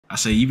I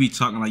say you be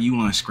talking like you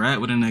want to scrap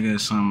with a nigga or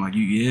something. Like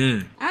you,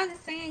 yeah. I'm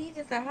just saying he's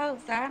just a hoe,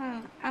 so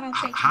I don't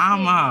think. How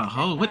am I a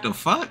hoe? What the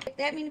fuck?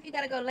 That mean if you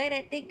gotta go lay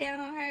that dick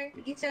down on her,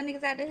 get your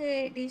niggas out the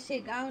hood, this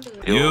shit gon' do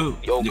it.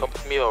 Yo, come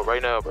pick me up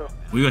right now, bro.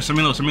 We got some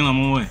on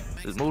my way.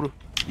 It's Mooda.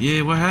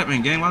 Yeah, what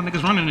happened, gang? Why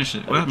niggas running this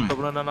shit? What happened?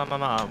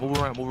 No. Move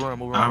around.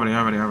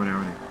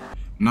 Already.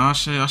 Nah, I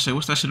say,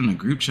 what's that shit in the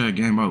group chat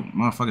game about?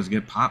 Motherfuckers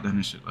get popped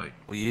and shit, like.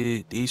 Well,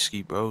 yeah,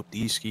 D-Ski, bro.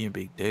 D-Ski and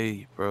Big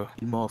Dave, bro.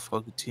 You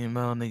motherfucking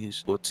TML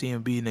niggas, or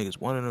TMB niggas,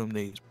 one of them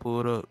niggas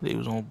pulled up. They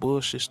was on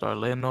bullshit, started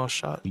letting off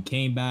shots. We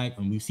came back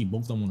and we see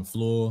both of them on the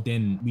floor.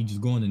 Then we just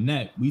go in the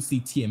net. We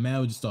see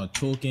TML just start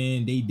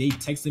talking. They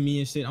texting me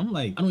and shit. I'm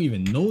like, I don't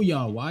even know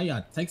y'all. Why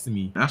y'all texting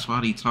me? That's why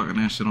they talking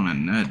that shit on the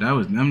net. That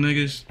was them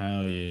niggas?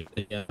 Hell yeah.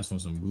 They asked on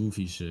some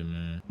goofy shit,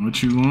 man.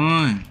 What you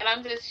want? And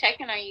I'm just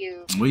checking on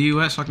you. Where you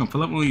at so I can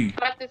pull up on you?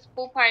 About this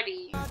pool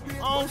party.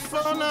 Oh,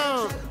 so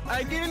now.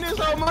 I get in this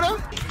whole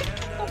mother.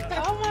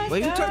 Oh my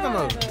What you talking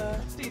about?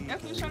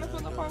 That's what's trying to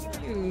put up on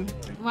you.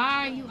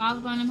 Why are you all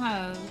up on them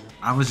hoes?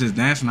 I was just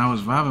dancing. I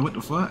was vibing. What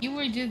the fuck? You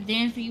were just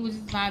dancing. You was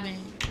just vibing.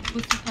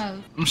 What's your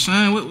post? I'm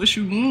saying, what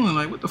you doing?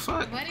 Like, what the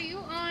fuck? What are you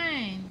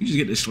on? You just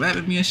get to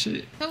slapping me and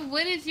shit. So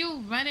what is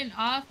you running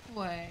off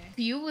for? If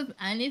you was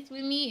honest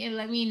with me and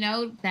let me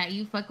know that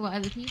you fuck with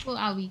other people,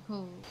 I'll be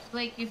cool.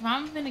 Like, if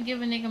I'm gonna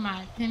give a nigga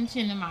my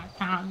attention and my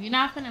time, you're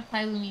not gonna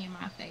play with me in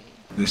my face.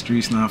 The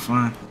streets not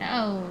fun.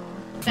 No.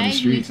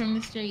 Save me from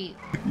the streets.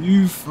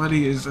 You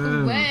funny as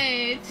hell.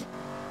 What?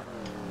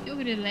 You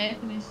were just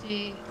laughing and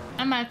shit.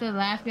 I'm about to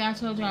laugh y'all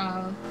your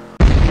jaws.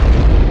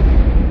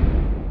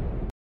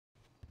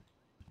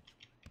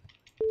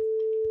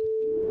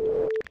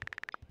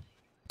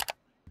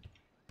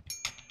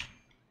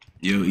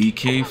 Yo,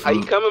 EK, How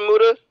you coming,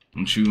 Mooda?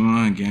 What you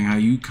on, gang? How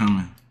you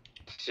coming?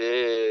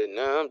 Shit,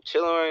 nah, I'm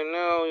chilling right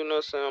now, you know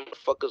what I'm saying?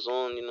 Motherfuckers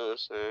on, you know what I'm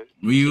saying?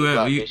 Where you at?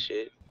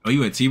 Oh,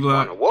 you at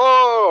T-Block? Whoa,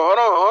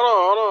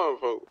 hold on,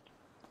 folks.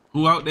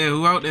 Who out there?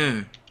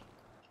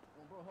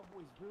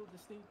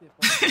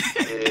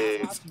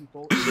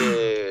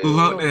 Shit. Who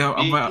out there?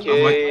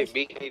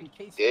 BK,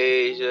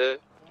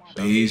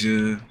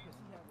 Deja.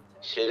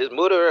 Shit, it's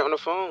Mooda right on the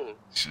phone.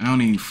 I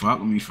don't even fuck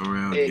with me for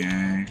real,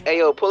 gang. Hey,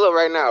 yo, pull up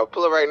right now.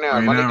 Right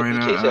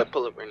now. Said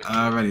pull up right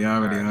now. Already.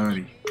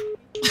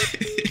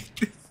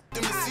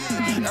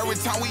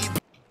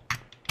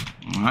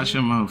 Watch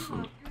your mouth,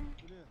 fool.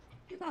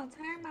 You gonna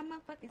turn my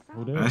motherfucking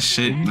song? That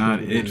shit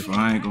not it, for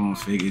I ain't gonna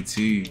fake it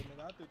to you.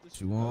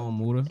 What you on,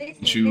 Mooda?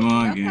 What you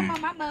on, gang?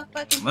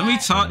 Let me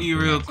talk to you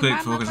real quick,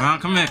 fool, cause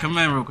come in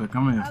real quick,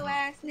 come here. Oh,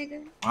 ass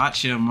nigga.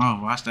 Watch your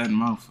mouth, watch that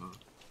mouth, fool.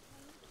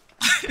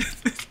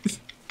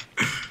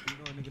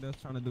 Nigga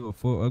that's trying to do a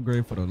full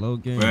upgrade for the low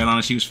game. Well,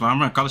 on she was fine. I'm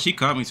gonna call her. She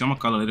called me, so I'm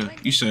gonna call her later.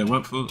 You said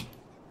what, fool?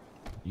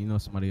 You know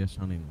somebody else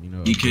trying to, you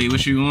know. EK,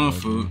 what you on,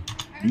 fool?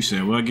 You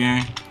said what,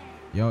 gang?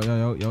 Yo.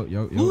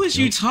 Who is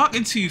you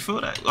talking to,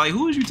 fool? Like,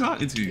 who is you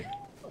talking to?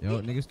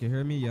 Yo, niggas can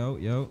hear me,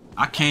 yo.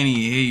 I can't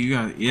even hear you.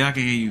 Yeah, I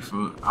can hear you,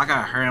 fool. I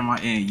got her in my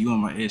ear and you in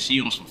my ear.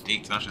 She on some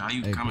fake touch. How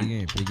you coming?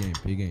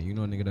 Big game. You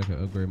know a nigga that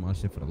can upgrade my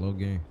shit for the low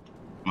game.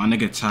 My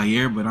nigga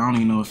Tyy, but I don't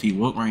even know if he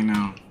woke right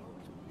now.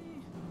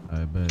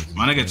 I bet.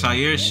 My nigga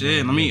Tyy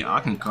shit. I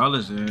can call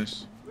his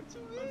ass.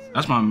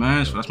 That's my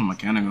man. That's my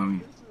mechanic on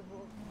me.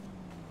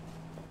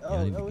 Yeah,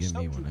 I need to get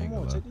me one. I ain't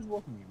gonna lie.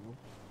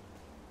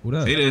 Who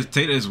that?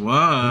 Take this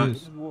what?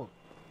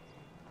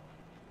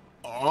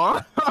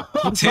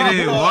 Take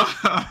it what?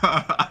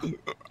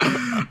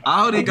 I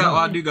already got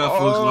what I do got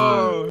folks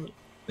love.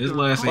 This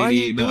last ain't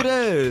eating up.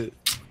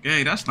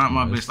 Gang, that's not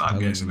my bitch. Stop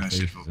guessing that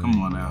shit, fool. Come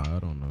on now. I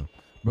don't know.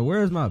 But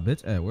where's my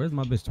bitch at? Where's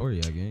my bitch Tori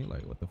at, gang?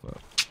 Like, what the fuck?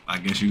 I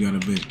guess you got a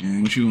bitch,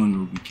 gang. What you want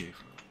to do, BK?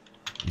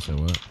 You said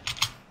what? I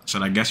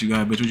said, I guess you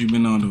got a bitch. What you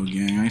been on, though,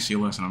 gang? I ain't see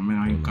your last in a minute.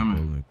 How you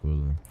coming?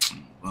 Cooling,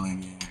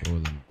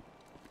 gang.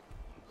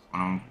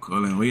 I'm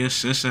calling. Where your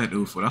sis at,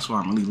 though, for? That's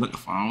what I'm really looking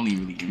for. I don't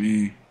even really get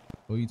in.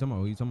 Who you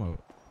talking about?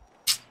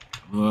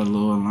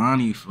 Little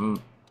Lonnie, fool.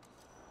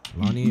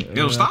 Lonnie?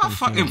 Yo, stop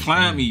fucking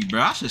playing me,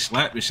 bro. I should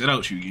slap the shit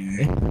out you,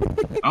 gang.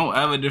 Don't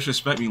ever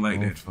disrespect me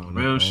like that, for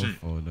real shit.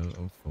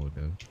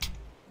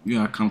 You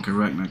gotta come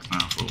correct next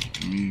time, fool.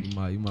 You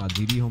my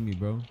DD homie,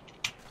 bro.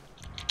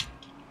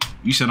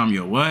 You said I'm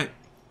your what?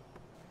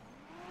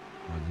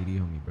 My GD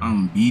homie, bro.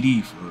 I'm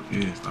BD, fool.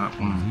 Yeah, stop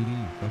playing.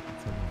 GD, fuck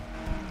it.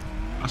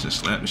 I should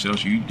slap the shit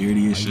out you. You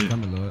dirty as shit.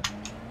 Coming, Lord?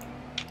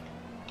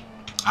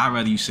 I'd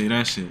rather you say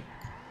that shit.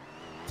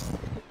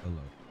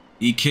 Hello.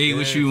 EK,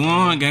 what you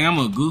on, gang? I'm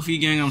a goofy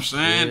gang. I'm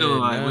saying though,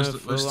 like, what's to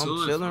it?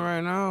 I'm chilling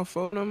right now,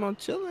 folks. I'm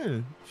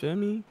chilling. Feel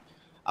me?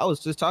 I was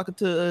just talking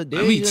to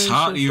Let me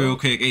talk to you real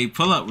quick. Hey,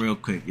 pull up real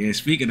quick. Yeah,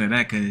 speaking of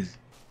that, cause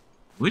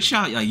what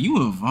y'all, like, you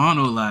and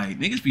Vano, like,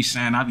 niggas be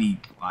saying I be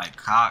like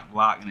cock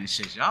blocking and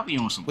shit. Y'all be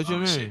on some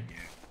other shit,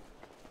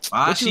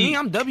 yeah. What you mean?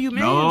 I'm W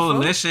man. No,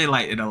 listen,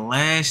 like in the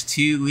last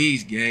 2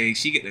 weeks, gang,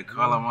 she get the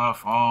call on my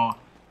phone.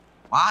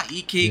 Why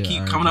EK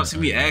keep coming up to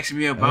me asking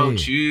me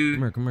about you?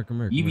 Come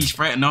here. You be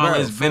spreading all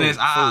this business.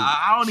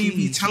 I don't even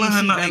be telling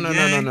her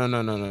nothing.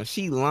 No.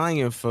 She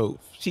lying,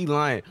 folks. She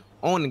lying.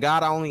 On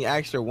God, I only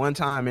asked her one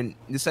time, and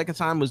the second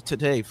time was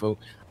today,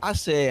 folks. I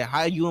said,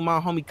 "How you and my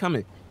homie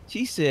coming?"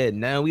 She said,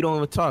 "No, we don't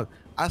even talk."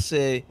 I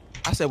said,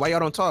 "Why y'all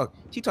don't talk?"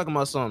 She talking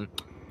about something.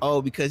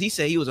 Oh, because he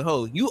said he was a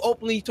hoe. You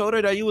openly told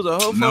her that you was a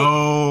hoe?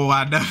 No,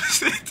 I never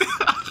said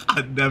that.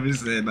 I never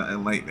said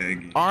nothing like that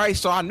again. All right,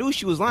 so I knew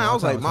she was lying. I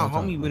was like, my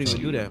homie wouldn't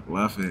even do that.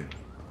 Laugh it.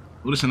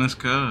 Who this in this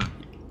car?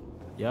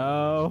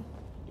 Yo,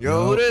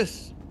 who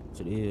this?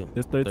 Shit, yeah.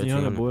 It's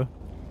 1300, boy.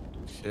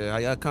 Shit, how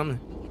y'all coming?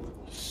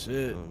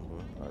 Shit.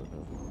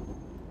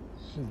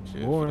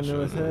 Boring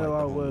as hell.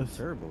 I was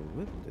Turbo.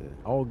 What the?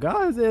 Oh,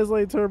 guys, ass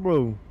like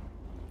Turbo.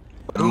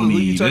 I don't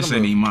need this.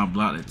 Ain't even my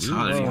block to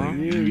talk to Yeah,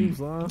 you. he's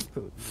lying.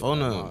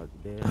 Phone up.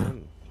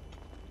 Damn.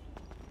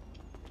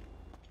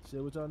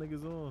 Shit, what y'all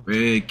niggas on?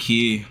 Red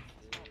key.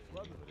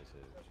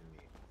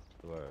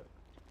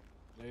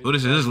 What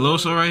is this?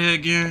 Loso right here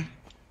again?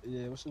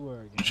 Yeah, what's the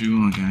word? What you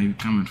want, gang? You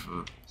coming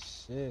for?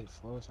 Shit,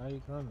 folks, how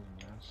you coming,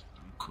 man?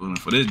 I'm cooling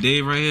for this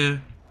Dave right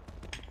here.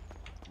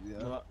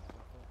 Yeah.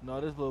 No,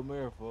 this little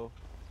mirror, fool.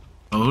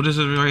 Oh, who this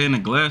is right here in the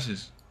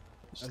glasses?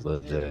 That's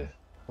legit.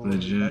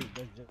 Legit.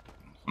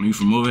 Are you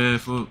from over here,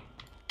 fool?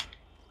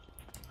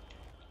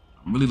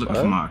 I'm really looking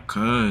for my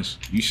cuz.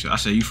 I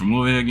said you from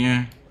over here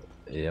again?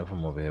 Yeah, I'm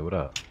from over here. What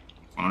up?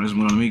 Hold on, this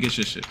one. Let me get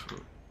your shit, fool.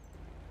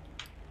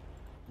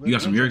 You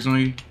got some lyrics on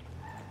you?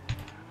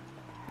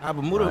 Nah,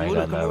 but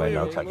Mooda, come over here.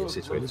 I'm trying to get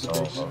situated.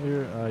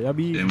 Y'all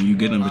be. Yeah, when you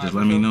get them bitches,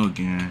 let me know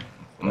again.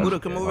 Mooda,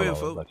 come over here,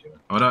 folks.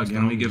 Hold up, gang.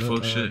 Let me get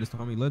folks shit. This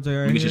homie Lil J Let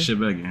right me get here. your shit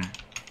back, gang.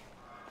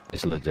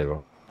 It's legit,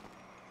 bro.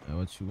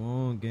 What you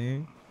want,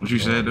 gang? What you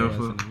said, though,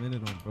 fool? In a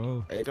minute,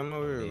 bro. Hey, come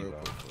over here.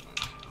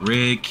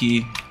 Red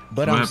key.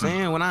 But What I'm happened?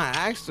 saying, when I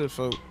asked her,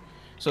 folks,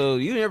 so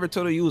you never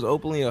told her you was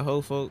openly a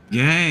hoe, folks?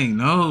 Gang,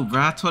 no,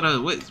 bro. I told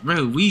her, what,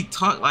 bro, we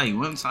talked like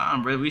one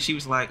time, bro. She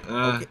was like,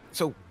 Okay.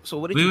 So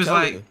what did we you was tell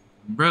like, her?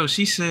 bro,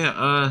 she said,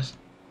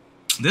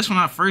 this when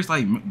I first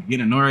like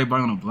getting to know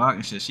everybody on the block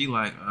and shit. She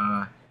like,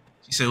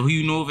 she said, who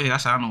you know over here? I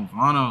said, I know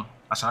Vano.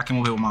 I said, I came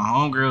over here with my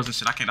homegirls and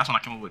shit. That's when I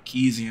came over with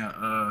Keezy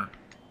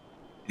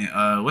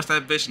and what's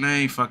that bitch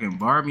name? Fucking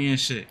Barbie and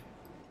shit.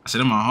 I said,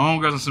 them my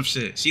homegirls and some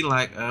shit. She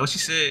like, what she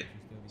said?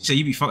 She said,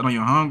 you be fucking on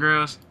your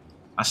homegirls?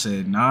 I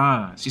said,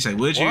 nah. She said,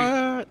 would you?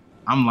 What?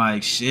 I'm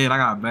like, shit, I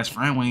got a best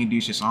friend when you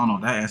do shit, so I don't know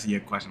if that answer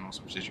your question on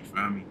some shit, you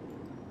feel me?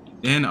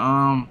 Then,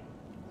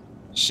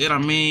 shit,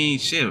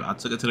 I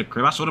took it to the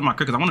crib. I showed her my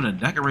crib because I wanted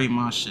to decorate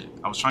my shit.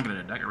 I was trying to get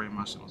her to decorate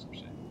my shit on some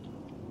shit.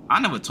 I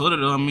never told her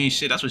though,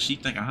 shit, that's what she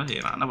think in her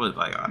head. I never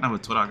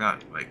told her I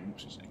got, like,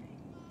 oops and shit.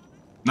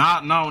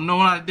 No, when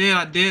I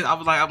did.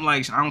 I'm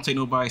like, I don't take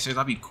nobody serious.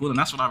 I be cool, and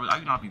that's what I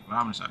be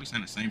vibing. I be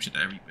saying the same shit to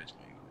every bitch.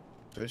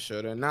 For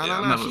sure.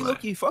 Nah. She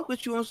low-key fuck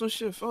with you on some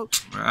shit,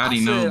 folks. Bro, I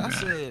already know,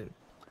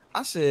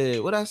 I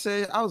said, what I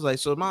said? I was like,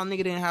 so my nigga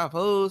didn't have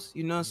hoes,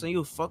 you know what I'm saying?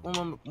 You fuck with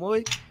my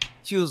boy?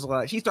 She was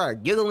like, she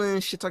started giggling,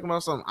 shit, talking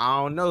about something.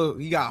 I don't know.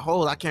 You got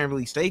hoes. I can't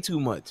really say too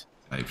much.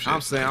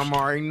 I'm saying, I'm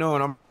already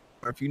knowing.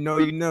 If you know,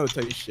 you know.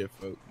 Tell your shit,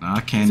 folks. Nah, I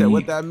can't. She said,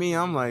 what that mean?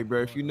 I'm like,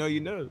 bro, if you know, you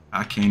know.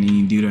 I can't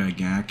even do that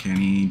again. I can't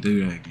even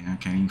do that again. I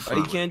can't even.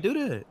 Why you can't do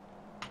that?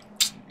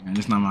 Man,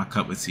 it's not my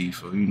cup of tea,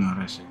 for you know how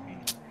that shit be.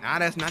 Nah,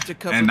 that's not your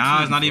cup of tea. And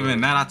nah, it's not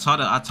even that. I taught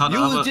her.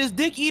 You was just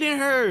dick eating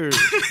her.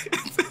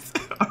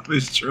 I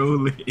was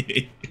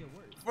trolling.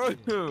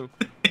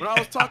 When I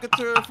was talking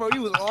to her, fo,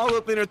 you was all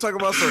up in there talking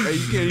about something. Hey,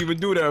 you can't even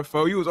do that,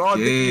 fo. You was all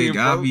dick eating,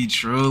 I be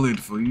trolling,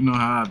 for you know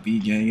how I be,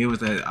 gang. It was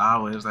that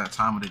hour. It was that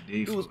time of the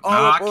day. It was all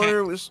up on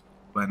her.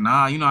 But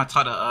nah, you know, I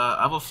taught the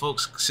other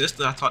folks'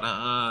 sister. I taught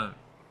the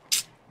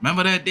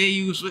remember that day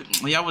you was with?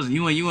 Y'all was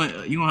you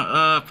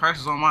and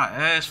persons on my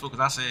ass, for, cause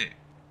I said.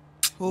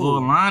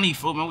 Lil Lonnie,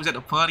 folk, man, was at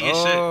the party and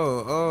shit.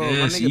 Oh,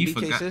 yeah, my so nigga you BK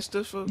forgot.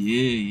 sister, folk?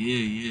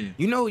 Yeah.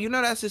 You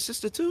know that's his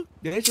sister too?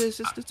 That's his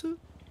sister too?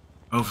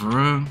 Oh, for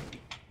real?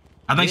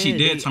 I think she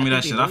did tell me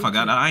that shit. I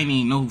forgot. I ain't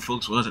even know who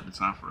folks was at the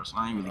time for us. So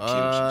I ain't really care what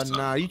she was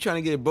talking nah, you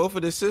trying to get both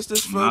of the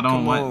sisters, folk? I don't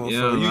Come want, on,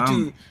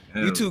 yo,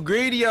 you too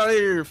greedy out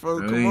here,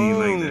 folk. Come ain't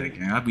on. like that,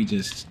 gang.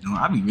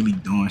 I be really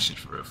doing shit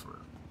for real.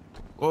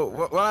 Well,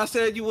 what I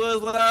said you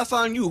was last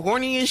time, you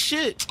horny as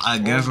shit. I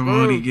guess I'm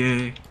horny,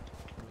 gang.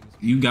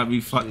 You got me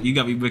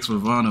mixed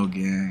with Vano,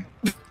 gang.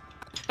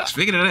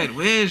 Speaking of that,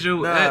 where's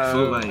your at,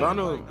 fool? Like,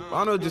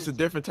 Vano just a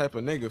different type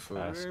of nigga, fool.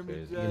 That's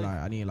crazy.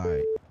 I need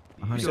like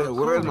You said,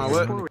 where's my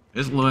what?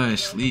 this little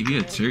ass sleep. You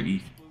a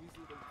turkey.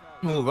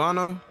 Who,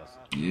 Vano?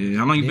 Yeah,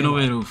 how long you been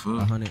over here, though, fool?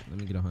 100. Let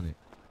me get 100.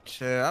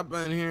 Shit, I've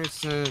been here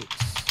since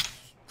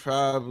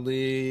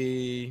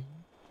probably.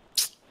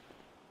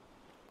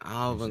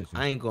 I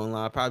ain't gonna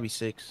lie, probably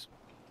 6.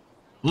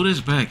 Who this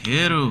back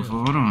here, though,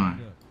 fool? Hold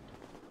on.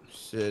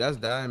 Shit, that's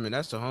Diamond.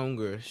 That's the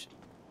homegirl.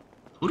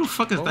 Who the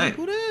fuck is that?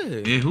 Who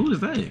that? Yeah, who is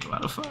that? Why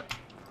the fuck?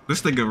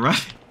 This nigga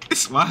running.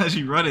 Why is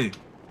he running?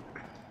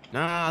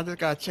 Nah, I just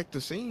gotta check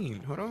the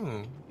scene. Hold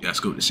on. You gotta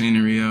scope the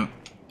scenery out.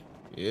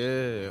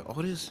 Yeah.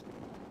 Oh, this.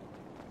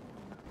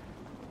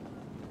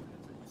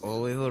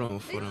 Oh, wait, hold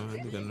on.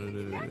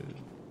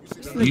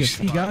 You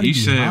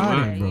said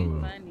what?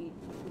 Bro.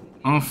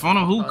 On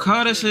phone, who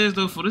car this is,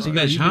 though, for this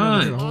bitch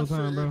hard? The whole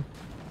time, bro.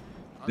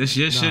 This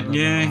your shit,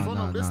 gang?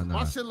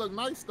 My shit look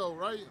nice though,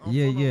 right?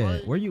 Yeah, yeah.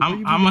 Where you?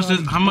 How much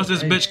this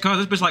bitch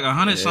cost? This bitch like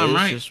 100 something,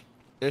 right?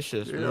 It's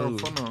just new.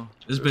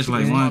 This bitch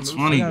like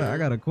 120. I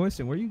got a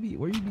question. Where you be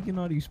getting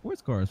all these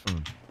sports cars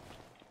from?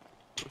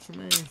 What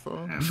you mean,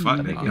 fool? Man, fuck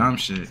that dumb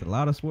shit. It's a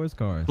lot of sports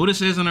cars. Who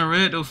this is in the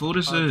red though? Who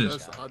this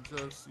is? I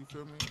just, you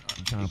feel me?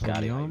 You trying to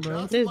put me on,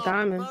 bro? This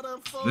Diamond.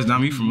 This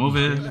Diamond, you from over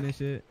here?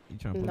 You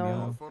trying to put me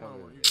on?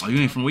 Oh,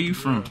 you ain't from where you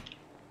from?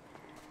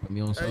 Put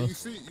me on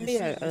sauce.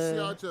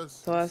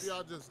 Sauce.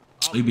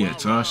 You be at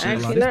Tosh?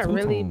 Actually, not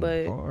really,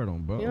 but hard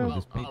on, bro. you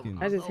know,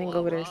 I just hang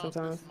over there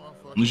sometimes.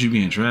 Would you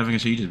be in traffic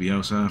and shit? You just be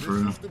outside for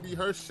real? Used to be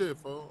her shit,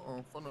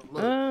 fool.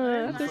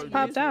 I just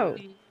popped out.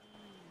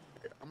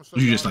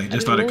 You just like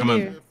just started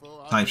coming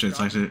type shit.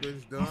 I'm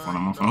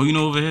phone. Who you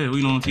know over here? Who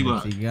you know on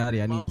T-Block?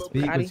 Gotti, I need to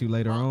speak with you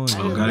later on.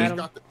 Oh,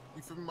 Gotti.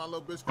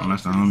 Oh,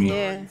 that's the homie.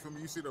 Yeah.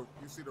 You see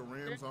the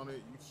rims on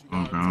it.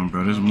 Oh,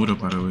 bro, this is Mooda,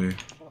 by the way.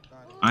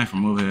 I ain't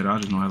from over here. I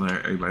just know I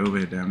like everybody over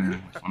here down there.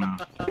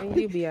 Where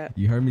you be at?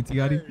 You heard me, T.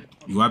 Gotti?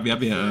 I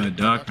be at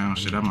Dog Pound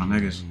shit. That's my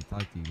niggas.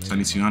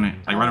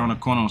 7200. Like right around the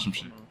corner on some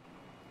shit.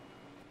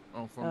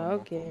 Oh,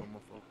 okay.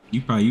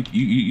 You probably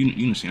you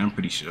done seen. I'm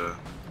pretty sure.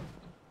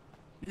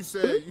 You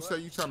said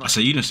you trying to. I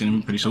said you done seen.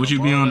 I'm pretty sure. What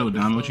you be on though,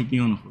 Diamond? What you be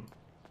on for?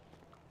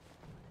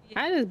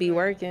 I just be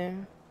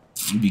working.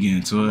 You be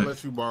getting to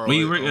it. Where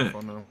you work at?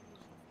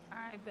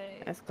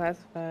 That's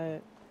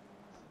classified.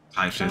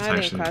 Type shit.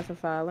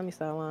 Classified. Let me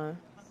start lying.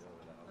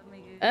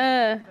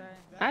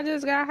 I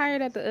just got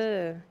hired at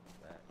the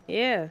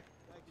the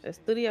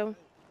studio.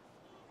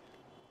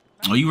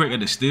 Oh, you work at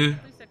the studio?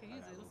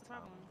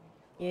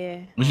 Yeah.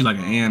 Was you like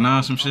an A&R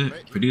or some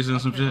shit? Producer or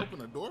some shit?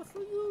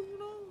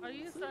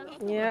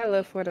 Yeah, I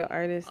look for the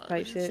artist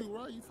type shit.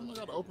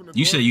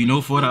 You said you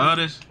know for the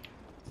artist?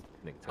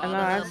 I know,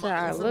 I said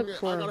I look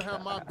for.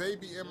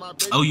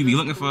 Oh, you be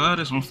looking for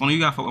artists? On phone, you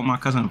got fuck with my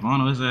cousin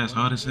Vano. His ass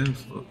hard as hell.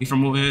 He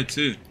from over here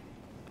too.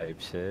 Type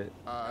shit.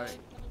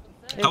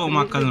 How with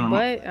my cousin?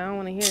 But I don't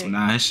want to hear it.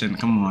 Nah, that shit.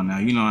 Come on now.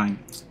 You know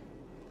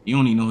you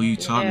don't even know who you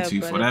talking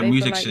to for that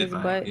music like shit.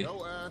 Like, yeah.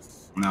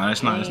 Nah,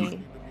 that's not.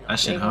 That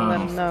shit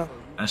hard.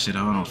 That shit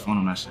hard on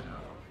phone. That shit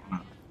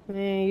hard.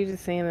 Man, you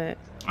just saying that.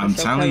 I'm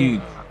telling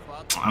you.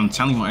 I'm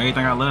telling you,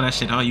 everything I love, that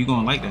shit hard. You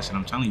gonna like that shit.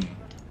 I'm telling you.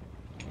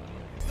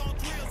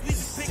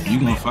 You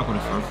gonna fuck with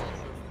it, bro.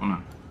 Hold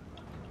on.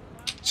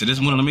 So this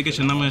one, let me get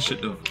your number and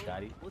shit though.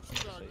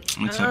 Let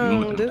me tell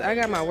you what. I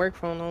got my work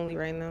phone only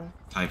right now.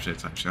 Type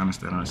shit.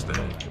 Understand.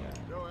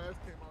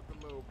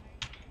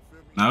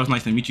 Nah, it was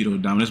nice to meet you though,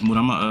 Dom. This mood,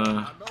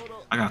 I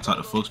gotta talk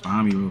to folks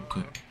behind me real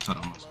quick. I'm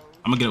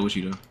gonna get up with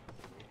you though.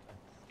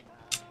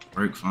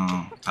 Work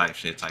phone, type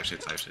shit.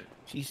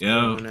 She's still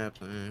on that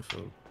plan,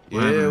 folks.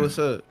 Yeah, what's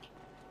up?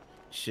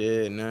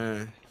 Shit,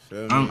 nah.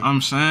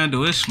 I'm saying,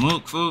 do it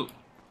smoke, food?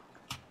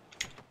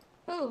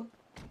 Who?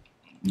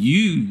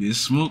 You, it's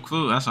smoke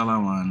food. That's all I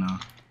want to know.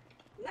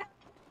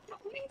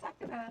 What are you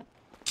talking about?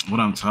 What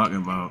I'm talking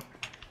about.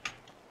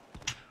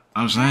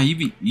 I'm saying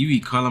you be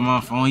calling my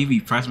phone. You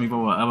be pressing me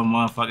for what other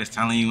motherfuckers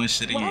telling you and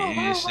shit in your ear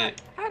and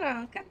shit. Hold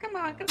on, come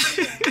on.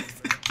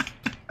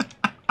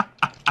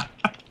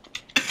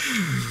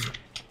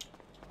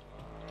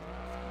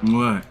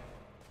 What?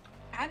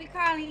 I be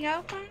calling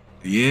your phone.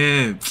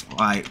 Yeah,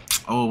 like,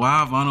 oh,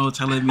 why Vano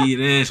telling me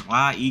this?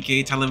 Why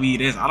EK telling me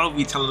this? I don't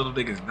be telling them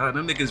niggas nothing.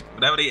 Them niggas,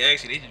 whatever they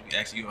ask you, they just be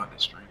asking you on the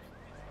street.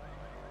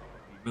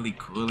 Really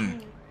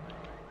cooling.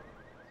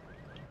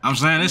 I'm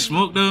saying it's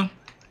smoke though.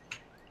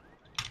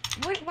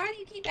 Why do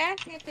you keep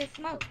asking if it's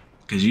smoke?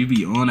 Cause you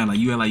be on that, like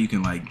you act like you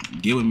can like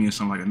get with me or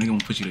something, like a nigga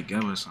gonna put you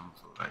together or something.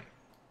 So, like,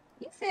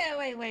 you said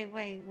wait,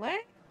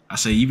 what? I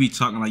say you be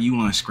talking like you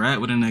want to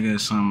scrap with a nigga or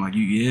something, like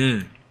you,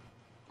 yeah.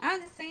 I'm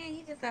just saying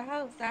he's just a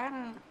hoe, so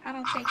I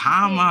don't think.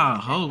 How am I a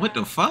hoe? What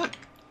the fuck?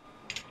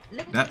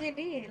 Look what you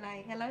did.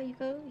 Like, hello, you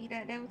cool? You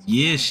that what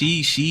you yeah,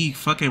 she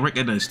fucking work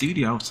at the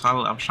studio. I was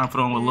trying to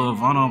put on with Lil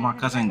Vano and my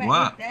cousin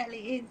Guap.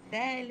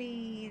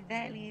 Exactly.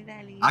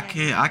 I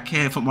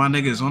can't put my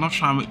niggas on. I'm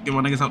trying to get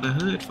my niggas out the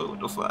hood. What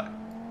the fuck?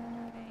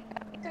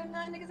 Get them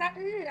niggas out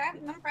the hood.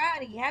 I'm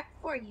proud of you. Happy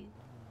for you.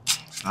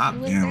 Stop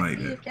being like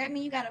that. That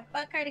mean you gotta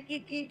fuck her to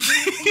get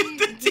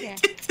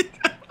that.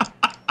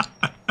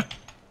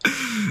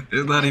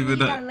 It's not even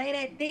that. You gotta lay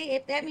that dick.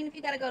 If that mean if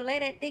you gotta go lay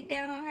that dick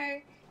down on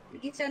her to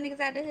get your niggas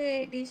out the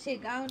hood, this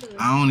shit gon' do it.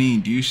 I don't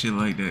even do shit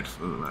like that,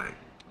 fool. Like,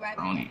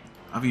 right,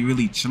 I be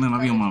really chilling.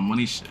 I be on my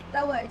money shit.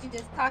 So what? You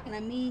just talking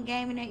a mean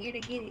game in that ear to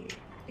get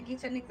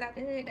your niggas out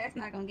the hood? That's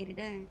not gonna get it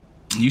done.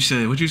 You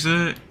said what you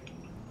said?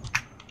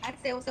 I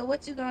said, so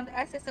what you gonna?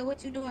 I said, so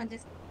what you doing?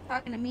 Just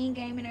talking a mean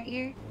game in her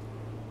ear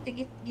to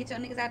get your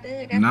niggas out the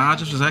hood? That's nah, I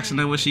just was asking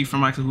her where she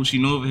from, like who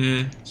she know over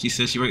here. She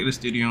said she work at the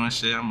studio and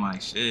shit. I'm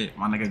like, shit,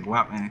 my nigga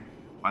Guap and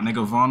my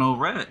nigga Vano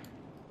rap.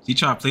 She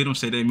try to play them,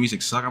 say their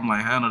music suck. I'm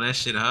like, hell no, that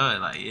shit hard.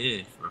 Like,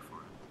 yeah, for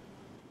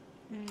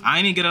real. I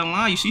ain't even get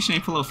online. You see, she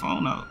ain't pull her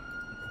phone out.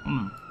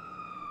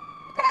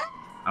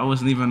 I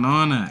wasn't even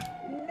on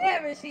that.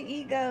 Never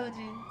she egoed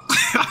you.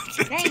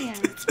 Damn.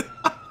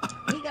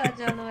 Egoed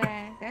your little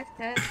ass. That's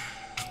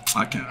tough.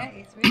 I can't. That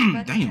is really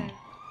fucking damn. tough.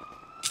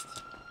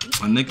 These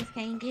A nigga niggas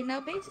can't get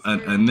no bitches. a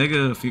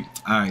nigga if he,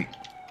 alright.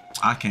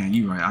 I can,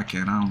 you right, I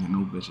can. I don't get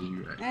no bitches,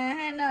 you right.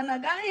 No.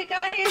 Go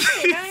ahead,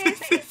 say it. Go ahead,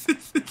 say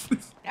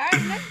it.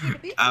 Alright, let's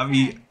get the bitches. I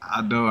mean,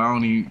 I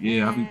don't even,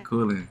 yeah, I be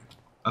coolin'.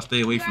 I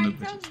stay away from the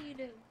bitches. Told me you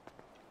do.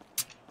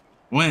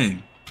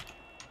 When?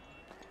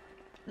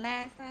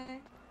 Last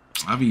time.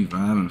 I be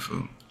vibing,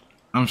 fool.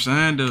 I'm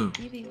saying, though.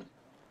 You be.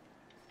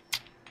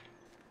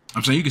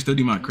 I'm saying you can still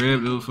do my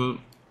crib, though, fool.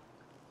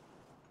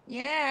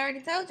 Yeah, I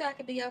already told you I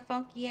could be your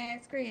funky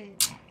ass crib.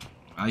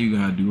 How you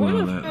gotta do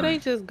all that? Where they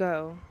just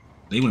go?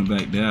 They went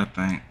back there, I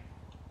think.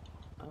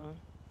 I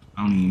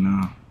don't even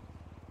know.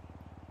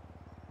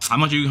 How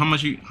much you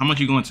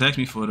gonna text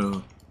me for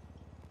though?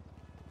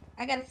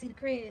 I gotta see the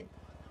crib.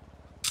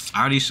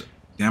 I already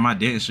damn I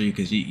didn't show you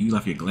because you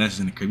left your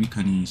glasses in the crib. You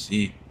couldn't even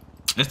see it.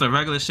 It's the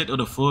regular shit of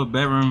the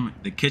 4-bedroom,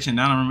 the kitchen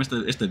down room.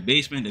 It's the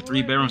basement, the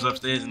 3 bedrooms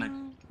upstairs, and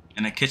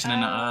the kitchen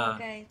and the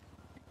Okay.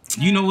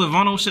 You know what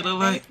Vono shit look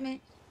like?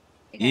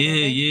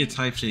 Yeah,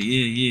 type shit.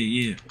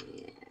 Yeah.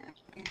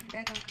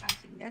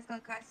 That's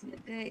gonna cost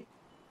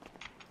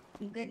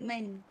you good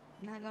money.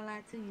 Not gonna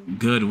lie to you.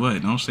 Good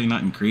what? Don't say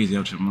nothing crazy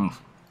out your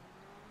mouth.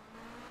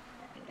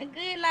 A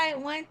good like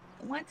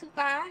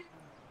 125.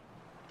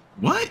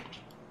 What?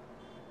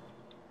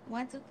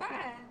 125.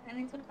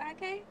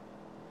 125K.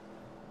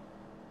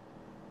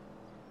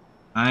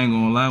 I ain't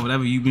gonna lie.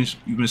 Whatever you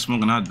been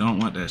smoking, I don't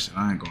want that shit.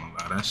 I ain't gonna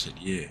lie. That shit,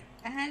 yeah.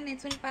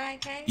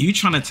 125K. You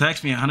trying to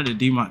text me 100 to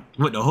D my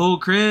what the whole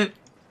crib?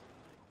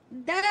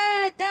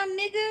 Duh, dumb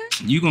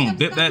nigga. You gonna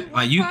bip that?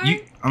 Like you?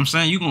 I'm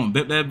saying you gonna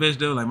bip that bitch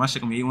though? Like my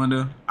shit gonna be A1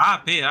 though? I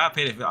pay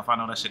it if I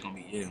know that shit gonna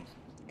be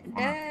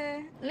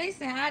yeah.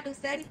 Listen, I do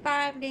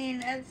 75, then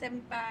the other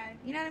 75.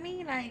 You know what I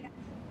mean? Like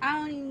I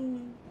don't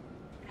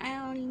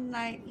even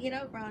like get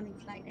over on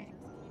niggas like that.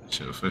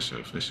 For sure.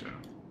 You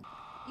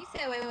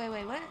said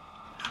wait, what?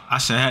 I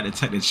said I had to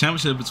take the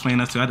championship between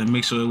us two. I had to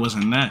make sure it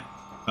wasn't that.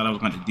 Thought I was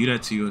going to do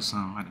that to you or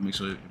something. I had to make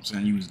sure I'm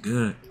saying you was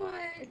good. Boy,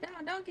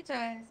 don't get your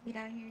ass beat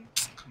out here.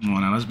 Come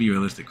on now, let's be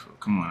realistic.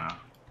 Come on now.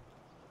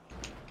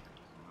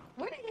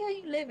 Where the hell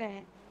you live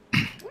at?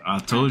 I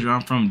told you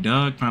I'm from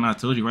Doug Pound. I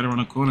told you right around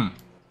the corner.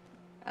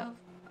 Oh,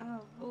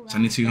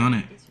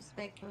 7200.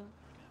 Disrespectful.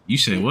 You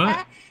said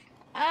what?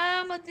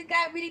 I just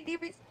got really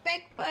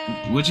disrespectful.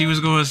 What you was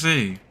gonna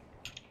say?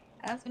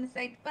 I was gonna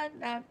say fuck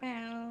Dog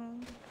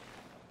Pound.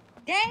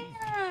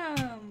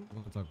 Damn.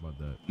 We're gonna talk about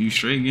that. You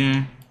straight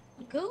gang?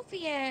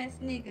 Goofy ass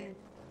nigga.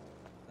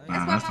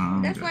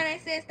 Nah, that's why they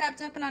said stop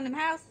jumping on them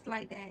houses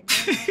like that.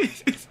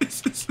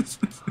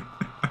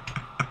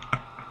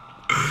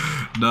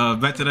 No,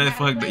 back to that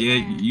fuck. Yeah,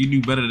 you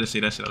knew better to say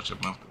that shit out your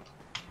mouth.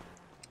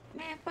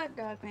 Man, fuck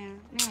Dog Pound.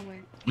 Now what?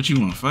 What you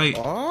want to fight?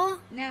 Now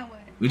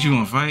what? What you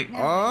want to fight?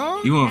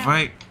 You want to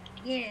fight?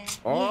 Yeah.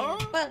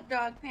 Fuck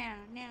Dog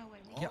Pound. Now what?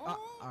 Yeah, all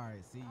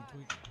right, see you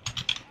tweet.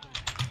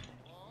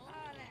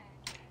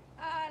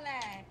 All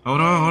that. Hold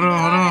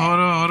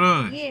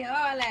on. Yeah,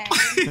 all that.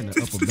 Finna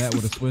up a bat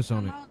with a switch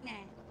on it.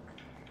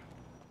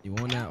 You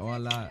want that?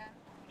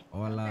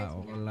 All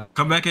that.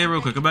 Come back here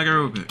real quick. No,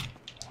 don't touch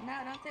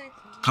me.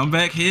 Come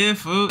back here,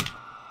 fool.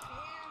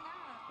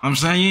 I'm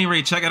saying you ain't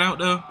ready to check it out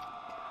though.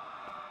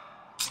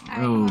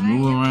 Bro,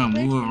 move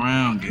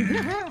around, gang.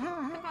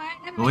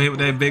 Go ahead with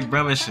that big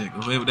brother shit.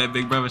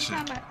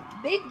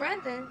 Big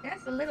brother?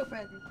 That's a little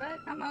brother. But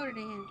I'm older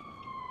than him.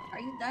 Are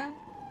you dumb?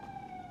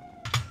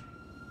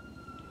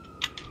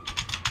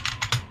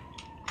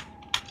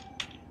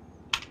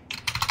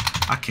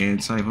 I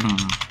can't type. Hold on.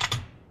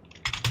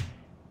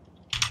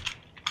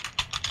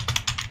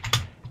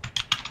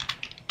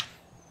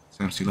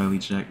 MC lightly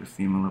jack the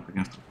female up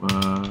against the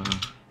wall.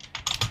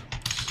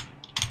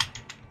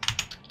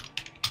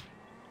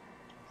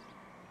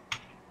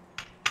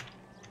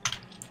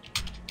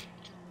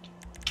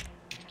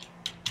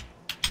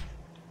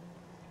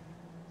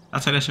 I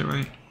say that shit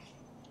right.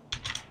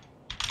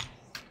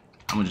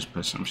 I'm gonna just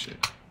put some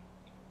shit.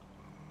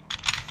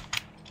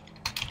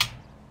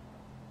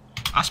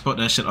 I spelled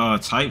that shit all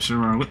types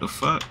around. What the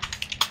fuck?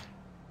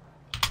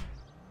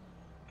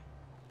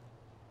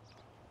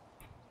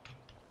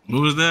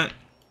 What was that?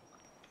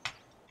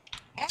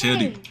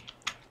 Hey.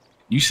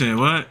 You said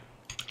what?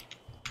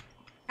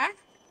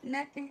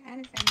 Nothing. I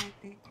didn't say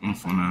nothing. I'm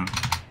for now.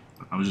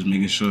 I was just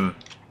making sure.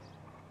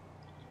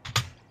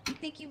 You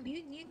think you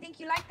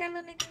like that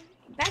little nigga?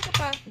 Back up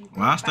off me.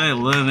 Why's that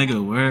little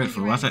nigga word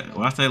for? Why's that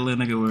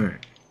little nigga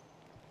word?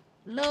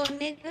 Little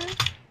nigga.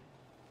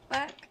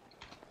 Fuck.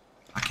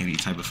 I can't even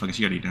type of fucking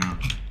she already down.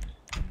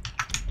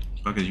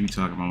 Fuck is you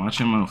talking about? Watch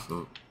your mouth,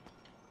 fool.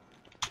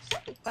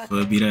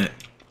 Fuck be that.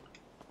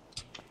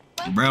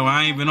 Bro,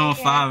 I ain't been on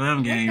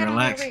fivem gang.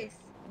 Relax.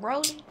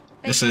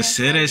 It's a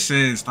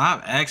citizen.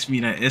 Stop asking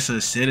me that. It's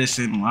a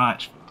citizen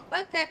watch.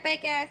 Fuck that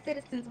fake ass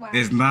citizen's watch.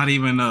 It's not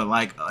even a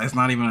It's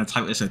not even a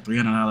type. It's a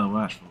 $300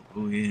 watch.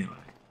 Go ahead.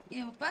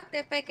 Yeah, fuck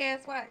that fake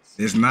ass watch.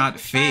 It's not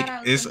fake.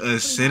 It's a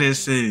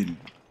citizen.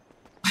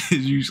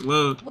 You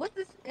slow. What's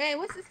this? Hey,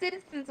 what's the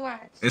Citizens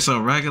Watch? It's a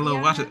regular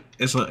Yeah. watch.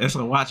 It's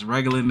a watch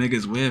regular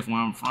niggas with where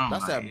I'm from.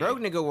 That's like, that broke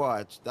nigga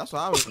watch. That's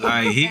what I was.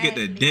 Like he get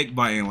the dick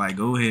biting. Like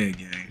go ahead,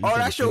 gang. Oh,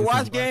 that's your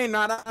watch game?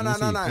 Nah.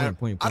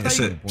 Point. I thought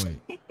you.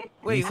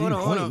 Wait, hold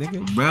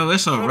on. Bro,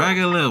 it's a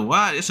regular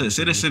watch. It's a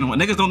citizen.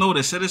 Niggas don't know what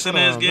a citizen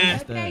is,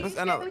 gang. Okay, you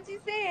said what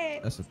you said.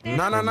 That's a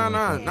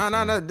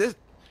No. This.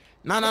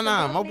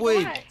 Nah. My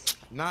boy.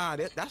 Nah,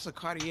 that's a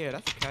Cartier.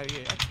 That's a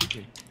Cartier. That's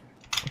tweaking.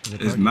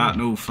 It's not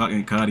no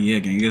fucking Cartier,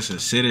 gang. It's a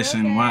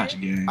citizen watch,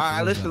 gang. All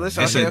right, listen.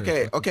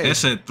 Okay.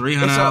 It's a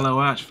 $300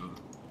 watch, for.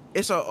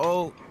 It's a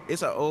old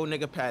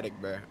nigga Patek,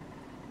 bro.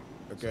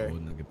 Okay.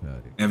 Old nigga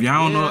Patek. If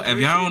y'all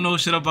don't know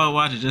shit about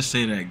watches, just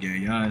say that,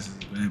 gang. Y'all is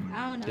bad.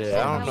 I don't know.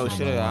 Yeah, I don't know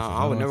shit.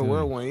 I would never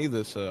wear one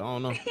either, so I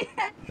don't know.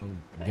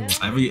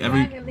 Every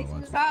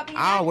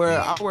I'll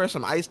wear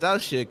some iced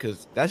out shit,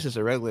 cause that's just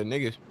a regular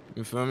nigga.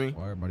 You feel me?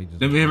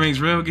 Them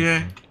earrings real,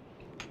 gang.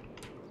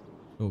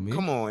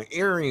 Come on,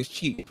 earrings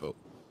cheap, bro.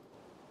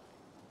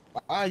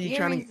 Why are you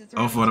trying to?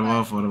 Oh, for the.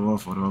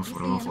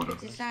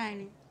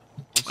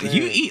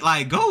 You eat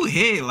like go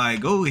ahead with that.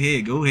 Go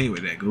ahead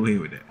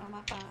with that.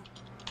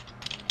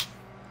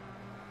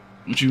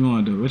 What you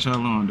want to do? What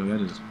y'all want to do?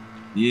 That is,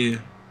 yeah.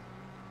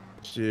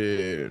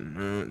 Shit,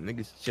 man,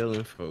 niggas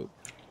chilling, folk.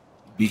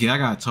 BK, I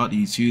gotta talk to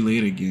you too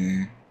later,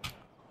 gang.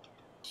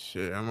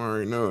 Shit, I'm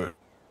already knowing.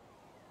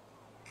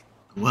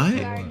 What?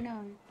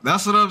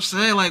 That's what I'm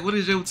saying. Like, what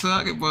is you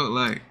talking about?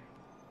 Like,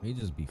 he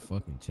just be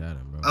fucking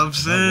chatting, bro. I'm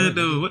saying,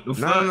 dude, what the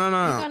fuck? No.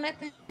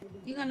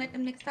 You gonna let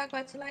them niggas talk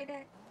about you like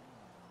that?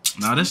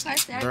 Nah, this.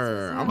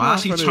 Bruh, Why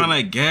she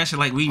trying to gas it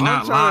like we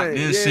not locked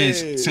in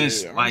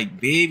since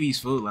like babies,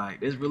 food? Like,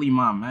 this really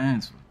my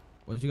man's food.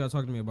 What you gotta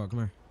talk to me about? Come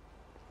here.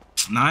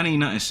 Nah, it ain't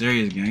nothing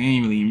serious, gang.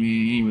 Ain't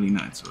really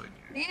nothing to it.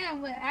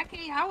 Damn, but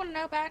I wanna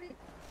know about it.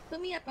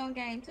 Put me up on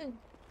game too.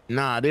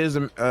 Nah, there's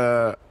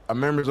a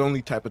members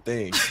only type of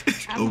thing.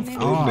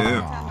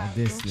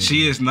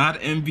 She is not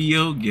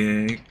MBO,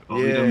 gang.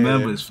 Only the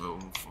members, fool.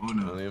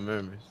 Only the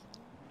members.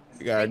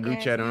 You got a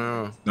group chat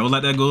on. Don't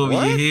let that go over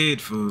your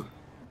head, fool.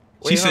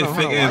 She said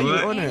fake ass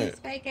what?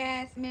 Fake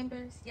ass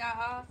members, y'all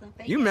all some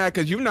fake. You mad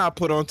cause you not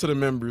put onto the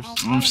members?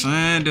 I'm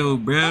saying though,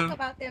 bro. Fuck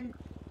about them.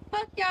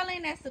 Fuck y'all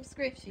in that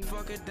subscription.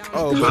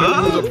 Oh, but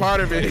it was a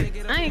part of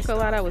it. I ain't gonna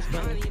lie, that was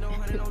funny.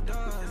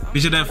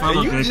 Appreciate that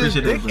follow, man.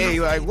 Appreciate that, bro. Hey,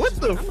 like, what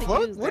the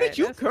fuck? Where did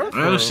you come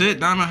from? Oh shit,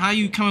 Diamond, how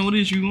you coming? What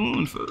is you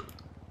on for?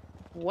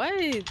 What?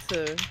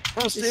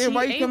 I'm saying,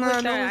 why you coming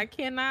out? I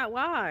cannot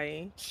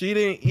lie. She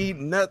didn't eat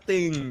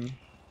nothing.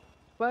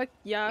 Fuck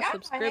y'all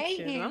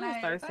subscriptions. I'm gonna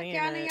start saying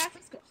that.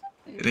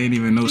 It ain't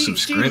even no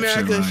subscription. She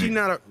mad cause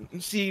like.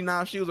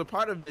 if she was a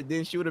part of it,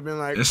 then she would have been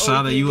like, it's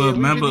either you a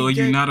member or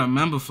you not a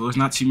member, for it's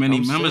not too many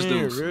members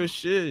though. Real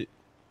shit.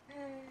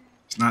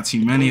 It's not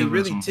too many of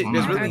us.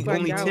 There's really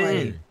only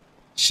 10.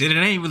 Shit, it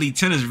ain't really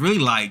 10. It's really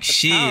like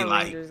shit,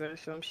 like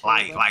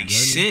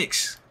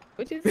 6.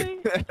 What you say?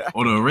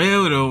 Or the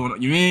real though,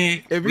 you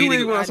mean? If you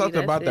really want to talk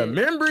about the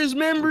members,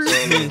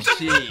 then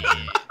shit.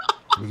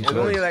 It's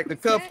only like the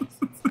couple.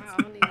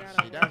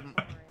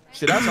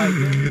 Shit, that's like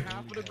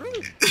half of the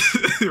group.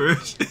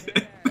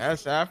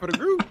 That's half of the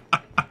group.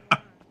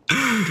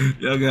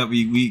 Y'all got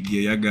me weak,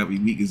 yeah. Y'all got me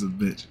weak as a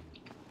bitch.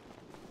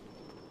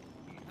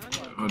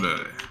 Hold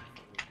on.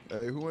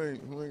 Hey, who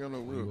ain't got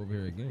no whip? Over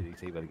here again.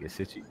 He better get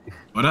sitchy.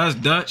 Oh, that's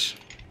Dutch.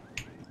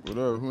 What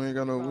up? Who ain't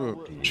got no whip?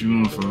 What you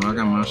want for? I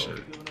got my shit.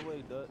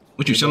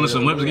 What you selling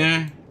some whips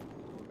again?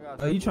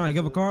 You trying to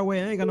give a car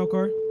away? I ain't got no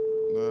car.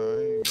 Nah,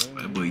 I ain't.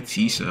 That boy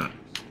T-Shot.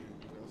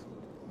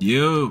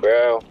 Yo.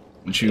 Bro.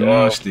 What you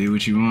want, Steve?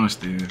 What you want,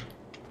 Steve?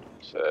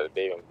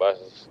 Baby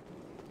buses.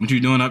 What you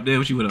doing up there?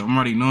 What you with? I'm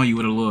already knowing you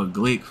with a little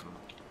glick.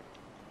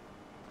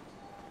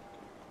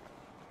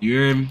 You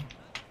hear me?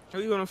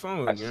 Who you on the phone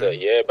with, I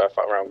said, yeah, but I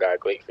fuck around got a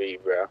glick for you,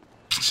 bro.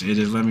 Shit,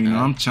 just let me know.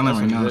 I'm chilling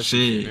right now.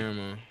 Shit.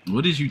 Man.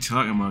 What is you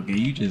talking about, gang?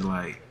 You just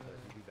like...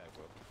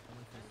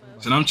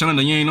 So I'm chilling.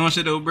 You ain't knowing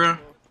shit though, bro?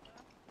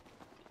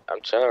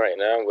 I'm chilling right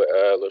now with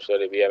little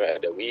shorty. We haven't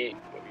had the weed.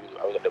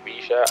 I was at the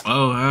weed shop.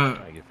 Oh,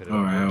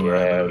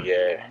 alright.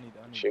 Yeah.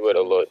 She with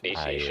a little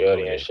DC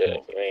shorty and shit.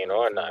 If you ain't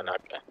on nothing, I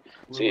can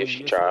see if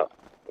she try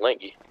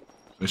link you.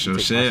 For sure,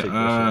 shit.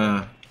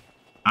 I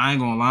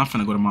ain't gonna lie. I'm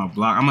finna go to my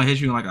block. I'm gonna hit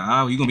you in like an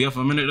hour. You gonna be up for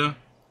a minute though?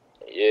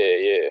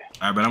 Yeah.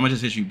 Alright, but I'm gonna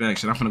just hit you back.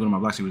 Shit, I'm finna go to my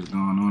block, see what's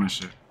going on and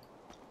shit.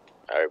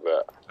 Alright,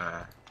 bro.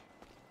 Alright.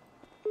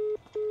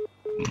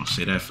 I'm gonna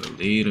say that for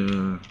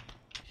later.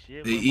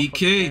 Shit, hey,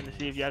 EK. To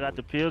see if y'all got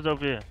the pills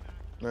over here.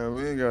 Man,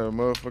 we ain't got a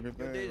motherfucking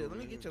thing. Let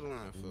me get your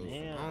line, fool.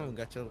 I don't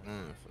got your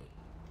line, fool.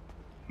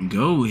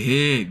 Go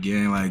ahead,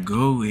 gang. Like,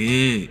 go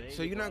ahead.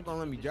 So you're not gonna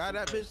let me drive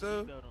that bitch,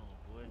 though? No.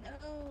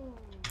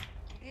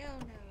 Hell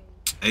no.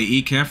 Hey,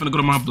 EK, I'm finna go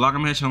to my block.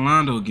 I'm at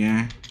Chalando,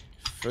 gang.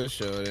 For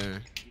sure,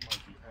 then.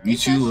 You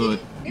too,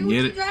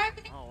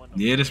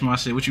 yeah, that's my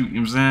shit. What you know what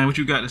I'm saying? What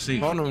you got to say?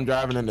 Hold on, I'm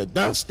driving in the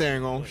dust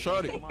thing on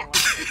shorty.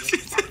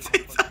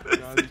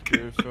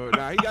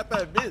 Nah, he got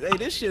that bitch. Hey,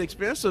 this shit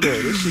expensive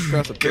though. This shit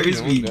costs a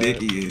Curse me,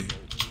 dicky.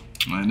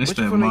 Man, this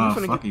that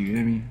motherfucker, you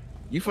hear me?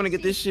 You finna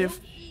get this shit?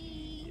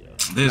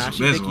 This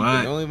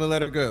what? Don't even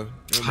let her go.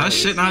 Her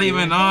shit not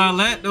even all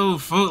that though,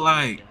 fool.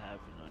 Like,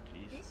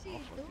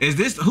 is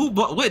this who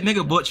bought? What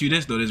nigga bought you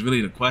this though? That's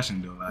really the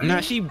question though. Like,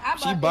 nah, she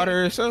bought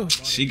her herself.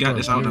 She got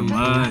this out the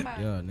mud.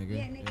 Yeah,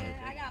 nigga.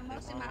 I got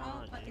most of my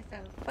own fucking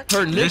self.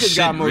 Her niggas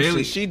got motion.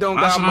 Really, she don't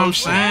that's got what I'm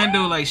motion. saying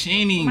though. Like, she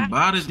ain't even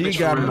bought this bitch. She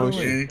got for real,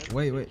 motion.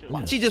 man. Wait.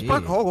 She just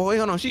hold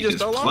on. She just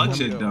stole off. Clutch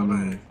it, dumb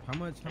man. How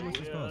much this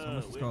cost? How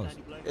much this cost?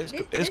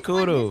 It's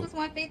cool though. This was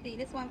 150.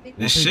 This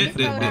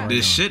 150.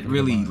 This shit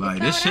really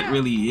like this shit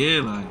really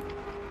like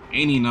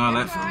ain't even all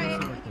that for real.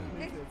 The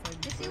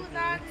shit was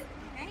all good.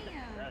 Damn,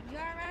 you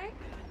alright?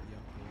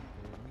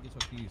 Let me get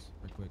your keys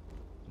real quick.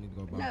 I need to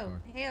go buy a No,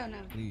 car. hell no.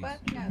 Please. Fuck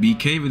no.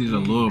 BK really the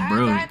little I'll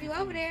bro. drive you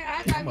over there.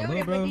 I'll drive you over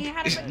there, but then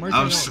how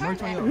the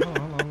fuck you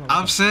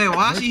I'm saying,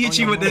 why she hit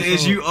you with that?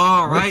 Is you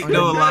alright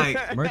though? Like,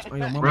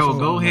 bro,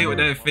 go ahead with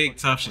that fake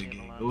tough shit,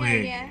 gang. Go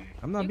ahead. Yeah.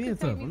 I'm not being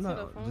tough. I'm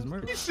not just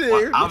merch.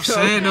 I'm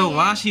saying though,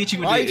 why she hit you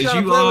with that? Is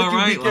you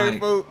alright? Like,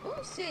 Oh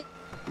shit.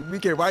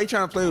 BK, why you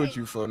trying to play with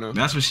you for no?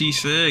 that's what she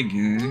said,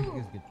 gang.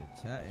 Niggas get to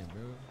chatting,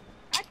 bro.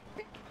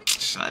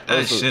 Shut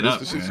that shit up,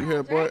 This the shit you man.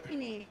 had bought?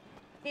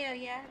 Hell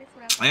yeah, that's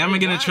what Hey, I'm gonna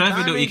get in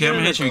traffic though. EK, I'm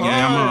gonna hit you,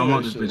 gang. I'm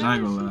on this bitch. I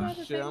ain't gonna lie.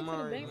 Shit, I'm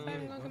alright.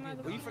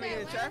 Were you finna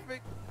get in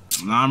traffic?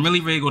 Nah, I'm really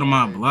ready to go to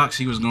my block,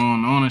 see what's going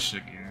on and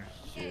shit, gang.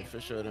 Shit,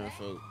 for sure, then,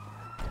 folks.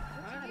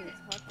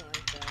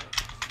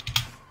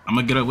 I'm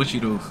gonna get up with you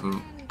though,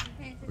 fool.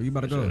 Where you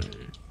about to go? I'm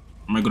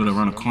gonna go to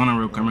around the corner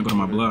real quick. I'm gonna go to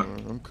my block.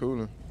 I'm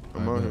cooling.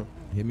 I'm out here.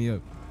 Hit me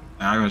up.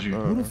 I got you.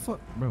 Who the fuck,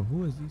 bro?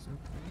 Who is these?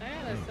 I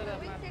gotta set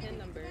up my pin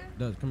number.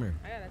 Does come here.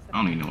 I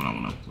don't even know what I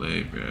wanna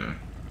play, bro.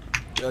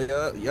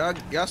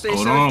 Y'all stay Hold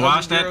safe, on, other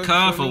watch that girls,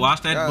 car, you feel fool. me?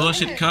 Watch that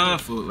bullshit car,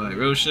 fool. Like,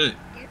 real shit.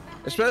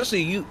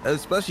 Especially your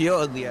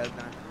ugly ass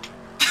now.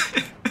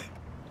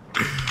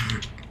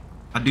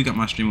 I do got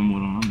my streamer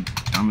mode on. I'm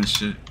dumb as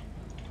shit.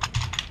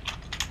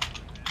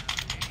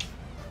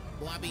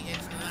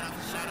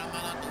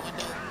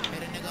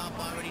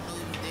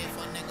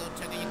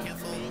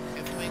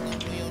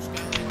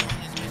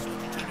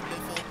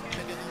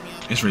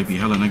 It's rapey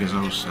hella niggas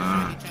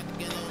outside.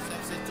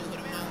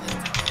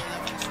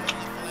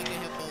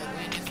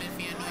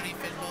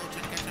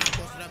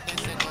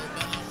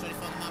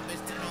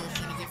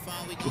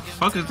 What the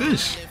fuck is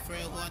this?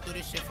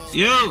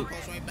 Yo!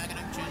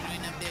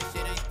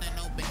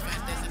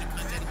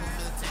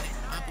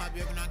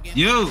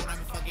 Yo!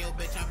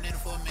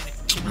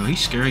 Bro, he's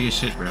scary as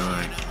shit, bro.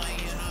 Like,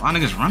 why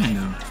niggas running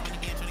though?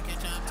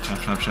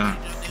 Chop, chop, chop.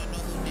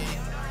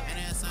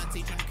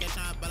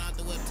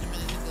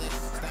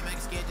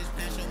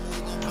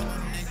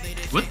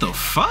 What the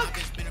fuck?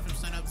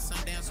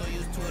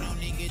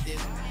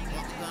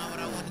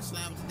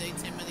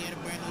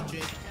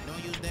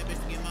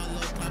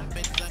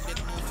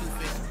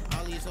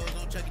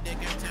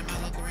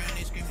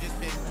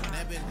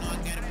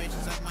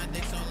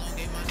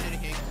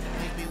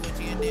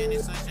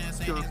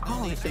 Your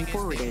call has been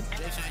forwarded.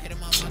 Who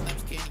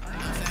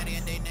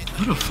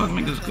the fuck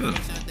make this good?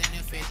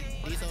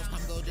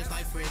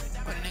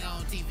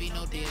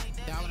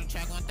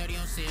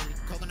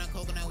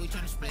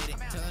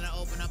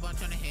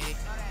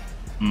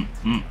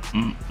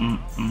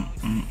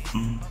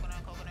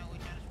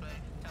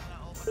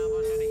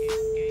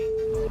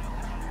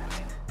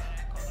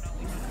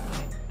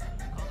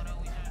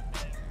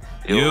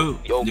 Yo,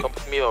 come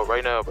pick me up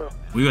right now, bro.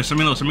 We got some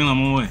on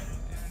my way.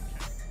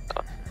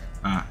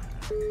 Alright.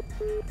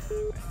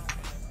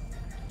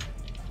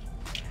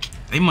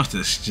 They must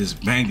have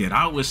just banged it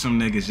out with some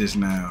niggas just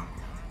now.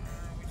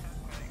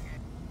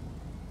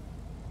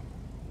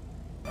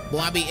 Boy,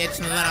 I be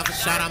itching to let off a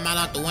shot, I'm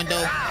out the window.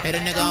 Hit a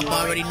nigga up,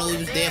 already knew he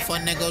was there for a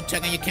nigga.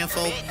 Checking your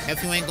kinfolk.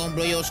 If you ain't gon'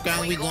 blow your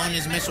screen, we going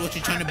this mission. What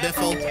you trying to bid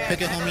for?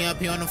 Pick it, homie up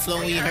here on the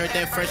floor. We heard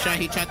that fresh shot,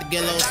 he tried to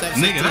get low.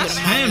 Nigga, that's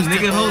him,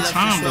 nigga, whole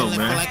time though,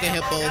 man. Like a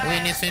hippo. We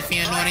in this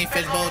infinite, no, it ain't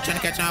fishbowl. Trying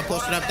to catch on,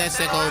 posted up that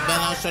sicko.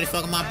 Bell on shorty,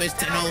 fucking my bitch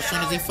 10-0. As soon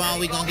as he fall,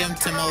 we gon' give him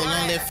Timo.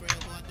 Long live.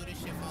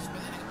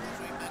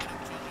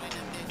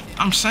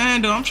 I'm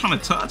saying though, I'm trying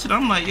to talk to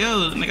them. I'm like,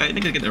 yo,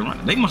 nigga get the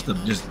run. They must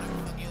have just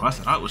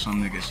busted out with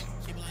some niggas.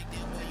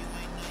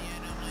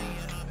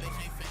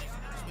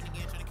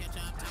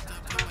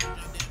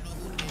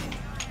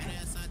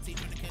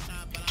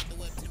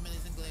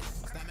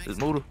 It's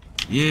Mooda.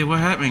 Yeah, what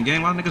happened,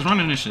 gang? Why niggas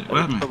running this shit?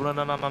 What happened? No.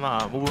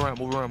 Move around.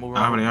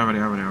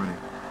 Already.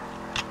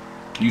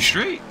 You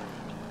straight?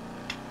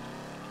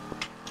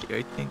 Yeah,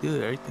 everything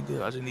good.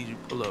 I just need you to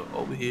pull up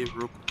over here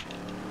real quick.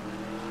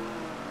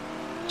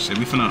 Shit,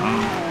 we finna,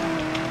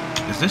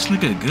 is this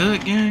nigga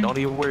good, gang? Don't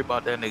even worry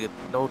about that nigga.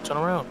 No, turn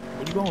around.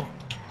 Where you going?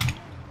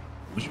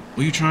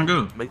 Where you trying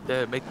to go? Make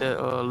that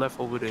left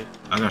over there.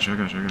 I got you. I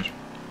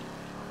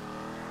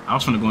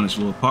was finna go in this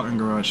little parking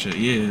garage shit.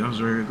 Yeah, that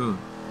was ready to go.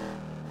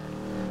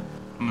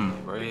 Come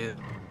on. Right here.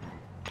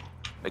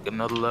 Make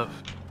another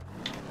left.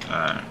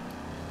 Alright.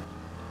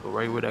 Go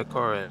right where that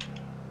car at.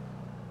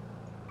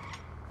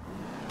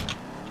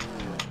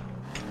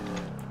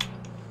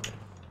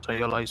 Turn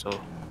your lights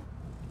off.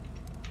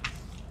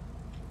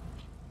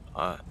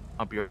 Alright,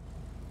 I'll be right.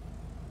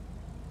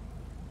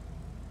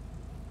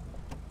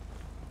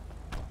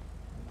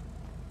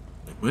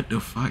 What the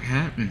fuck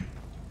happened?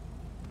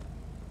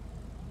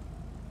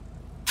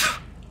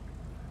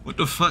 What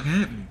the fuck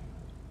happened?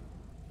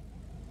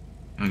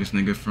 Youngest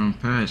nigga from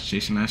past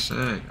chasing that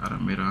sack. I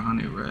done made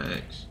 100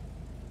 racks.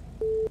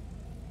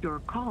 Your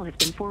call has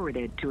been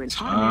forwarded to an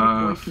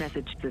automatic voice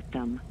message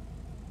system.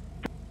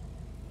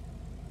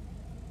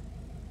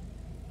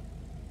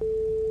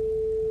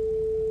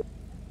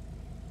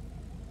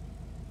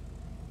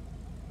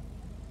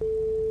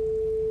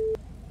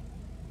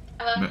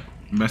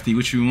 Bestie,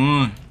 what you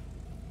on?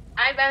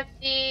 Hi,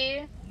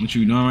 Bestie. What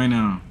you doing right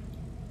now?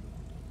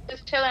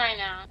 Just chilling right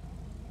now.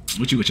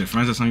 What you with your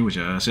friends or something? With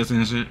your sister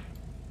and shit?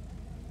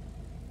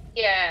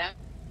 Yeah.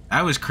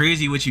 That was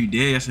crazy what you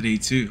did yesterday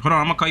too. Hold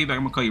on, I'm gonna call you back.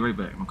 I'm gonna call you right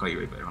back.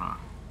 Hold on.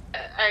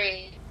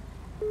 Alright.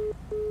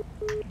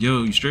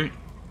 Yo, you straight?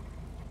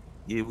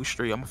 Yeah, we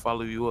straight. I'm gonna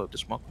follow you up.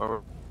 This my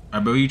car.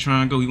 Alright, bro, you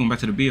trying to go? You going back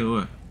to the B or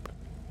what?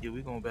 Yeah,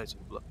 we going back to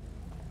the block.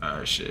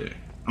 Alright, shit.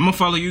 I'm gonna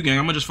follow you, gang.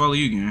 I'm gonna just follow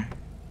you, gang.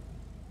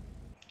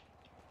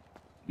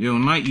 Yo,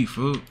 Nike,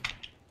 fool.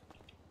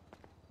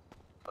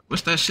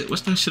 What's that shit?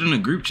 What's that shit in the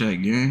group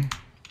chat, gang?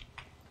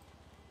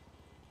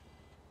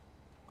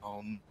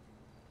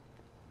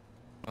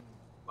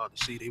 About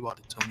to see. They about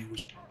to tell me what.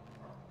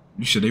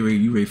 You sure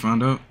you ready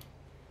found out?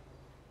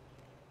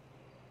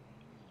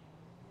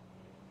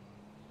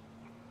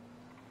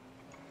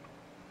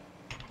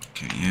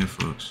 Can't hear,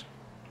 folks.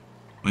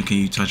 When can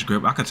you touch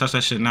grip? I can touch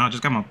that shit now. I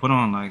just got my put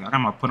on like I got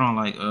my put on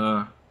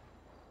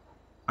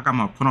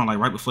like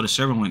right before the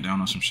server went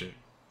down on some shit.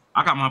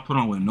 I got my put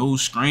on with no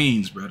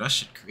screens, bro. That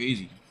shit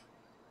crazy.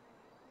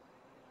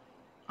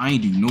 I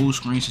ain't do no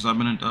screens since I've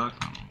been in dog.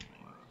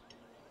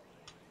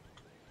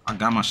 I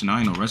got my shit now. I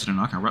ain't no resident.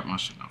 I can rep my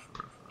shit now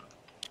for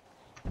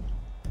real.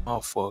 Oh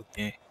fuck,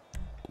 yeah.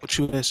 What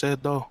you had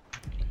said though?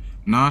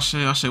 Nah, I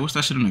said, what's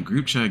that shit in the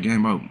group chat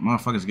game about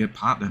motherfuckers get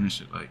popped and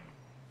shit like?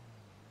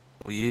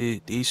 Oh yeah,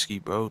 D-Ski,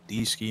 bro.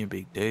 D-Ski and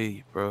Big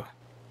Dave, bro.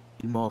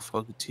 You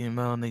motherfucking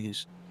TML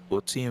niggas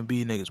or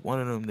TMB niggas.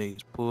 One of them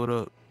niggas pulled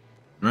up.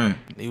 Right.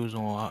 They was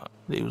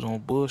on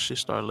bullshit.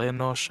 Started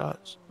letting off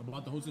shots.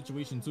 About the whole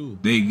situation too.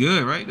 They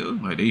good, right,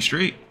 dude? Like they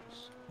straight.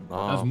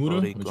 Nah, that's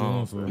Mooda. What you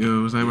want for?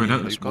 Yo, what's that? Yeah,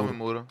 That's coming,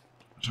 Mooda.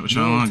 What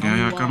y'all on, gang?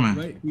 Y'all coming?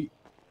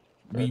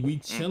 Right? We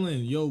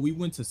chilling. Yo, we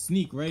went to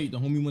sneak, right? The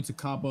homie went to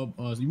cop up.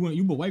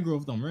 You bought white girl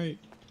with them, right?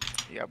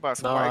 Yeah, I bought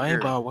some Nah, white I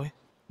ain't girl. about white.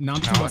 Nah,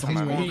 I'm talking about the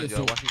homie right here.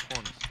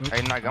 So,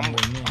 hey, Nike, I'm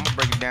gonna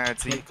break it down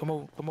to you. Hey, come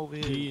over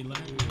here. Yeah, let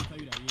me tell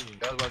you that. Yeah.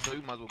 That's why I said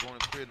we might as well go in the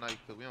crib night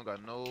because we don't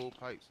got no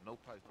pipes.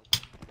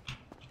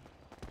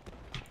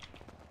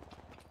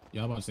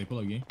 Y'all about to say pull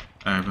up, gang.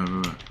 Alright,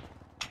 bro.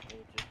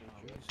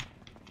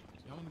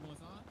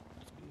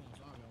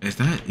 Is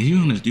that you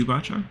on this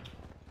Dubai truck?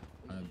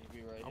 I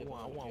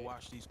want to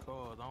watch these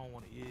cars. I don't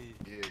want to.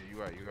 Yeah, you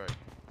right.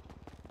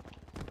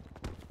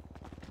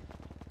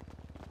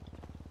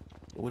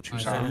 What you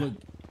saying?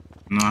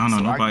 No, I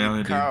don't know nobody I out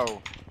get a there.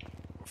 call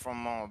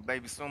from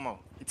Baby Sumo.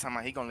 He talking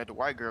about he gonna let the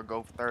white girl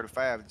go for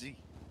 35G.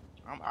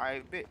 I'm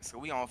alright, bet. So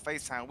we on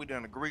FaceTime. We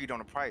done agreed on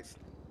the price.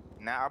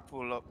 Now I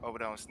pull up over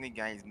there on Sneak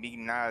Gangs,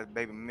 meeting Nas,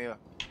 Baby Mill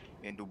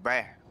in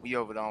Dubai. We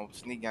over there on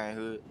Sneak Gang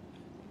Hood.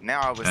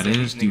 Now all of a sudden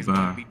these niggas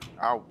gonna be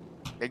out.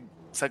 They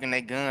tucking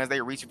their guns.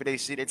 They reaching for their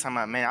shit. They talking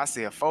about, man, I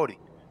said 40.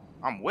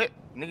 I'm wet,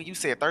 nigga. You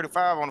said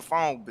 35 on the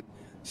phone, but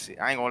shit,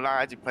 I ain't gonna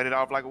lie. I just played it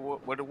off like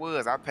what it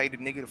was. I paid the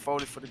nigga the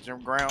 40 for the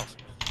gym grounds,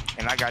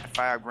 and I got the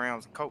 5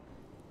 grams of coke.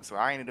 So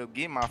I ended up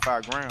getting my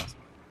 5 grams.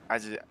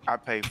 I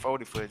paid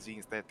 40 for a G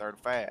instead of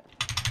 35.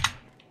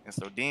 And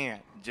so then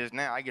just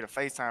now I get a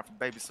FaceTime from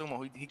Baby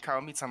Sumo. He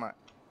called me talking about,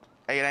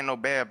 hey, it ain't no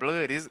bad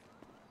blood, is it?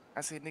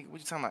 I said, nigga, what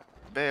you talking about?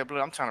 Bad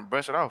blood? I'm trying to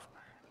brush it off.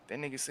 That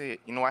nigga said,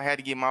 you know, I had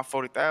to get my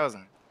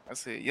 40,000. I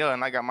said, yeah,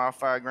 and I got my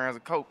 5 grams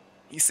of coke.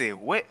 He said,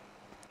 what?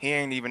 He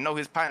ain't even know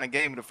his partner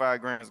gave me the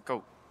 5 grams of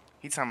coke.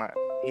 He talking about,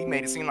 he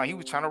made it seem like he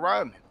was trying to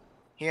rob me.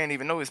 He ain't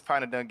even know his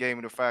partner done gave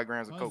me the 5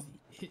 grams of coke.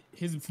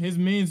 His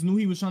mans knew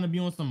he was trying to be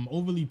on some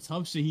overly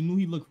tough shit. He knew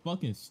he looked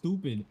fucking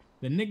stupid.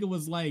 The nigga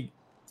was like,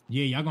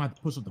 yeah, y'all gonna have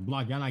to push up the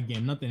block. Y'all not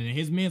getting nothing. And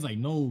his man's like,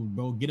 no,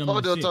 bro, get him.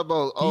 Oh, they'll talk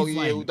about, oh He's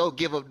yeah, like, don't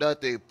give up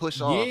nothing. Push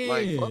off.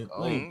 Like, fuck.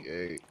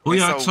 Okay. Who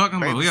y'all talking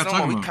about? Who y'all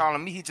talking He about?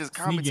 calling me. He just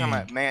called me talking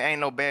about, man,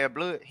 ain't no bad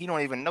blood. He don't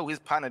even know his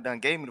partner done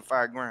gave me the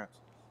 5 grams.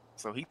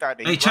 So he thought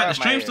that he chat, the robbed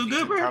my stream ass. still He good,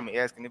 just bro? called me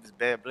asking if it's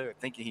bad blood,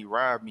 thinking he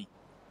robbed me.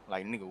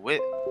 Like, nigga,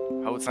 what?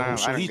 Whole time.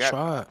 So he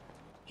tried.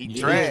 He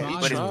tried,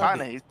 but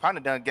his partner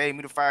done gave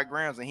me the 5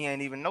 grams and he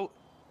ain't even know.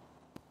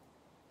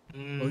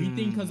 Bro, he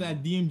think cause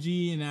that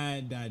DMG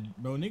and that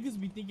bro, niggas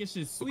be thinking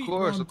shit sweet. Of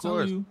course, bro, I'm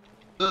telling you.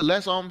 Look,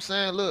 that's all I'm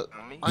saying. Look,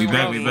 we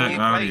back.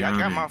 I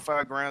got my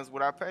 5 grams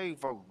what I paid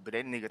for, but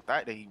that nigga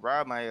thought that he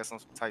robbed my ass on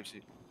some type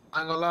shit.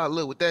 I ain't gonna lie.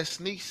 Look, with that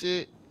sneak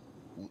shit.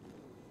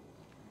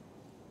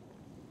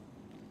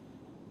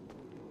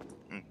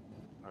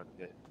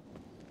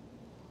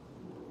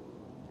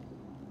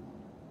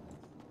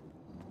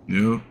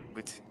 Yo.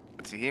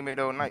 But you hear me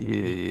though, Night?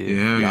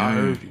 Yeah. I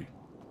heard you.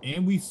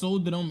 And we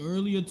sold to them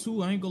earlier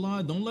too. I ain't gonna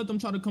lie. Don't let them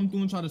try to come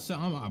through and try to sell.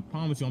 I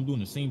promise you, I'm doing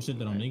the same shit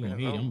that they gonna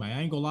hate. I'm like,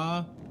 I ain't gonna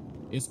lie.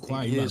 It's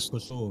quiet. You gotta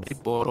push off. They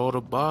bought all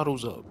the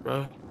bottles up,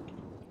 bro.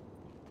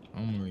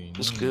 I'm ready.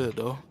 It's good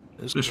though.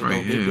 It's This good, right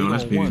though. here, They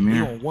that's gonna baby want. They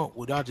man. gonna want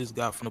what I just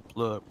got from the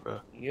plug, bro.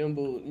 You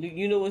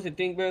know what's the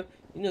thing, bro?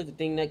 You know the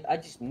thing, like I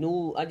just knew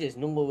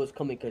what was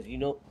coming, cause you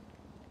know,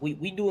 we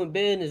doing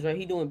business, right?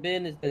 He doing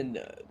business, and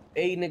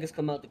 8 niggas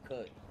come out the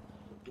cut.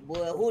 Boy,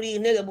 who these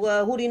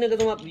niggas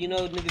on my, you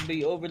know, niggas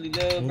be overly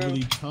loud, bro.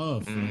 Overly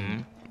tough.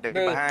 They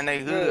Bro, behind their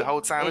hood the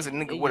whole time. It's a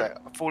and- nigga and with you-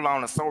 a full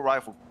on assault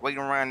rifle waiting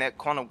around that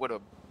corner with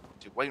an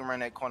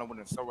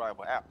assault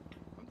rifle out.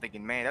 I'm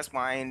thinking, man, that's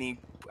why I ain't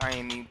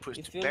even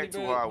pushed feel back me, too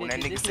bro? hard. When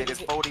that This nigga said nigga-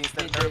 it's 40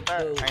 instead of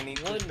 35, I ain't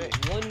even one pushed back.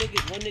 one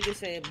nigga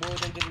said, boy,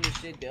 don't give him this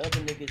shit. The other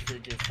niggas are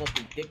just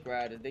fucking dick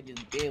riders. They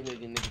just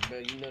bandwagon niggas, bro.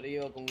 You know, they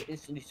all gonna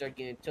instantly start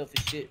getting tough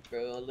as shit,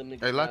 bro. All them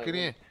niggas Hey, lock not it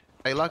really- in.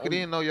 Hey, lock it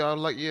in, though, y'all.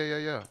 Like, yeah.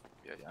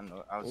 Yeah, I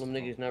know. All them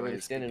niggas not really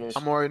standing on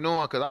I'm already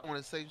knowing, because I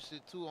want to say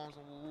shit, too, on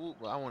some whoop,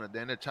 but I want to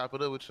damn near chop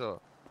it up with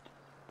y'all.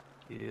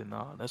 Yeah,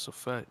 nah, that's a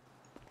fact.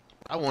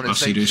 I want I to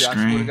see say this shit. I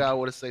swear to screen. God, I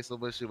want to say so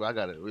much shit, but I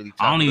got to really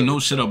chop I don't it even up know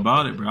with shit y'all.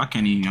 about it, bro. I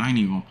ain't even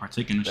gonna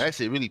partake in this. That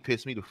shit really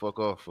pissed me the fuck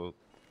off, folks.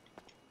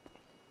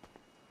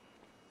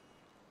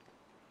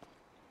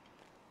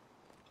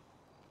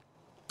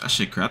 That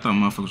shit crap. I thought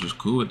motherfuckers was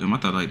cool with them. I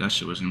thought like that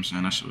shit was him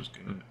saying that shit was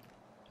good.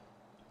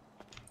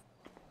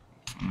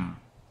 Nah.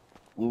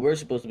 We were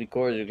supposed to be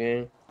cordial,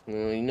 gang.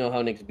 You know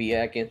how niggas be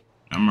acting.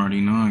 I'm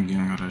already knowing gang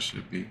how that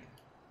shit be.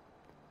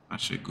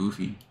 That shit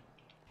goofy.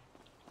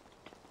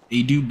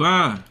 Hey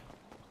Dubai.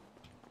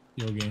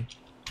 Yo, gang.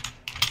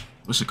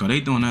 What's it called? They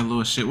doing that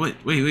little shit. Wait.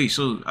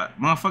 So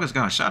motherfuckers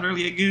got shot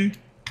earlier again?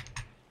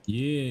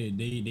 Yeah,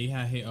 they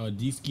had hit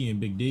D-Ski and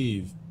Big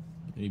Dave.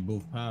 They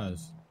both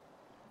passed.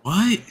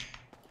 What?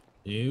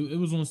 Yeah, it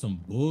was on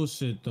some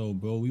bullshit though,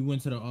 bro. We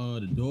went to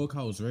the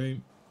doghouse, right?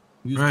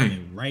 We was Right.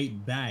 coming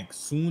right back.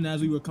 Soon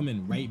as we were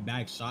coming right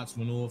back, shots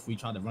went off. We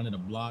tried to run to the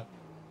block.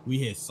 We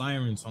hit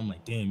sirens, so I'm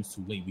like, damn, it's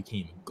too late. We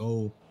can't even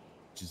go.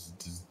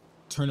 Just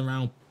turn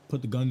around,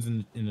 put the guns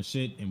in the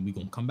shit, and we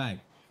gonna come back.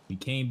 We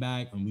came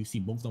back and we see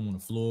both of them on the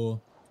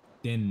floor.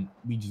 Then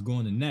we just go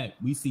on the net.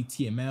 We see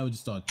TML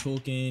just start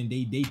talking.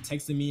 They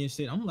texting me and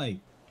shit. I'm like,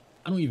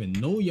 I don't even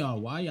know y'all.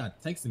 Why y'all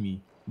texting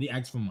me? They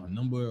asked for my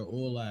number,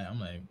 all that. I'm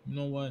like, you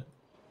know what?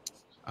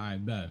 All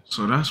right, bet.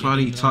 So that's why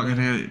they talking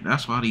that.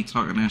 That's why they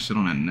talking that shit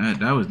on the net.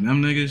 That was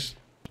them niggas.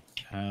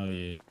 Hell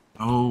yeah.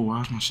 Oh,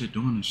 why's my shit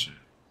doing this shit?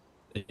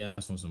 Yeah,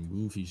 that's on some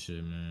goofy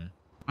shit, man.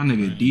 My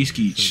nigga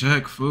D-Ski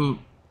check food.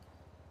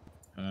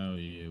 Hell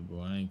yeah,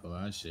 bro. I ain't gonna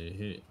lie, that shit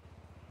hit.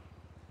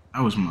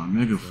 That was my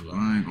nigga. Fool.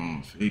 I ain't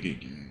gonna fake it,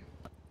 gang.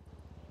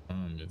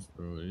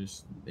 Bro,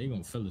 they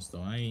gonna feel us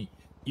though. I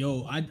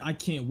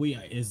can't wait.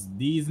 It's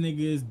these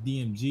niggas,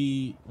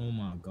 DMG. Oh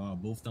my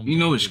god, both them. You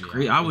know it's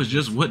crazy. I was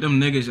just with them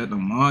niggas at the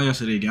mall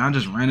yesterday, gang. I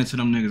just ran into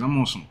them niggas. I'm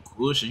on some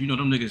cool shit. You know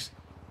them niggas.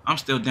 I'm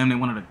still damn near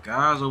one of the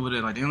guys over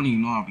there. Like they don't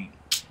even know I be.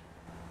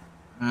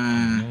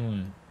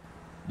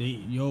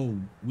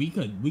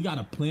 We got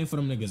a plan for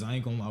them niggas. I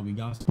ain't gonna lie, we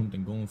got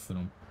something going for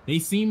them. They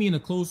see me in the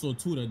clothes store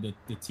too.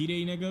 The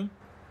T-Day nigga,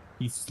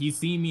 he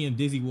seen me and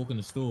Dizzy walk in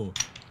the store.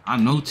 I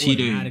know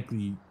T-Day.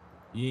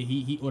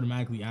 He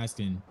automatically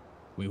asking,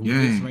 wait, who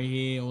Yeah. this right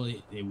here?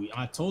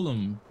 I told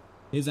him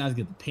his ass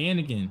get the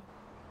panicking.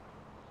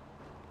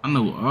 I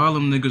know all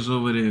them niggas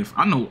over there.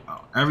 I know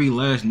every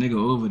last nigga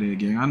over there,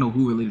 gang. I know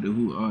who related to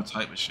who, all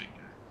type of shit,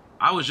 gang.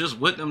 I was just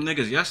with them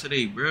niggas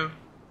yesterday, bro.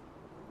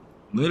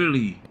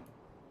 Literally.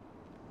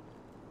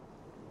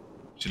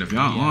 Shit, if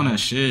y'all on that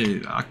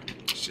shit,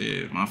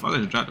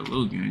 motherfuckers drop the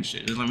low, gang.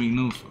 Shit, just let me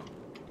know, fuck.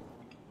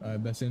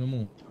 Alright, best say no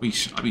more.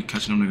 I be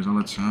catching them niggas all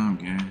the time,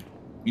 gang.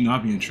 You know I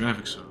be in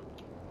traffic, so.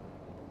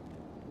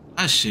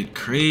 That shit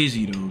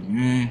crazy, though,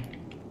 man.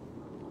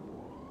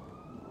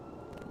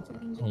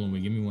 Hold on,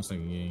 wait, give me 1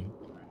 second, gang.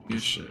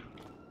 Good shit.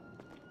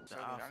 The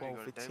iPhone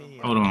 15.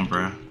 Hold on,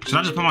 bro. Should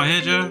I just put my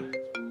head, Joe?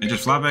 And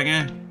just fly back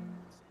in?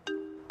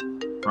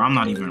 Bro, I'm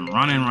not even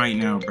running right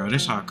now, bro.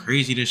 This how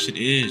crazy this shit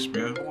is,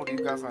 bro. What do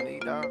you guys on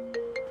eat, dog?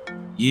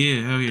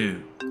 Yeah, hell yeah.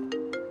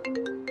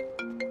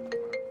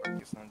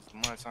 Get some just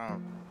one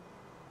time.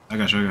 I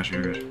got you.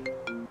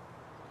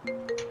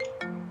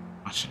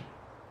 Watch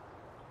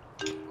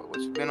it. What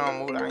you been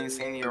on, Mooda? I ain't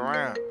seen you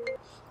around.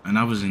 And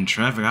I was in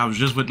traffic. I was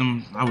just with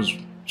them. I was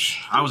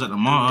at the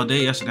mall all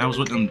day yesterday. I was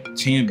with them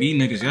TMB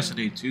niggas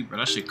yesterday too, bro.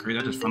 That shit crazy.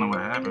 I just found out what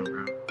happened,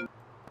 bro.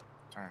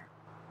 Damn.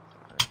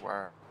 That's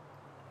wild.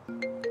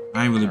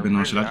 I ain't really been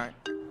on shit.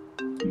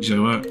 You said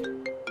what?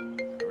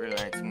 Really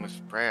ain't too much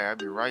spread. I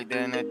be right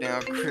there in that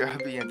damn crib. I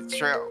be in the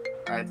trap.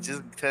 I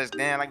just touched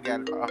down. I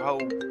got a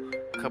whole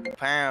couple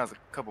pounds, a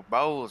couple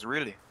bowls,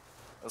 really,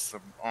 of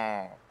some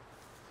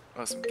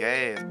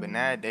gas. But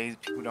nowadays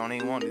people don't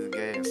even want this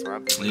gas. So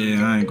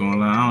I ain't gonna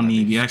lie. I don't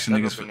need be asking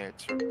niggas for.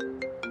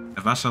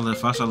 If I sell a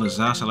Zaz,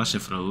 I sell that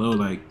shit for the low,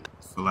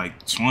 for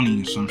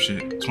 20 or some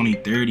shit, 20,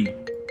 30.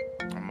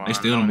 They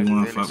still don't be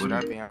wanna fuck with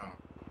it.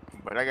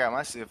 But I got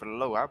my shit for the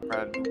low. I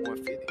probably do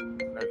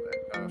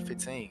 150,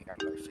 15. I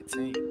got like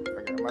 15.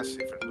 I got my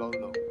shit for the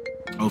low.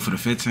 Oh, for the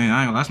 15,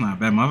 I ain't gonna, that's not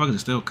bad. Motherfuckers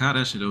still caught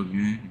that shit though,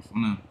 gang.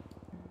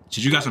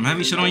 Shit, you got some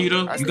heavy shit on you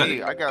though? I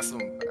got some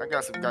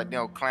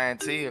goddamn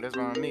clientele. That's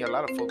what I mean. A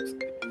lot of folks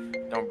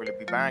don't really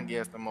be buying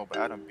gas no more, but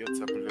I done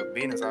built up a little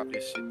business off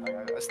this shit.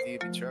 Like, I still be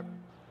trapping.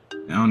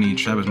 I don't even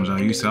trap as much as I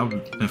used to. I've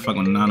been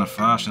fucking 9 to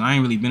 5 shit. I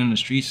ain't really been in the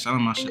streets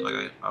selling my shit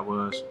like I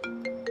was.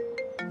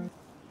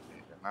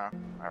 Nah,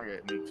 I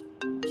got niggas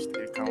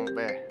still coming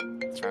back,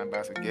 trying to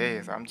buy some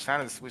gas. I'm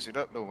trying to switch it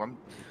up though. What's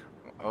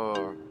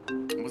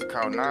it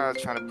called?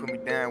 Nas trying to put me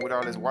down with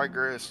all this white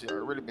girl shit. I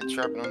really been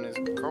trapping on this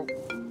coke.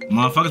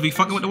 Motherfuckers be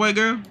fucking with the white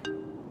girl?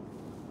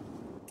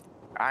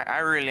 I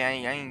really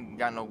ain't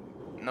got no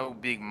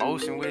big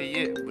motion with it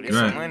yet, but there's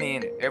some money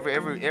in it.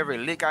 Every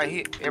lick I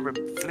hit, every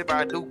flip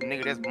I do,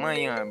 nigga, that's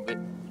money on. But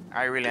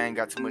I really ain't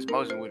got too much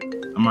motion with it.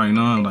 I'm already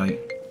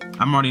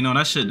knowing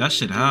that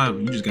shit high.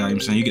 You just got,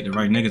 I'm saying, you get the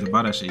right niggas to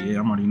buy that shit. Yeah,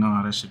 I'm already knowing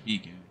how that shit be,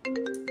 gang.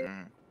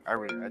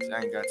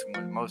 I ain't got too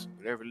much motion,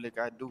 but every lick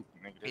I do,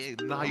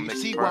 nigga, now you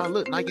see why I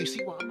look. Now you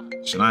see why I'm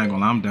not. Shit, I ain't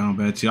gonna lie, I'm down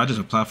bad too. I just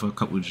applied for a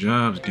couple of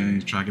jobs, gang,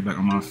 try to get back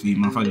on my feet.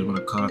 Motherfucker just want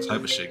a car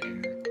type of shit,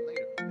 gang.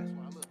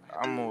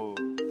 I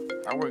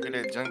work at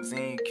that junk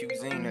zine,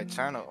 cuisine, that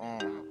China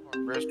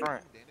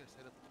restaurant.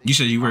 You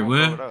said you work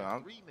where?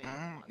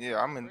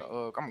 Yeah, I'm a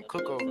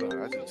cook over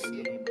there. I just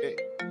see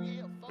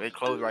they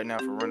closed right now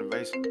for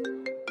renovation.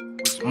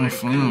 Which is really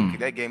cool, 'cause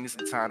that gave me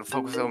some time to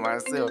focus on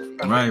myself.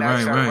 Right.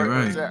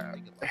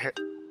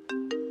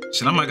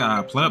 Shit, I might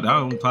gotta apply up.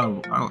 I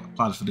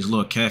applied for this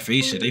little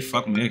cafe shit. They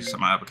fuck me next to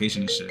my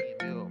application and shit.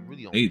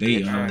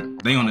 They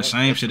on the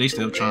same shit. They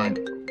still trying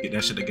to get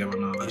that shit together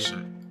and all that shit.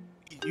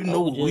 You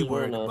know what we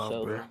worried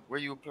about, bro. Where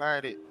you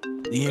applied it?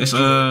 It's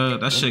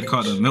that shit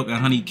called the Milk and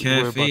Honey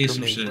Cafe,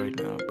 some shit. Right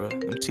now, bro.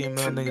 Them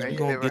TML niggas, we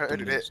gonna get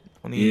them niggas.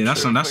 Yeah,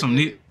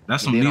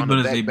 that's some new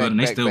builders they build, and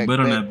they still build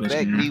on that bitch.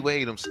 Back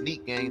leeway, them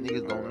sneak gang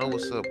niggas gonna know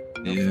what's up.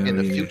 In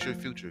the future.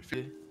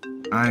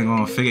 I ain't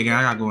gonna figure gang.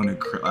 I gotta go in the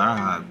crib.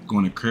 I go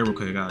in the crib real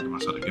quick. I gotta get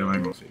myself together. I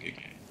ain't gonna figure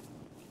gang.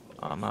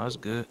 Oh no, it's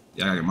good.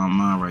 Yeah, I gotta get my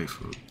mind right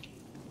for it.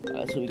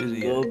 That's what we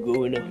can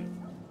go in there.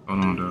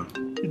 Hold on, though.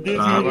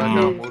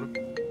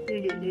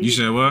 You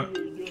said what?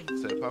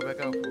 Said pop back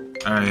out, fool.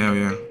 Alright, hell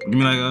yeah. Give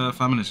me like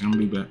 5 minutes. I'm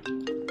gonna be back.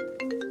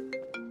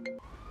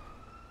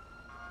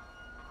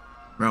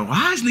 Bro,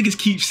 why is niggas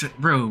keep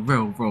bro,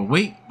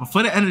 wait.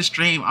 Before the end of the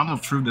stream, I'm gonna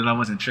prove that I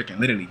wasn't tricking,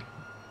 literally.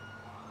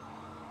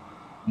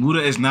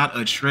 Mooda is not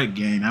a trick,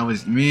 gang. That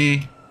was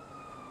me.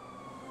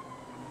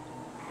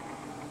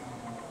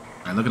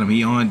 Alright, look at him.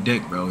 He on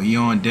dick, bro.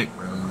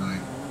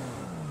 Like,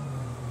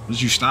 what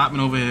you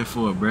stopping over here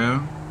for,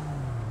 bro?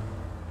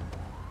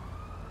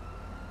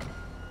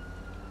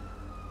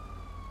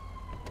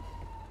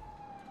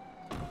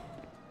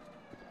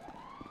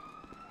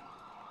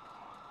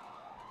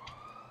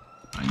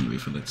 I need to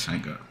wait for the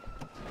tank up.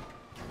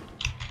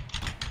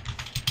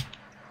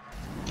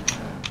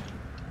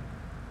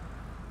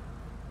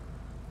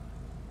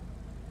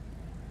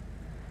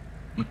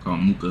 I'm gonna call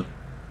Mooka.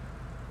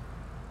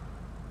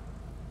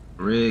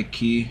 Red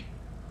key.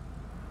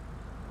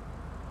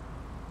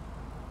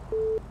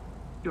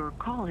 Your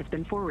call has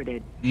been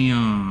forwarded.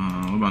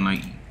 Damn, what about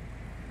Nike?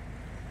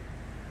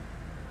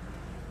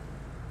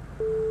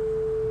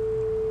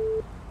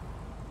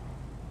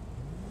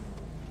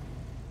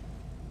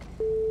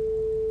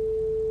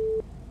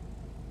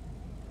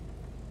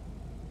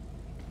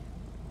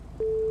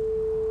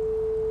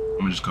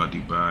 I'm just call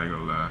Dubai, I ain't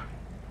gonna lie.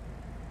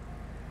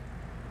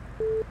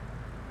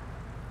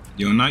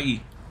 Yo,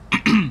 Nike.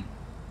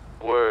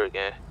 Word,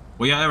 gang.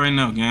 Where y'all at right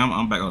now, gang?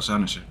 I'm back outside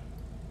and shit.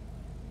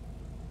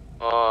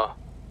 Go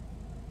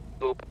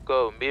pick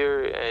up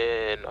Mirror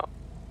and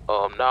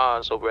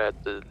Nas over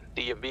at the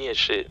DMV and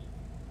shit.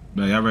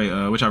 But y'all ready?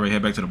 Which y'all ready?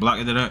 Head back to the block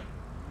after that?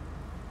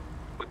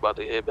 We about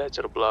to head back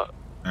to the block.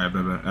 Alright,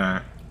 baby.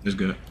 Alright, that's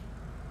good.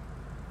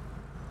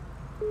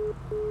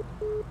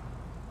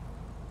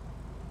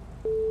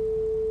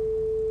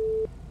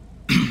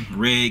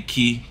 Red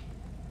key.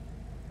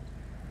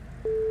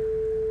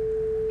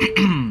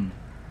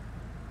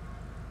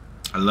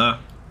 Hello?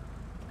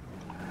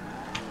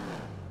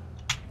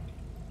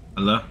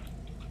 Hello?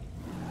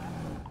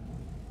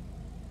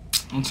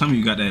 Don't tell me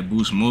you got that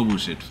Boost Mobile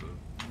shit for.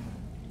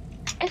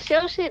 It's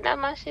your shit, not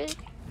my shit.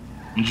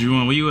 What you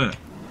want? Where you at?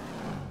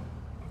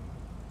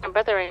 My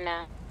brother right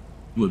now.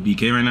 You with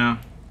BK right now?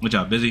 What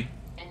y'all busy?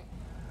 Yeah.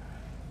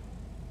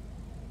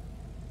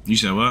 You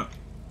said what?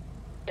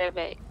 They're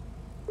back.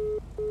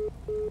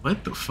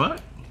 What the fuck?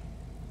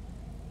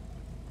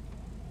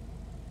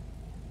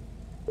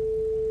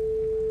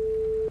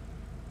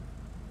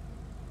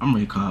 I'm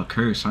ready to call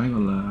Curse, I ain't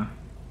gonna lie.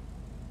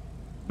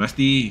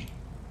 Bestie.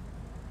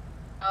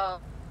 Oh.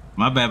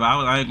 My bad, but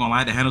I ain't gonna lie, I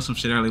had to handle some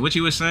shit earlier. What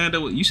you was saying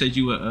though? You said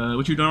you were,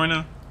 what you doing right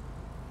now?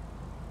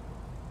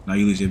 No,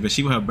 you lose it, but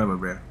she with her brother,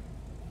 bro.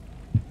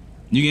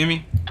 You get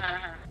me?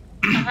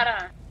 Hold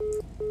on.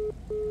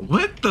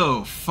 What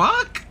the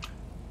fuck?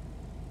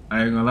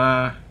 I ain't gonna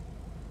lie.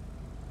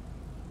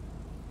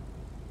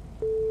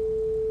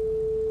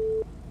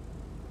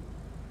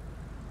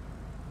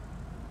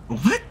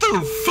 What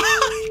the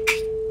fuck?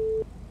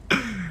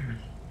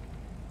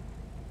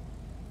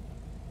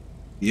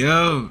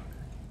 Yo.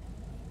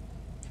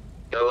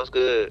 Yo, what's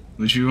good?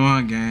 What you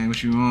want, gang?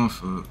 What you want,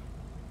 fool?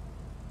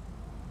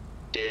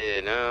 Yeah,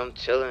 nah, I'm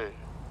chilling.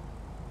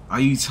 Why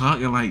you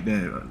talking like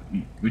that?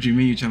 What you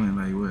mean you chilling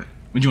like what?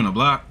 What you on the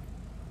block?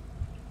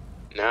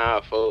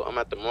 Nah, fool, I'm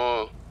at the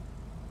mall.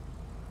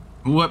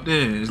 Who up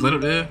there? Is Lit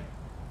up there?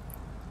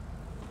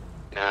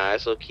 Nah,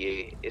 it's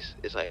okay. It's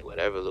like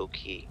whatever, low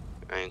key.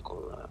 I ain't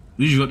gonna lie.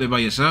 You up there by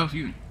yourself?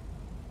 You?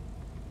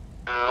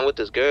 Nah, I'm with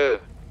this girl.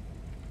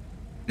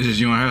 It's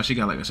just you and her? She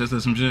got like a sister or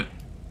some shit?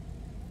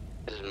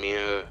 This is me and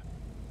her.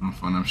 I'm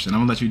fun up shit. I'm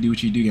gonna let you do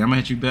what you do. I'm gonna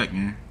hit you back,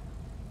 man.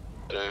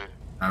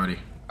 Already.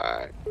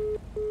 Alright.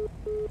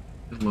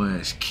 This little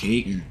ass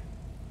cake and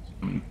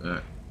coming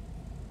back.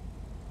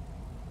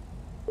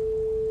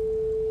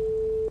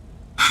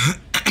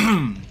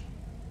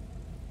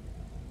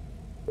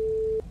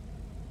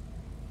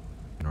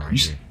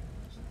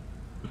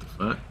 What the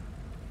fuck?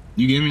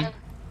 You get me?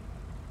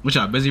 What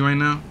y'all busy right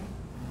now?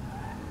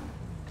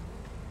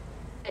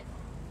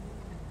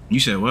 You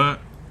said what?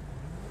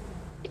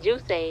 Did you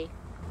say?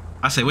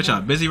 I said what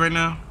y'all busy right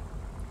now?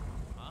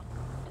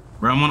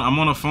 Bro, I'm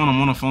on the phone.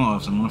 I'm on the phone,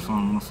 officer. I'm on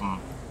the phone.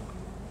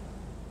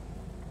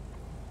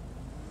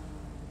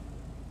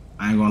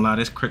 I ain't gonna lie,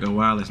 this cricket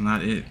wireless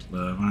not it,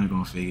 love. I ain't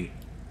gonna fake it.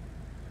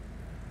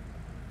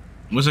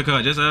 What's it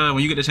called? Just when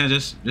you get the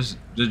chance, just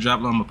drop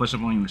low. I'm gonna push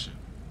up on you and shit.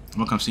 I'm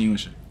gonna come see you and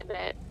shit.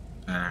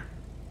 Alright.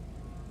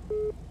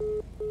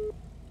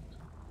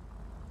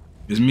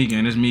 It's me,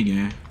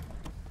 gang.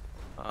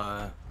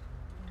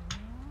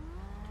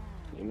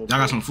 Y'all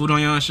got some food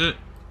on y'all and shit?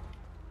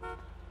 I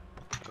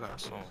got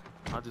some.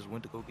 I just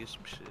went to go get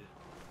some shit.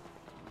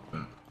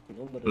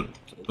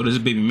 What is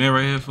this baby man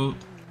right here, fool?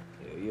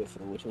 Yeah,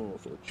 for what you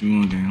want, for? What you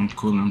want, gang? I'm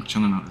coolin'. I'm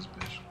chillin' out this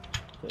bitch.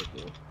 Okay,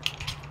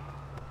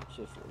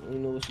 shit, for you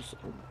know what you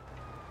saying.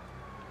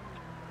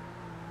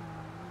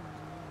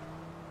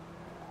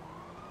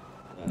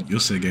 You'll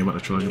say game about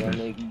the troll, Yeah,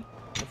 bitch.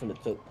 I'm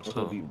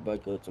finna be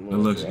back up tomorrow.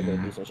 Good looks, I gotta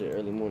gang. do some shit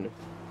early morning.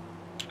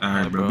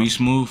 Alright, bro. Be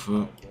smooth,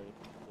 fool.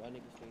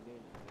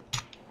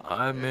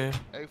 Alright, man.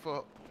 Hey,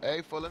 for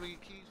let me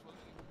get keys.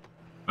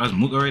 That's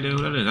Mooda right there. Who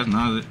that is? That's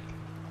Nas.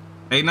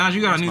 Hey, Nas,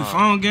 you got a new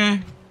phone,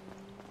 gang?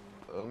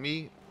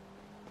 Me?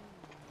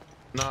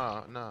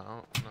 Nah.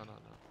 Hold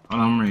on,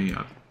 I'm ready.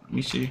 Let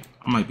me see.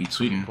 I might be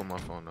tweaking. Put my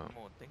phone up.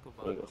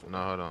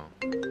 Nah, hold on.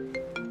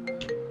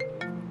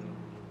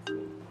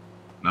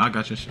 Nah, I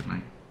got your shit,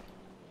 man.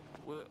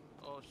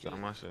 Got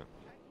my shit.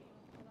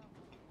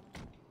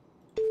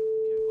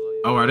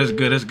 Alright,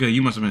 that's good.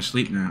 You must have been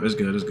asleep now. That's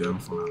good. I'm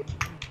fine.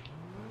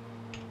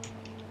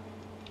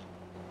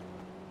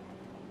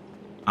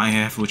 I ain't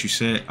half what you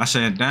said. I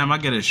said, damn, I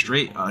get a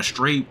straight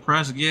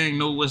press, gang.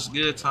 Know what's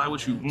good, Ty?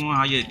 What you want?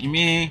 How you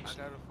mean?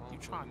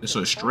 It's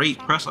a straight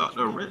press out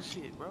the wrist.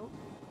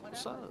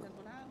 What's up?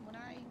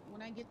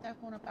 When I get that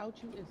phone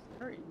about you, it's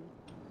hurting.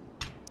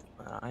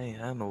 I ain't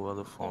had no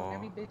other phone.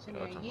 Every bitch in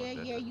there.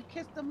 Yeah, you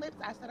kissed them lips.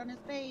 I said on his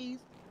face.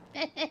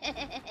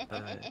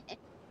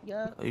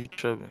 Yup. Are you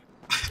tripping?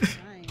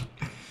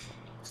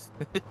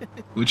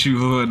 What you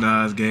holding,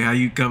 Nas, gang? How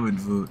you coming,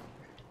 fool?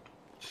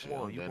 Shit,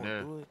 I'm down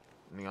there.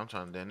 Nigga, I'm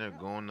trying to down there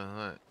go on the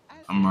hunt.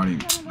 I'm already,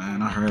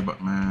 man. I heard, but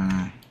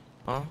man,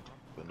 huh?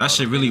 That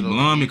shit really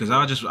blowing me, cause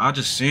I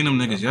just seen them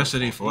niggas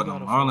yesterday for the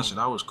mall and shit.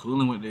 I was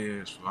cooling with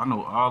theirs. I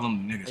know all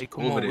them niggas Hey,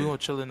 come over on, there. we gonna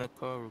chill in that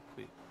car real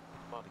quick.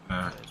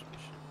 Let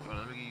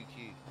me give you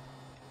keys.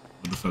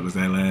 What the fuck was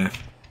that laugh?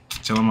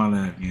 Chill on my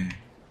laugh, yeah.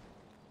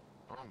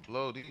 I'm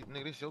blow,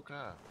 nigga. This your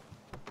car.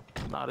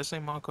 Nah, this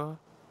ain't my car.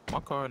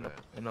 My car in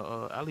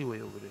the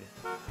alleyway over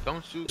there.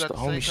 Don't you It's got the the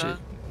homie same car?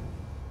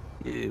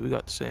 shit. Yeah, we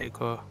got the same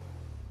car.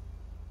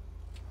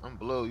 I'm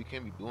blow. You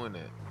can't be doing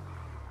that.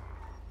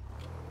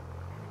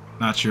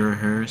 Not your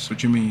hers.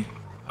 What you mean?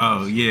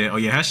 Oh yeah.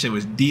 That shit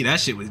was deep. That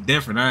shit was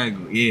different. I ain't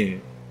go. Yeah.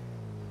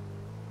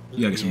 You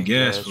gotta get some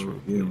gas for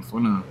it. Yeah, for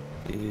now.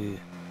 Yeah.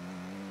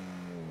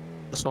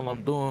 That's all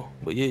I'm doing.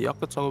 But yeah, y'all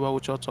can talk about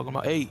what y'all talking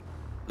about. Hey,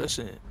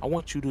 listen, I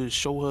want you to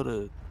show her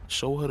the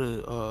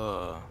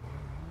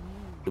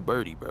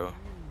birdie, bro.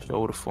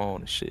 Show her the phone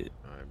and shit.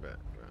 Alright, bet.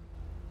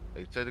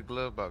 Hey, take the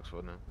glove box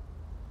for them.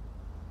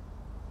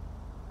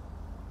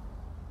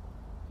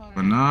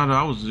 But nah, though,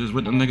 I was just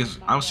with them niggas.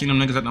 I was seeing them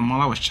niggas at the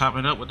mall. I was chopping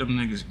it up with them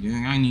niggas,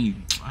 gang. I need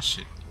my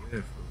shit. Yeah,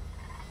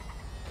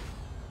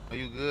 Are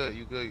you good?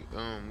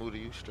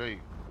 Mooda, you straight?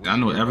 I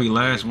know every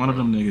last one of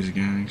them niggas,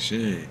 gang.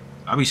 Shit.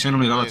 I be seeing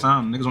them niggas all the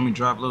time. Niggas want me to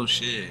drop low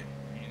shit.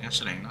 That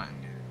shit ain't nothing,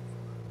 gang.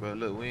 But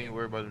look, we ain't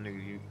worried about them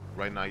niggas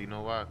right now. You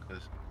know why? Cause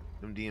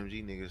them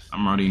DMG niggas.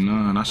 I'm already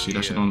knowing. I see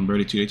that shit on the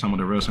Birdie too. They talking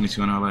about the real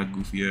 72 and all that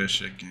goofy ass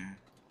shit, gang.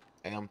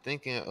 And I'm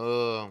thinking,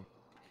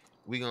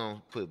 we gonna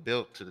put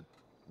belt to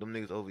them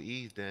niggas over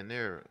east down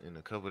there in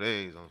a couple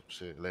days on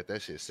shit. Let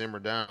that shit simmer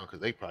down, cause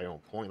they probably on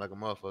point like a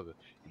motherfucker.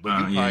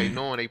 But you probably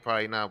knowing they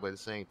probably not, but at the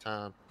same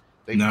time,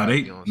 them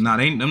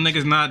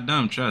niggas not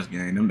dumb. Trust,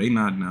 gang. They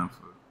not dumb.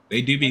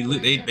 They do be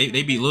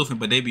they be loafing,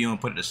 but they be on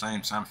put at the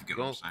same time. If you get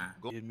what I'm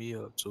saying. Hit me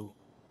up too.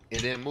 And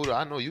then Mooda,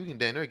 I know you can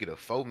down there get a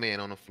 4-man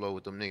on the floor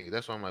with them niggas.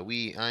 That's why I'm like,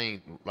 I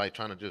ain't like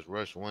trying to just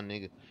rush one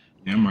nigga.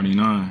 Yeah, I'm already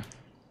 9.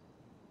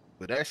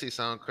 But that shit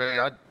sound crazy.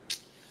 I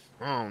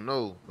don't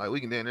know. Like we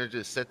can down there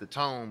just set the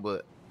tone,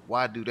 but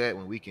why do that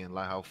when we can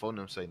like how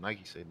them say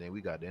Nike said, then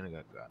we got then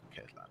got to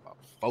catch like about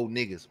 4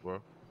 niggas,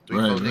 bro. 3,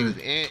 Right, 4 right.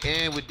 niggas.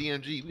 And with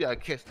DMG, we gotta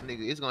catch the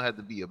nigga. It's gonna have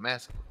to be a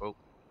massacre, bro.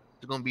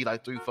 It's gonna be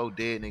like 3, 4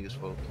 dead niggas,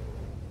 folks.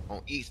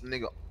 On each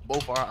nigga,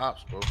 both our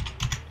ops, bro.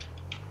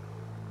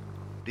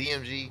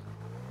 DMG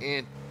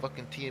and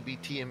fucking TNB,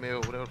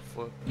 TML, whatever the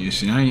fuck. Yeah,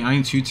 see, I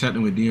ain't too tapped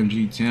in with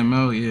DMG,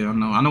 TML. Yeah,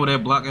 I know where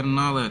that block at and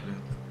all that.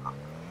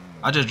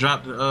 I just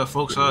dropped the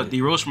folks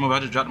D Rose from over. I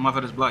just dropped him off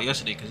at his block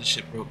yesterday because this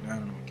shit broke down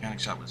and the mechanic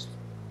shop was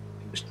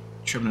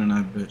tripping in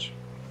that bitch.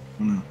 I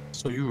don't know.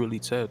 So you really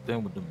tapped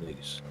in with them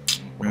niggas?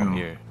 Bro, I'm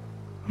here.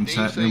 I'm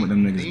tapped in with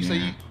them niggas. You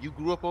say you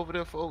grew up over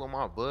there, folk? Am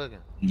I bugging?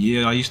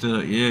 Yeah, I used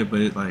to. Yeah,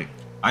 but it, like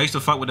I used to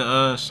fuck with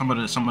the some of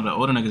the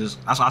older niggas.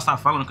 I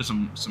stopped following because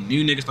some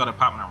new niggas started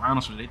popping around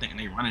us, so they thinking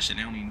they running shit.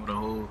 They don't even know the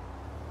whole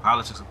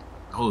politics,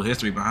 the whole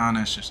history behind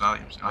that shit. So I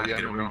had to get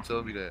it you real.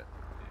 told me that.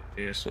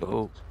 Yeah,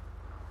 so.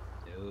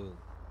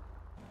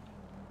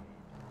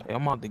 Hey,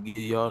 I'm about to get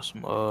y'all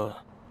some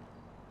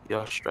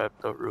y'all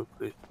strapped up real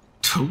quick.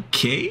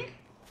 Okay.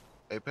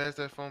 Hey, pass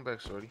that phone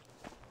back, shorty.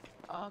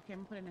 Oh, okay,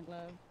 I'm putting a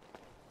glove.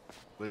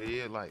 But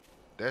yeah, like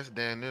that's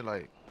down there.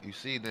 Like you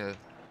see the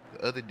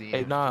other DMs,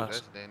 Hey, Nas.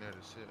 that's down there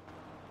the shit.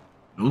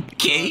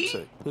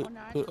 Okay.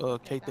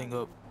 Put K thing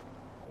up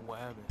on what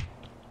happened.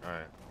 All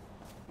right.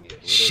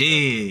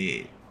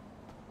 Shit.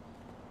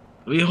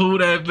 We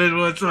hold that bitch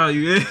one time,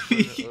 you hear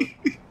me?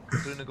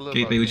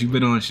 K-Thing, what you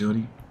been on,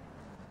 shorty?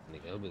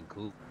 Nigga, I've been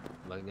cool.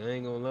 Like, I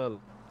ain't gonna lie.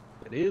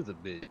 It is a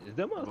bitch. Is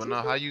that my But sister?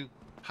 now, how you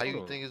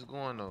think it's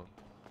going though?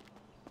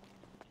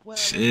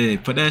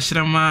 Shit, put that shit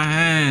in my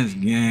hands,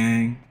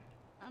 gang.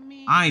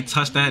 I ain't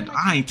touched that.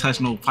 I ain't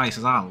touched no pipe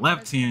since I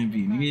left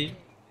TNB, nigga.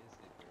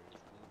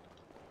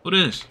 Who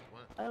this?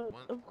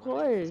 Of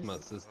course. It's my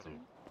sister.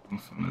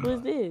 Who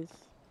is this?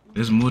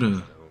 This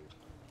Mooda.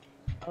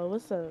 Oh,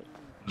 what's up?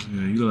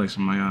 Yeah, you look like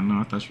somebody I know.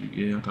 I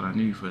thought I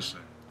knew you for a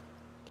second.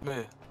 Come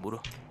here,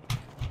 Mooda.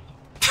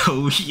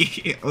 Oh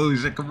yeah. Oh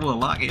shit, come on,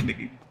 lock it,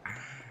 nigga.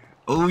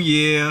 Oh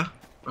yeah.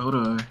 Hold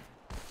on.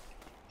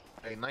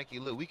 Hey Nike,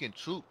 look, we can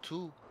shoot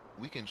too.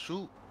 We can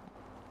shoot.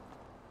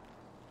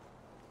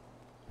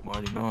 I'm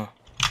already knowing.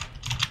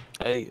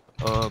 Hey,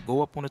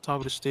 go up on the top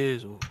of the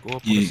stairs or go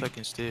up on the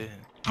second stair.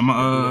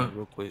 I'ma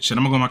real quick. Shit,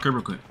 I'ma go on my crib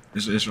real quick.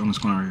 It's on this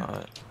corner here.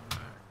 Alright.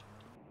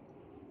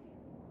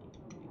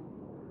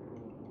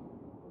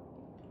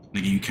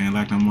 Nigga, you can't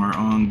lack no more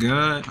on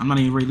God. I'm not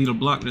even ready to leave the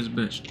block this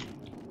bitch.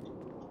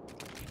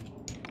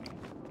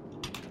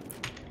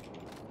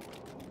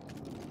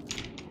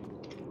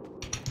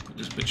 Put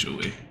this bitch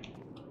away.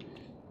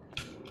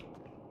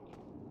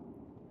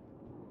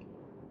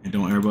 And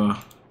don't ever.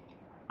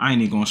 I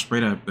ain't even gonna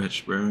spray that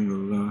bitch, bro. I ain't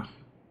gonna lie.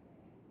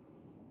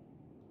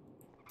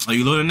 Are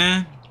you loading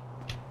that?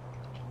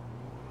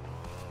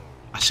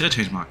 I should have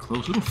changed my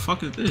clothes. Who the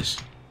fuck is this?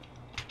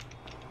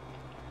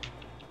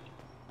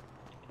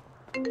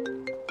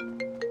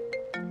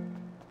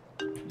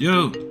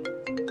 Yo.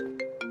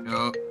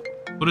 Yo.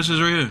 What this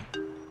is right here?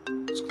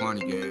 It's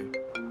Kwani gang.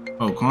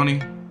 Oh,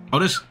 Connie. Oh,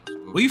 this.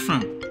 Where you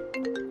from?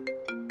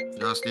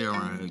 Y'all stay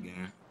around here,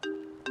 gang.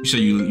 You say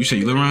you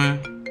live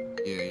around here?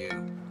 Yeah.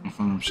 I'm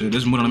from shit.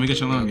 This is Mooda. Let me get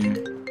your line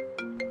again.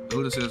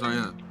 Who this is right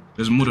here?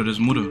 This is Mooda. This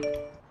is Mooda.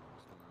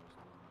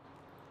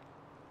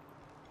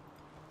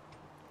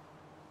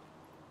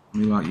 Let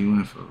me lock you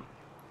in, for.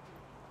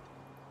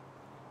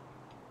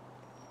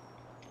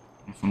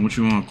 I'm from what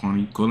you want,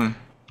 Connie? You coolin'?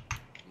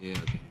 Yeah.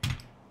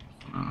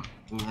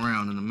 Move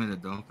around in a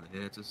minute, though. For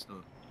the head to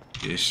stuff.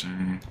 Yeah,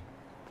 son.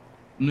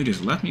 Them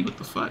niggas left me. What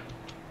the fuck?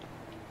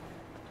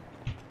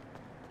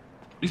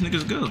 These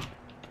niggas go.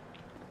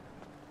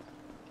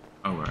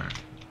 Alright.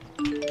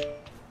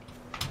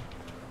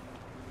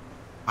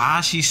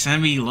 Ah, she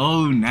sent me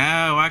low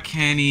now. I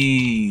can't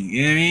even.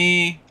 You know what I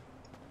mean?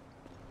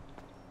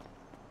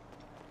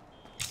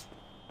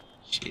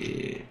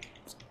 Shit.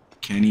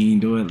 Can't even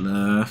do it,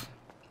 love.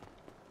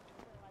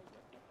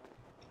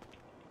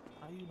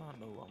 How you not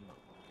know I'm not?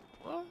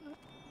 What?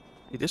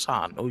 Hey, this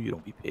how I know you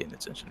don't be paying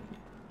attention to me.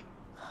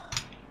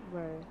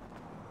 Right.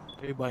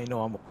 Everybody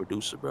know I'm a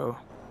producer, bro.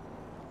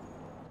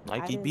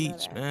 Nike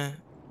Beats, man.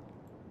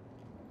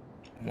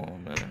 Come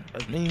on, man.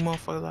 As many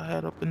motherfuckers I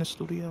had up in the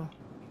studio.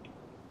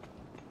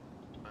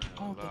 I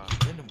don't think you've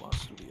been in my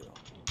studio.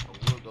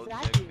 I will go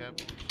check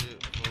Capital shit,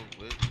 bro,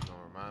 but it's gonna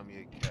remind me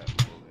of Cap,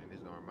 bro, and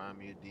it's gonna remind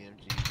me of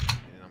DMG,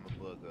 and then I'm gonna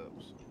bug up.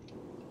 So,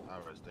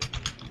 alright, stay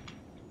here.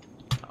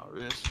 Oh,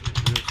 real shit.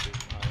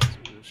 That's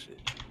real shit.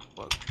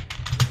 Fuck.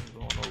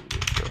 Going over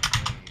this,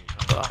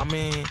 bro. I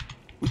mean,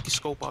 we can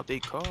scope out their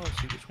cars,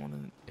 see which one. You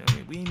know what I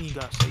mean, we ain't even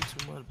gotta say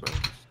too much, bro.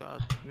 Just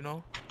gotta, you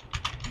know,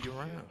 be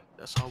around.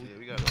 That's how we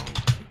we gotta go.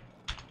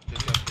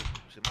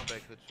 Shit, my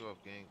back cut you off,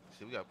 gang.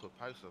 Shit, we gotta put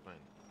pipes up, ain't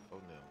it? Oh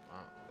no,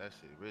 that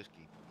shit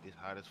risky. It's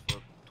hot as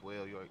fuck.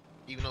 12 yard.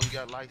 Even though we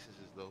got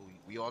licenses, though,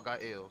 we all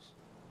got L's.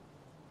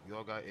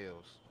 y'all got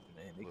L's.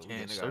 Man, they But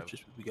can't they search got,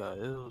 us. We got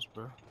L's,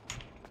 bro.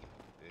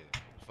 yeah,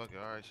 fuck it.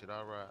 All right, shit.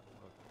 All right.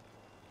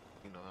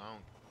 You know,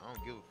 I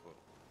don't give a fuck.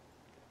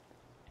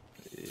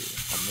 Yeah,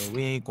 I mean,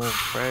 we ain't gonna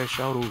crash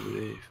out over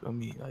there. You feel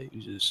me? Like, we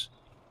just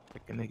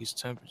checking niggas'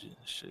 temperature and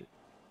shit.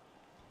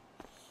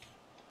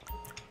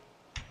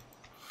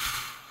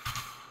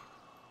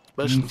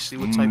 Especially see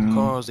what type of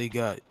cars they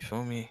got. You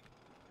feel me?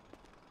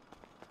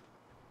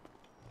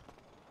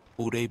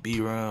 Who they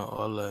be around,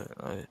 all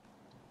that. Like,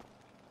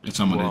 You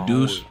talking about the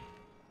deuce?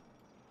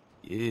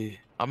 Yeah.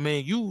 I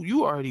mean,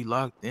 you already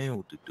locked in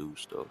with the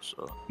deuce though,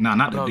 so. Nah,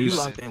 not the No, deuce. you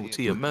locked in with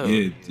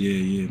TML.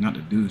 Yeah, not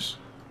the deuce.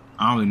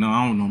 I don't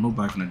know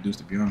nobody from the deuce,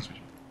 to be honest with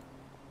you.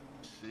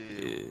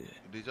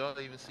 Shit. Did y'all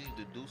even see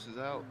the deuces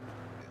out?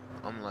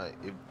 I'm like,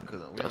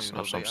 because we don't That's even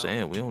know what I'm they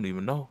saying. out. We don't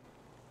even know.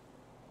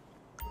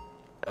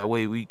 That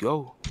way we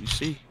go, we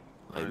see.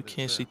 Like, we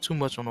can't see too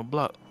much on the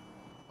block.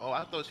 Oh,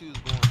 I thought she was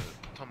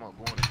talking about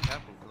going to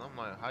Capitol, because I'm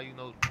like, how you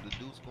know the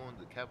deuce going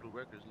to Capitol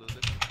Records, little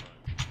different?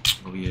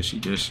 Oh yeah, she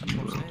just. That's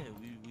what I'm saying.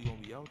 We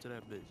gonna be out to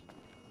that bitch.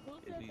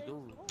 If we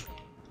do.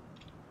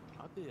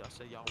 I did. I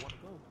said y'all wanna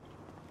go.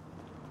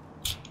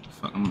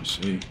 Fuck, I'm gonna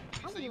say. You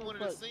said you wanted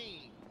to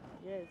sing.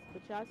 Yes,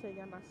 but y'all said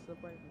y'all not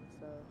supporting me,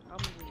 so I'm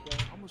gonna go.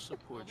 I'm gonna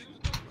support you.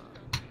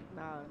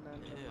 Nah.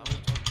 Yeah, I was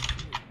talking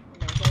shit.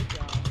 No, thank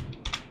y'all.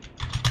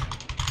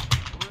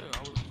 For real, I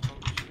was just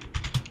talking shit.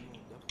 We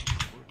gonna definitely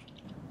support you.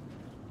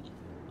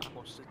 I'm not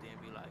gonna sit there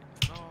and be like,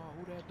 no,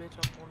 who that bitch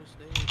up on the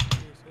stage?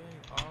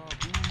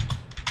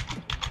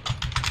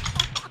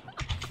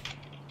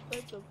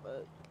 What the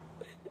fuck?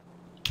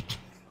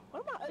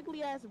 Where my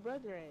ugly ass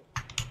brother at?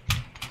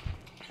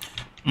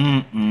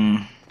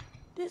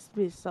 This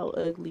bitch so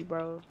ugly,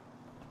 bro.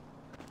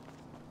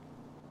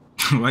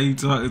 Why you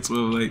talking to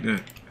him like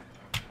that?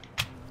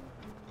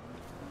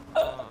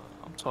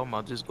 I'm talking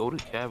about just go to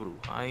Capitol.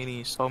 I ain't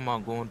even talking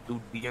about going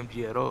through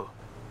DMG at all.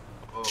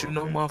 But you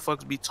know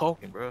motherfuckers be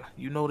talking, bro.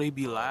 You know they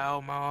be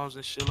loud mouths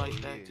and shit like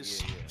that.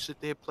 Just sit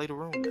there, play the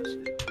room. That's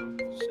it, bro.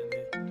 Sit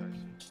there,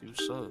 see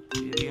what's up.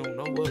 Yeah, they don't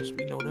know us.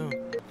 We know them.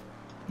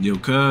 Yo,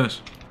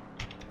 cuz.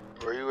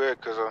 Where you at,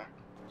 cuz?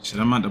 Shit,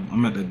 I'm at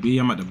the B.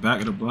 I'm at the back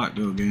of the block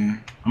though,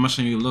 gang. I'm gonna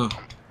send you a look.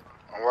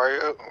 I'm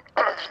right here.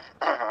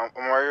 I'm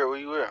right here. Where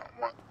you at?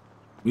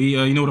 We,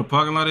 you know what the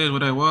parking lot is? Where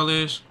that wall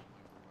is?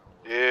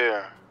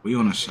 Yeah. We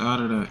on the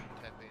side of that.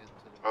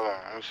 Hold on,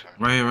 let me see.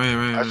 Right.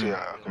 I see.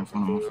 I'm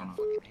phone.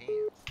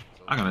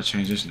 I gotta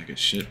change this nigga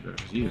shit, bro.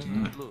 He is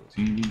not.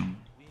 TV on.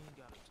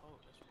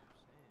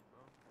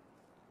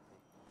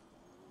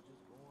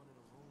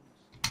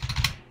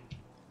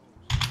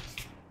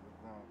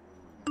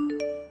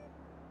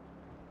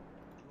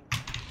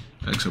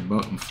 X a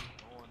button.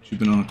 You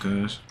been on,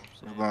 cuz?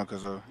 I'm going,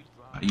 cuz. How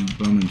you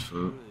bumming,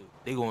 fool?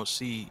 They gonna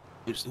see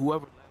if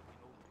whoever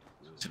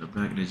to the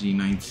back of the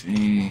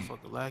G19.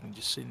 Motherfucker lagging,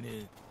 just sitting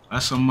there.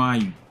 That's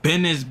somebody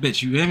business,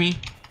 bitch. You hear me?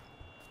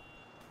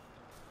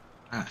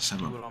 I got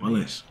 7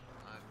 bullets.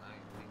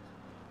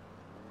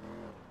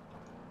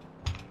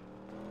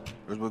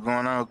 What's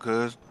going on,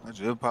 cuz? I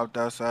just popped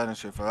outside and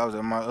shit. I was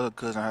at my other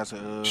cousin house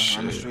on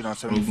the street on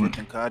 75th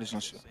and Cottage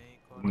and shit.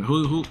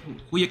 Who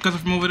your cousin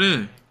from over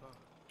there?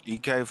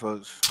 EK,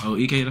 folks. Oh,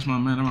 EK, that's my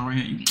man. I'm right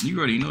here. You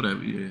already know that,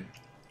 but yeah.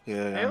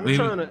 Yeah. Hey, I'm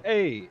trying to.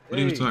 Hey, what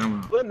are you talking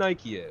about? What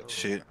Nike at?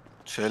 Shit,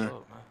 chilling.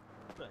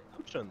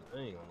 I'm trying to. I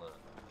ain't gonna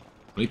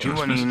lie. You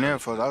wasn't even there,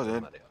 folks.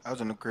 I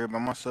was in the crib by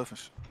myself and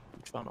shit.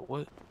 You trying to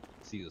what?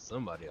 See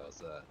somebody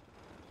outside.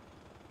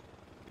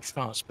 You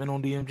trying to spin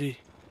on DMG?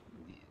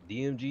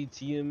 DMG,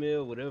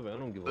 TML, whatever. I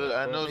don't give a fuck.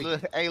 I know.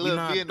 Look, hey,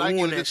 look, me and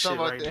Nike was just talking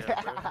about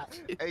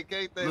that. Hey,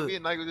 K, me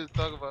and Nike was just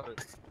talking about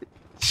it.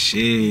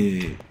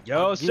 Shit.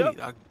 Yo, shut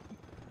up.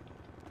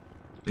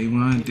 They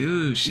want to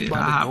do shit. We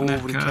about to go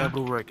over to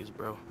Capitol Records,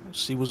 bro.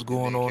 See what's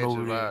going on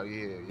over there.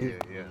 Yeah.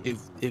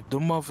 If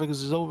them motherfuckers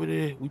is over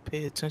there, we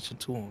pay attention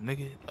to them,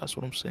 nigga. That's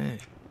what I'm saying.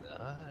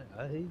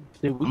 I hate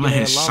you. We I'm gonna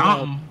hit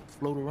something.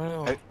 Float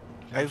around.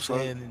 Hey,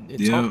 and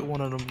talk to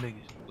one of them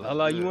niggas.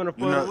 Lala, you wanna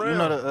float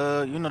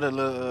around? You know the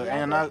little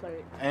and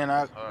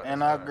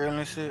girl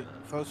and shit,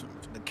 folks.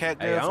 The cat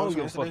girl. Hey, I don't folks,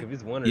 give a fuck if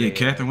it's one of yeah, they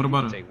Captain. What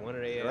about her? Take one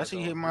of they that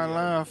she hit my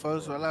line,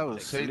 folks, while I was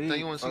asleep.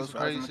 You want to see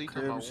some crazy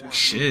shit?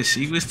 Shit,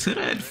 she was to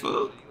that,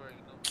 fool.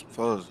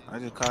 Folks, I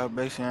just called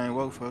back. She ain't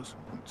woke, folks.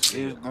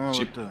 See what's going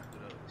with her.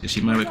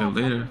 She might wake up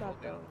later.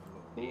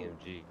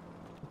 DMG.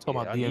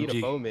 Talking about I need a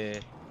DMG.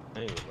 4-man. I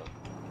ain't gonna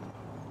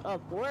lie. A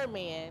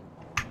 4-man.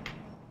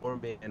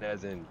 4-man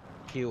as in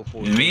kill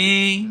 4. You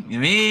mean?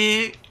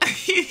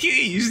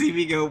 You see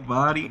me go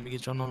body? Let me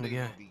get your number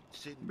again.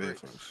 Bet,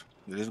 folks.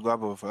 Yeah, this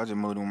guap over. I just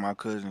moved in with my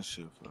cousin and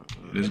shit.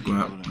 This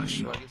guap. Get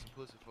some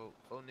pussy, folks.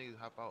 4 niggas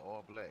hop out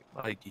all black.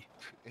 Nike.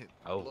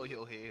 Blow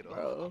your head off.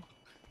 Bro.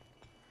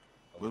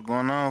 What's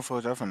going on,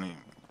 folks? I finna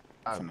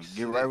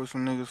get right with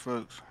some niggas,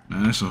 folks.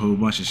 Man, there's a whole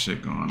bunch of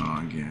shit going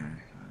on,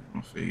 gang.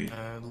 I figure.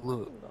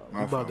 Look,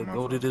 we about to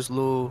go to this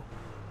little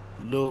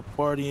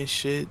party and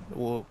shit,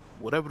 or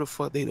whatever the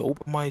fuck they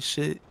open mic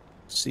shit.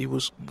 See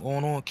what's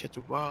going on, catch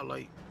a vibe,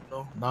 like, you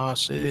know, Nas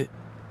said.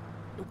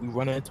 If we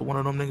run into one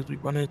of them niggas, we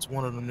run into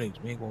one of them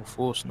niggas. We ain't gonna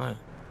force nothing.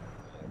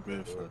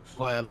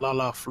 Like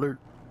la flirt.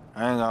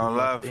 I ain't gonna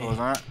lie, Damn.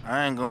 folks.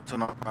 I ain't going to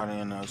nobody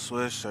in no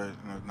sweatshirt,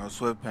 no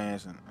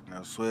sweatpants, and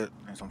no sweat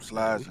and some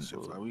slides and shit.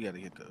 Folks. We gotta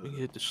hit the. We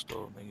hit the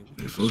store,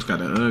 nigga. Hey, folks got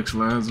the UGG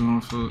slides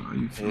on, folks. How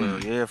you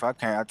feeling? Yeah. If I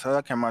can't, I told you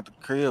I came out the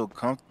crib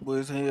comfortable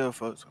as hell,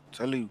 folks. I'm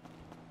telling you.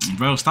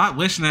 Bro, stop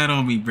wishing that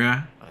on me,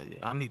 bro.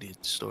 I need to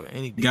hit the store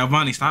anything.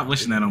 Galvani, stop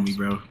wishing that on me,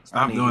 bro.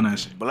 Stop doing that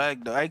shit.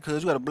 Black, though. Hey,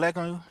 cuz, you got a black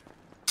on you?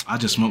 I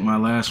just smoked my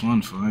last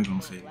one, for I ain't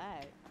gonna fake it.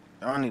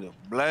 I need a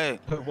black.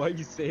 Why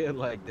you say it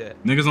like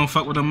that? Niggas don't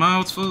fuck with the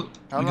mouths, fool.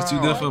 Niggas too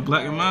good for a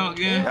black and mild,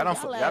 yeah. Y'all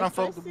don't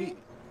fuck with the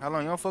How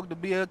long you don't fuck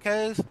with the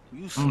BLKs?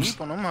 You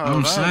sleep on them hoes.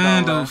 I'm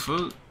saying though,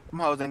 fool. Them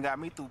hoes done got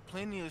me through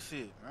plenty of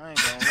shit. I ain't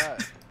gonna lie.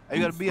 Hey,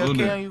 you got a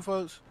BLK on you,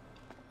 folks?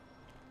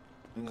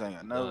 Niggas ain't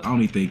got no. I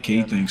don't even think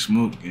K thinks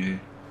smoke, yeah.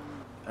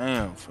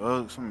 Damn,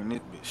 folks. Some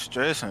niggas be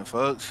stressing,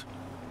 folks.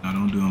 I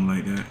don't do them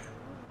like that.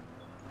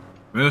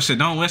 Real shit,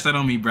 don't wish that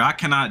on me, bro. I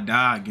cannot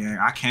die, gang.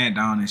 I can't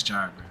die on this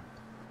job, bro.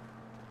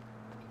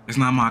 It's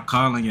not my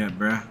calling yet,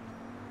 bro.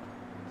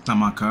 It's not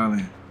my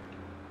calling.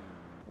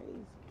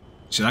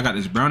 Shit, I got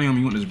this brownie on me.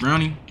 You want this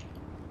brownie?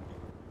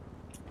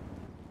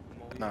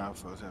 Nah,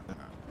 folks.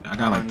 I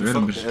got like 3 of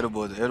them bitches.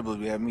 The edibles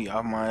be having me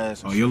off my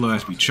ass. Oh, your little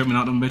ass be tripping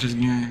out them bitches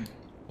again?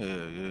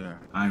 Yeah.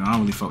 I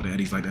don't really fuck the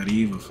Eddies like that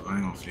either. I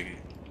ain't gonna figure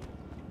it.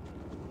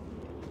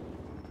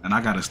 And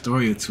I got a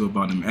story or two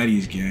about them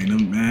Eddies, gang.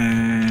 Them,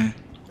 man.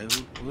 Hey,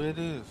 who it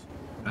is?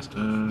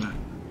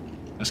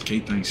 That's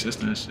K-Thing's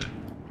sister and shit.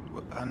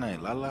 What, her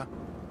name Lala?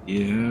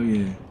 Yeah, hell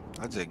yeah.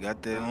 I just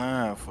got that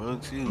line,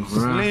 folks. You Oh,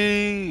 for real?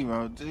 sleep,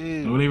 bro,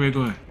 dude. Where they ready to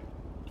go?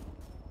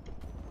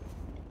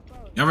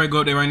 Y'all ready to go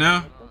up there right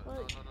now?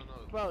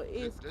 Bro,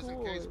 it's Just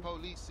cool. in case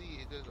police see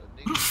it, there's a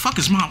nigga. Who the fuck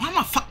is why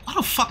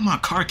the fuck my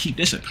car keep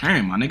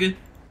disappearing, my nigga?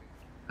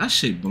 That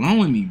shit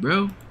blowing me,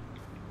 bro.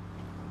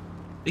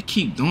 They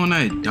keep doing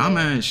that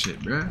dumbass shit,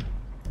 bro.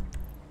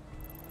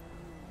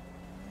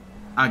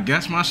 I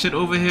guess my shit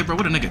over here, bro.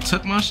 What a nigga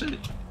took my shit?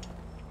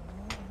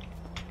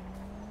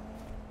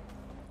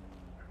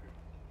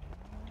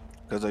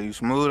 Cause are you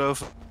smooth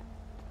though?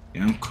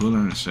 Yeah, I'm cool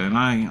and shit.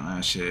 I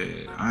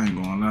ain't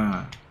gonna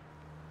lie.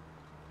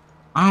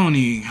 I don't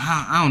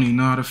even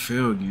know how to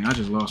feel again. I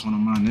just lost one of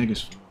my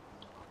niggas.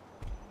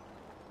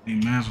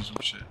 Ain't mad for some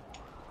shit.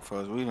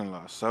 Folks, we done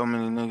lost so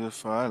many niggas.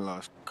 For I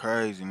lost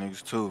crazy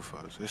niggas too,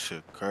 folks. This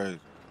shit crazy.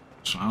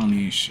 So I don't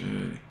need shit.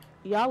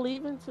 Y'all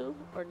leaving too,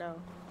 or no?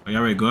 Are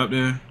y'all ready to go up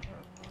there?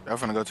 Y'all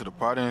finna go to the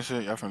party and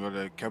shit? Y'all finna go to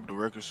that Capitol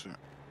Records shit?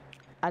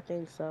 I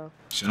think so.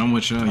 Shit, I'm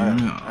with y'all. I I'm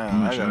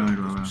got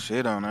some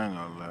shit on. I ain't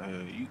gonna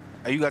lie.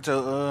 Hey, you got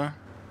your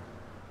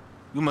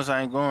you must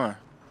ain't going.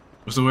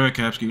 What's the word,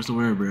 Capski? What's the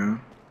word, bro?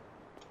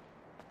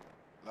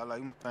 Lala,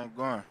 you must ain't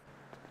going.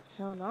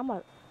 Hell no, I'm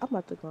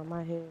about to go in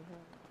my head.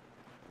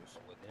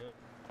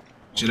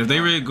 Shit, if they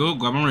ready to go,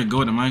 I'm ready to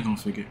go. Then I ain't gonna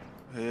figure.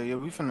 Hell yeah,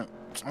 I'm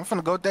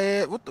finna go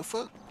there. What the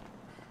fuck?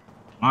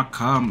 My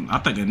car, I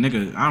think a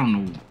nigga, I don't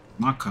know.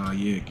 My car,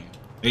 yeah.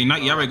 Hey,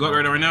 y'all ready to go up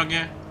right now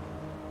again?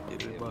 Yeah,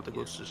 we about to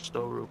go to the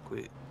store real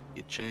quick,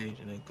 get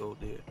changed, and then go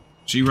there.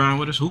 She riding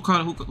with us? Who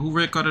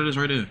red carded us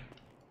right there?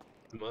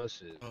 My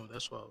shit. Oh,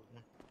 that's why.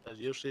 That's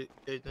your shit,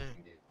 everything?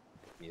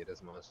 Yeah,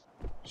 that's my shit.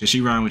 Shit, she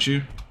riding with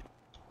you?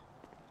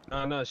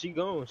 Nah, she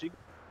gone.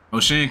 Oh,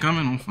 she ain't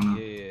coming? I'm finna.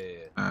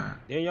 Yeah. Alright.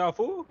 Then y'all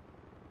fool?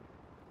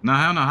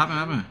 Nah, hell no.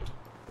 Happen.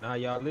 Nah,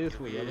 y'all live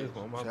for y'all live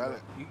for my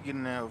Charlotte, you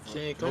getting there? She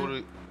ain't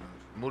coming.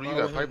 Muda, you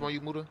got pipe on you,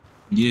 Muda?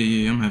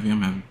 Yeah, I'm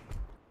heavy.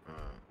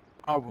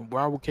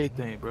 Why would K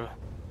thing, bro?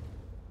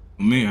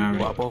 Me, I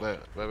already.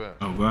 Bad.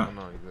 Oh, God. God.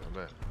 No, you good.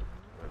 Bad.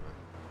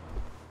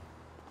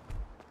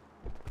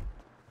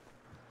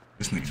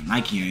 This nigga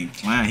Nike ain't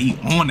playing.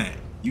 He on that.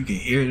 You can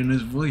hear it in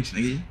his voice,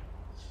 nigga.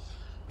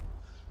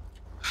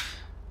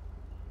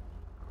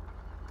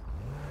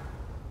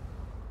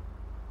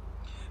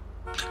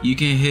 You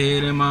can hear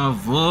it in my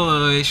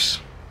voice.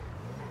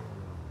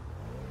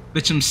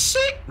 Bitch, I'm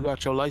sick. You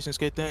got your license,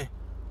 K thing?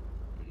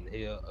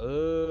 Yeah,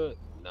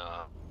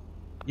 nah.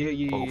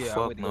 Yeah. Oh, I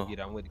fuck went to go get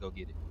it. I went to go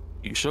get it.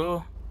 You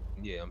sure?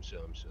 Yeah, I'm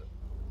sure.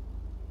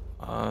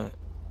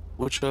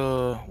 Which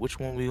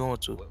one we going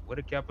to? What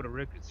the Capitol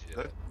Records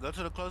shit? Go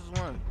to the closest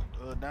one,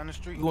 down the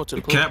street. You going to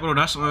the Capitol?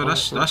 That's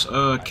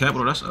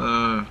Capitol. That's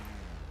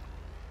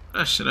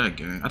that shit that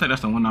gang. I think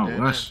that's the one out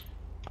west.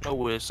 I know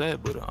where it's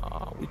at, but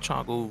we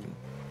trying to go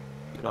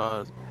get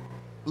our.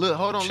 Look,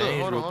 hold on,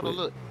 quick.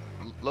 look.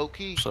 Low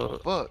key,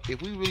 fuck.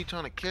 If we really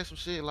trying to catch some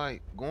shit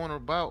like going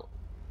about,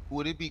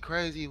 would it be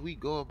crazy if we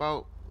go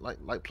about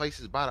like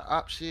places by the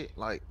op shit,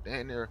 like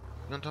down there?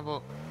 You know what I'm talking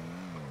about?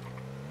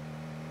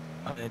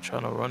 I ain't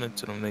trying to run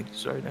into them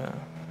niggas right now.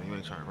 You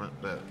ain't trying to run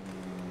back.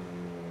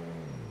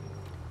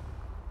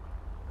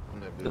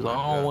 Cause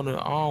I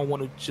don't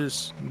wanna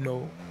just,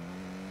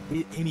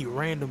 hit any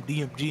random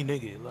DMG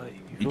nigga. Like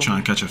you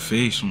trying to catch a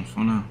face on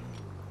phone now?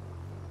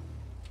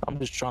 I'm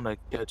just trying to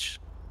catch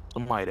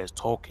somebody that's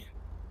talking.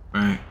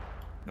 Right.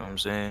 You know what I'm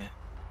saying?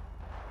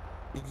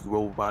 You can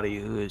roll by the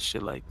hood,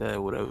 shit like that,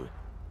 whatever.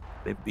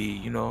 They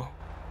be,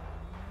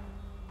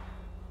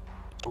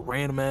 a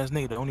random ass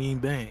nigga that don't even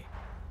bang.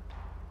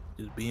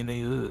 Just be in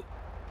their hood.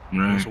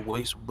 Right. It's a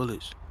waste of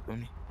bullets. Feel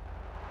me?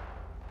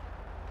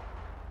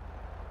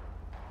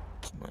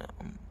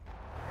 Man,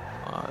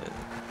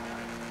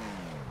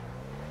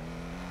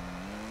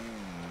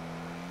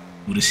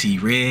 Mooda see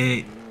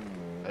red.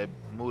 Hey,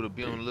 Mooda,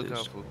 be on the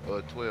lookout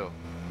for 12.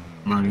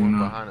 Already One know.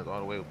 behind us, all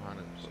the way behind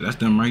us. So that's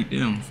them right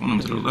there. I'm them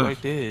to the left.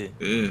 Right there.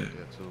 Yeah. Yeah,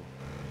 too.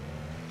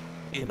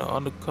 You know,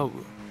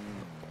 undercover.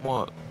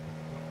 What?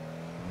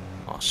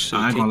 Oh shit.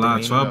 I ain't gonna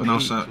lie, 12 been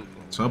outside.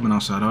 12 been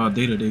outside all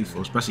day today,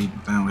 for especially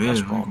down here.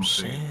 That's what I'm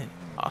saying.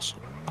 I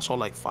saw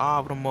like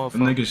 5 of them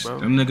motherfuckers, bro.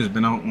 Them niggas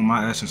been out on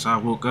my ass since I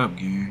woke up,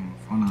 gang.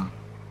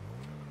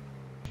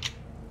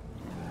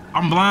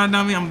 I'm blind,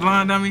 dummy. I'm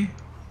blind, dummy.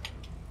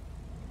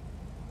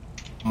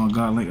 Oh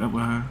God, link up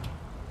with her.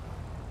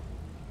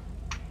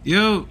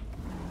 Yo.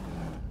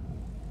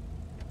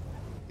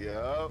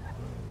 Yo.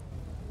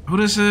 Who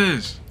this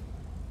is?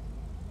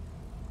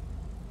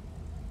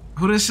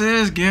 Who this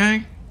is,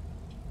 gang?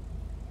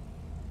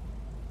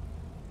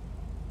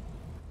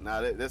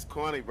 Nah, that's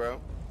corny,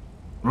 bro.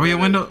 Roll your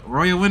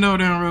window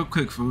down real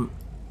quick, food.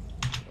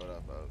 What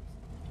up, folks?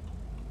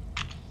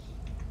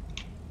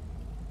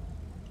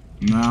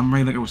 Nah, I'm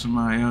ready to look up with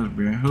somebody else,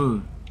 bro.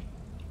 Who?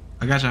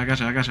 I got you.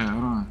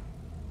 Hold on.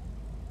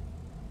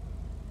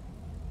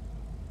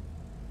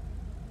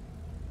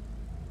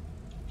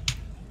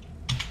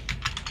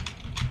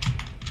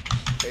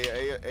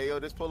 Hey, yo,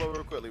 just pull over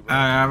real quickly, bro.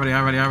 Alright,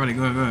 already.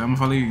 Go. I'm gonna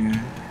follow you, man.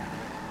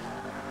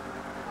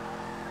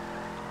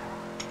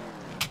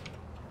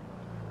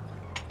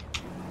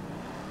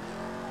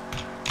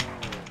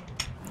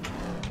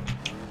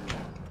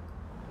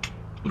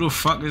 Who the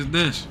fuck is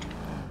this?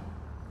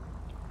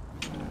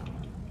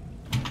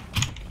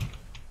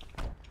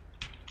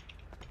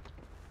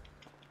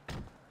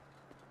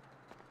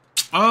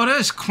 Oh,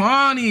 that's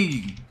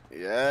Kwani.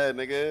 Yeah,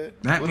 nigga.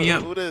 Back me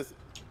up. Who this?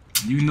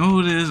 You know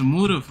who this is,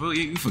 Mooda.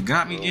 You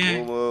forgot me,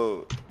 gang.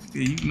 Yeah,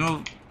 you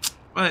know.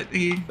 What,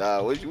 nigga?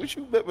 Nah, what you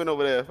bipping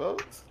over there,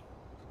 folks?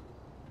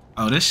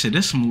 Oh, this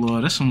some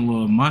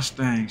little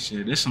Mustang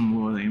shit. This some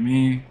little, I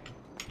mean,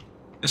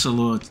 it's a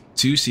little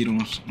 2-seat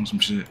on some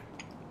shit.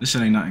 This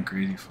shit ain't nothing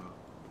crazy, folks.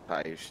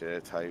 Type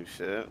shit.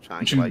 I'm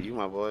trying to get like you,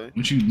 my boy.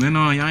 What you been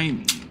on? Y'all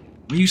ain't.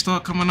 When you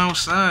start coming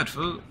outside,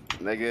 folks?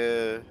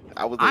 Nigga,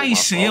 I ain't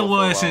seen your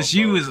boy since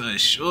you was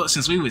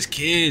since we was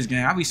kids,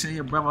 gang. I be seeing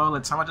your brother all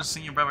the time. I just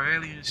seen your brother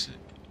earlier and shit.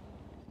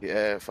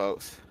 Yeah,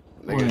 folks.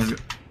 Niggas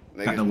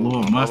got the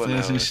little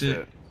mustache and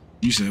shit.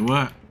 You said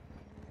what?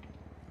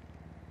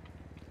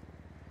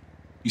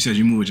 You said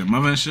you moved with your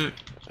mother and shit?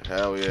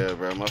 Hell yeah,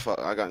 bro.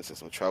 I got into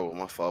some trouble.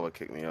 My father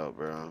kicked me out,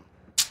 bro.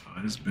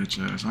 Oh, this bitch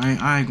ass.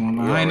 I ain't gonna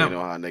lie. You I ain't know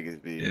never how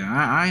niggas be. Yeah,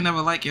 I ain't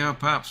never like your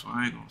pops, so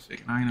I ain't gonna fake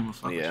it. I ain't never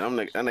fuck Yeah,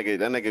 that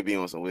nigga be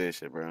on some weird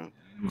shit, bro.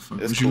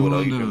 What It's you cool though.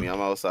 gonna You feel do? me? I'm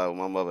outside with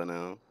my mother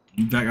now.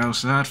 You back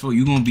outside, fool?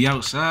 You gonna be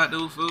outside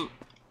though, fool?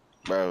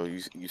 Bro,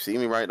 you see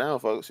me right now,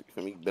 folks. You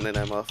feel me? Been in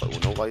that motherfucker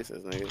with no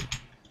license, nigga.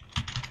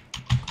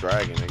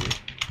 Dragging, nigga.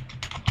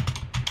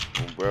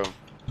 Oh, bro.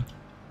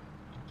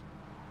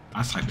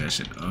 I type that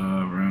shit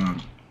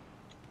around.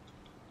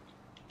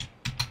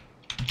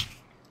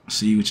 I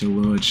see you with your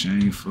little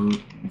chain, fool.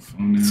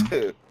 Phone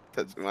now.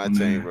 Touch my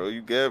chain, bro.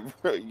 You good,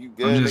 bro? You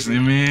good? I'm just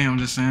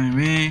saying,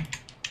 man.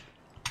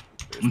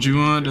 What you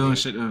wanna do and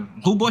shit?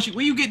 Who bought you?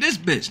 Where you get this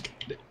bitch?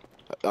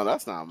 Oh,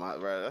 that's not my,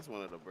 bro. That's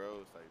one of the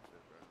bros type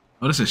shit, bro.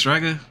 Oh, this is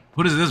Striker?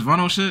 What is this,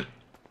 Vano shit?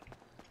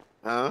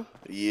 Huh?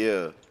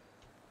 Yeah.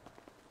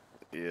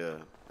 Yeah.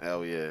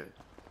 Hell yeah.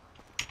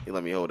 He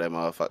let me hold that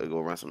motherfucker, go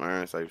run some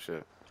errands type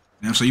shit.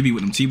 Damn, so you be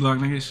with them T-Block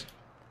niggas?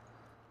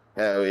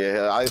 Hell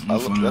yeah.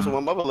 That's where my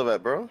mother live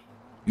at, bro.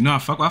 You know, I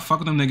fuck with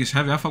them niggas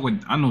heavy.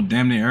 I know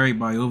damn near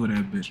everybody over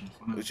that bitch.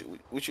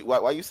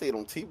 Why you say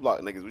them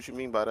T-Block niggas? What you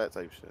mean by that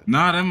type shit?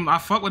 Nah, I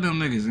fuck with them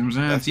niggas. You know what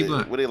I'm saying?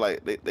 T-Block. What they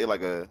like? They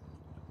like a,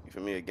 you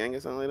feel me, a gang or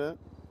something like that?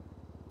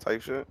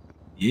 Type shit?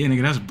 Yeah,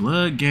 nigga, that's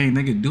blood gang.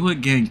 Nigga, do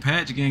it gang,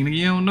 patch gang. Nigga,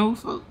 you don't know,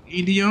 fuck.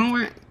 You do your own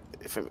work.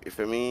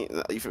 For me,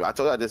 I told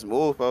you I just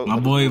moved, folks. My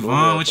boy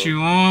Vaughn, what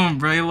you on,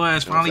 bro? Your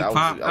ass finally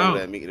popped I out.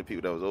 was meeting the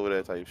people that was over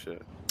there type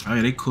shit. Oh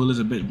yeah, they cool as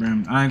a bitch,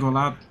 bro. I ain't gonna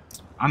lie.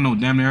 I know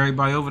damn near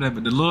everybody over there,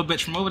 but the little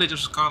bitch from over there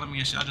just was calling me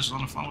and shit. I just was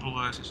on the phone with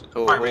her and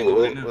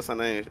shit. What's her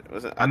name?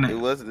 It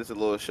wasn't just a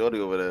little shorty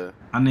over there.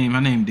 Her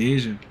name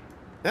Deja.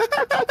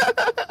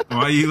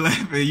 Why you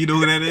laughing? You know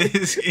who that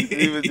is?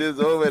 He was just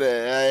over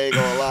there. I ain't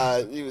gonna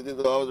lie. He was just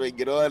always ready to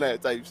get on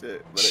that type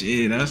shit. But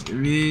shit, that's the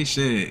real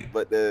shit.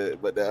 But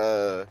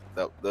the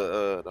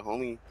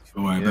homie.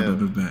 Oh,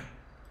 alright, bet.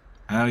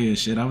 Hell yeah,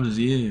 shit. I was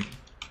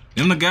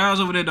Them the guys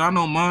over there though. I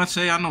know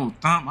Monte, I know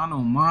Thump, I know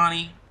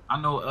Monty,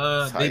 I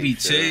know Baby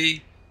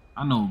T,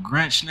 I know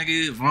Grinch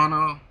nigga,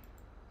 Vano.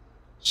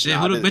 Shit,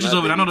 who the bitches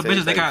over there? I know the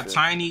bitches. They got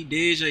Tiny,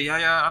 Deja,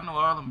 Yaya. I know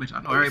all them bitches.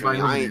 I know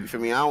everybody over there. For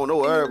me, I don't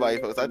know everybody,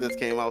 folks. I just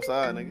came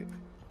outside, nigga.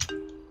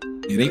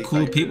 Yeah, they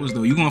cool peoples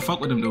though. You gonna fuck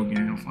with them though,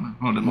 gang?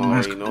 Hold on,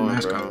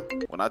 bro.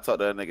 When I talked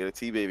to that nigga, the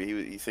T baby,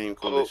 he seemed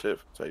cool as shit,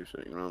 type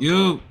shit. You know?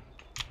 Yo.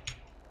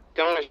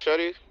 Come on,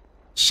 shorty.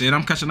 Shit,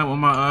 I'm catching up with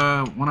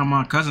my one of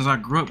my cousins I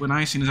grew up with. I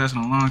ain't seen his ass in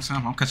a long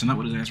time. I'm catching up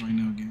with his ass right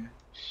now again.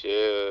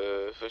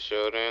 Shit, for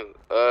sure then.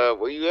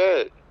 Where you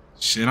at?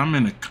 Shit, I'm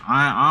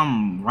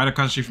right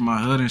across the street from my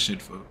hood and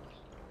shit, fool.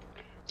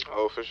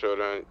 Oh, for sure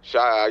then.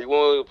 Shy, you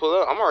want to pull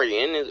up? I'm already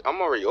in this.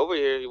 I'm already over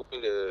here. You want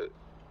to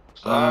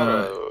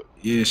slide?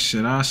 Yeah,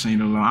 shit, I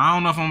seen it a lot. I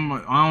don't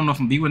know if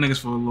I'm be with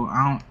niggas for a little.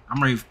 I'm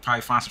ready to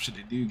probably find some shit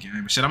to do,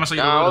 gang. But shit, I'm gonna say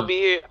you I'll be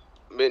here.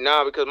 But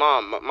nah, because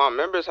my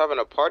members having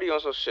a party on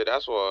some shit.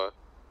 That's why.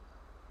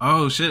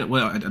 Oh shit!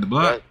 Well, at the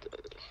block.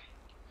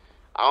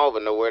 I don't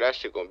even know where that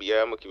shit gonna be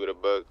at. I'm gonna keep it a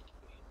bug.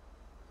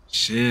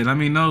 Shit, let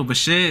me know. But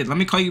shit, let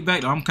me call you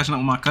back though. I'm catching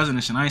up with my cousin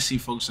and shit. I ain't see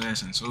folks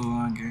ass in so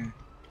long, gang.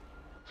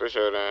 For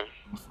sure, then.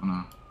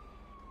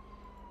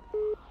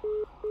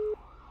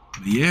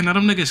 But yeah, now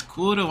them niggas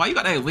cool though. Why you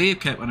got that wave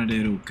cap under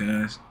there though,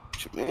 cuz?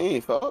 Man,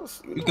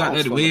 folks. You got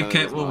that wave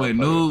cap with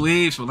no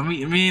waves. So let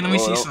me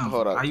see something.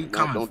 Hold up. How you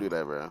coming? Don't do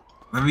that, bro.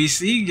 Let me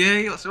see,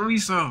 gang. Show me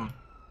some.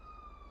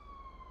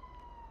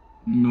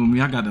 You know me,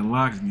 I got the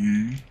locks,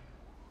 gang.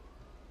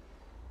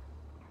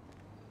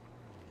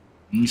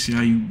 Let me see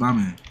how you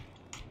bombing.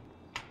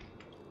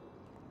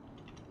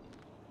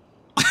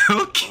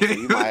 Okay.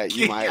 You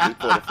might have to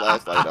pull the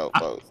flashlight out,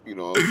 folks. You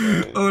know what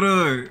I'm saying? Hold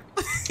on.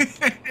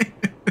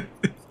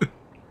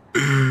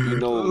 You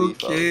know me,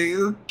 folks.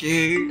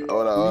 Okay.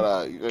 Hold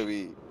on. You feel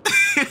me?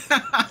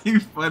 You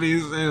funny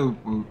as hell,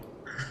 fool.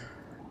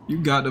 You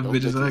got the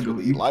bitches. I go.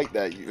 You like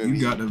that? You feel me?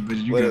 You got the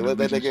bitches. You got what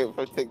the that bitches. nigga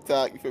from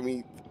TikTok? You feel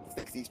me?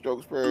 60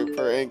 strokes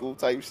per angle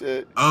type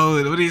shit. Oh,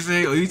 what do you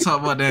say? Oh, you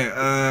talk about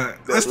that?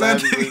 What's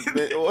that?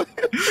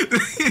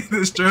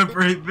 The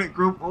strawberry bit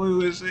group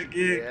oil and shit,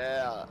 kid.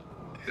 Yeah.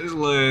 This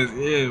was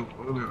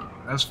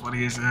that's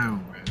funny as hell,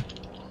 man.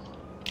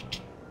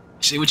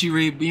 Shit, what you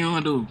ready be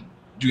on though?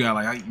 You got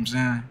like, you know what I'm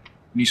saying?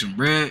 You need some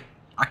bread?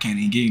 I can't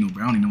even get you no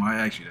bread. I don't even know why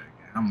I asked you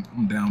that.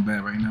 I'm down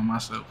bad right now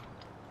myself.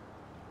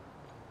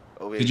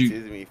 Oh, yeah,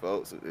 teasing me,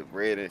 folks. The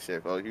bread and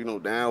shit, folks. You know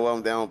damn well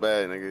I'm down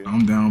bad, nigga.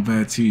 I'm down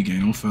bad too,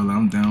 gang. Don't feel like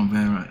I'm down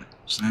bad right now.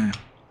 I'm saying.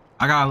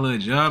 I got a little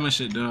job and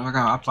shit, though.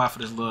 I applied for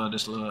this little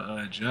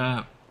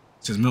job.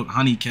 It says Milk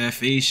Honey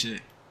Cafe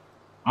shit.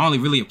 I only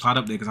really applied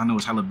up there because I know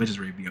it's hella bitches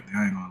ready to be up there.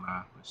 I ain't gonna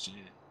lie. But shit.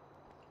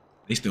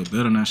 They still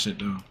building that shit,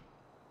 though.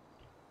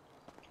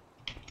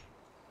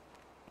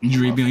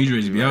 You ready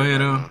to be out here,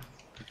 though?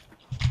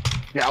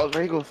 Yeah, I was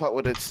ready to go fuck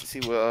with it, see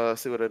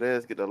what it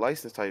is, get the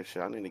license type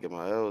shit. I need to get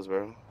my L's,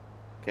 bro.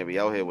 Can't be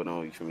out here with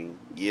no, you feel me?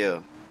 Yeah.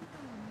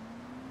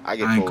 I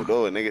get pulled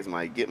over, niggas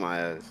might get my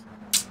ass.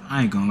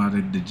 I ain't gonna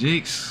lie, the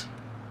Jakes,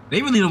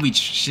 they really don't be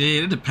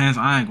shit. It depends.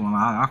 I ain't gonna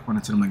lie. I run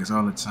into them niggas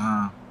all the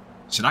time.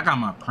 Shit, I got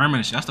my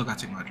permit shit. I still gotta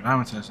take my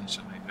driving test and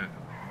shit like that.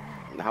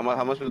 How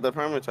much was the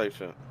permit type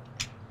shit?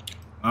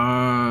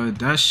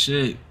 That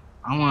shit,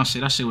 I wanna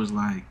say that shit was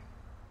like,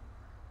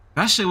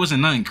 that shit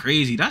wasn't nothing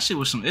crazy. That shit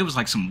was it was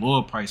like some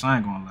lower price. I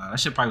ain't gonna lie. That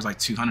shit probably was like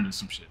 200 or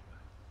some shit.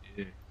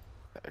 Yeah.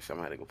 Actually, I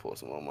might have to go pull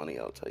some more money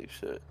out type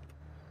shit.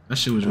 That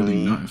shit was really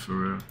nothing for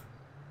real.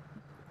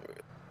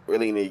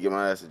 Really need to get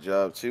my ass a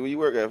job too. Where you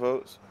work at,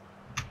 folks?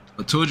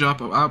 I told you I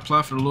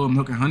applied for the little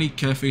Milk and Honey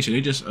Cafe shit.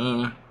 They just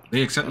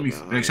they accepted me.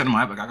 They accepted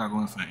my app. Like I got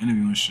going for an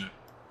interview and shit.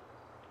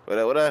 What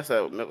else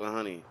that Milk and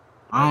Honey?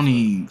 I don't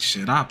even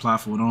shit. I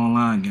applied for it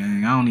online,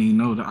 gang. I don't even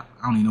know that.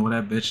 I don't even know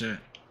where that bitch at.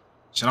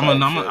 Shit, I'm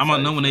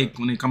gonna know when they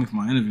come for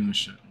my interview and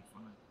shit.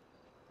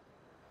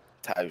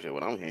 Type shit.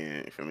 What I'm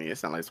hearing for me, it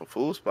sound like some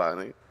food spot,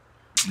 nigga.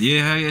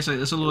 Yeah, it's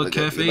a little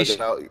cafe.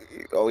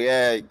 Oh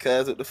yeah,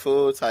 cuz with the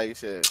food type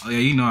shit. Oh yeah,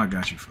 you know I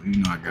got you for.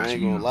 You know I got you. I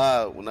ain't gonna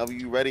lie. Whenever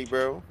you ready,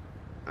 bro,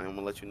 I'm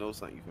gonna let you know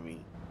something for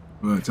me.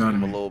 What? Tell me.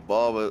 I'm a little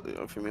barber.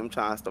 For me, I'm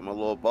trying to start my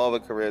little barber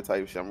career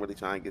type shit. I'm really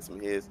trying to get some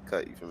hairs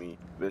cut. You for me?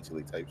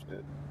 Eventually type shit.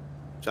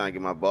 I'm trying to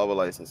get my barber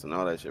license and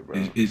all that shit, bro.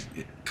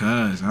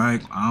 Cuz I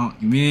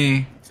don't. You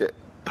mean?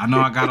 I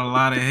know I got a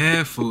lot of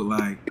hair food.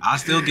 Like I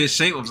still get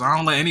shape-ups. I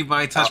don't let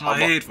anybody touch my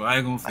head for. I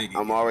ain't gonna figure.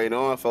 I'm already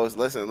knowing, folks.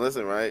 Listen,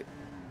 right?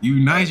 You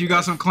nice? You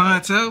got some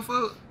clientele,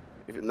 folks?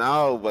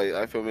 No, but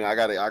I feel me. I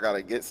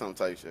gotta get some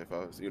type shit,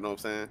 folks. You know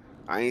what I'm saying?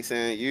 I ain't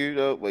saying you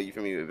though, but you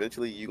feel me.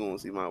 Eventually, you gonna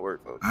see my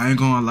work, folks. I ain't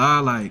gonna lie,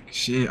 like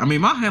shit. I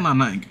mean, my hairline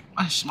nothing.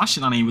 My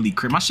shit not ain't really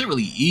crazy. My shit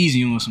really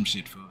easy on some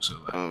shit, folks. So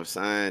like, I'm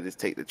saying, just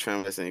take the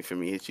trim and for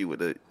me, hit you with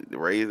the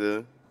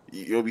razor.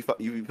 You be put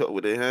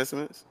with the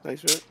enhancements, like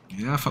shit.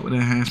 Yeah, I fuck with the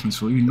enhancements,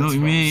 so you know what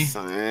you mean.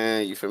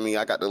 Saying, you feel me?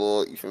 I got the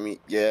little, you feel me?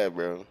 Yeah,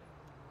 bro.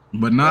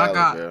 But now I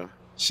got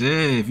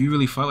shit. If you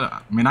really fuck with,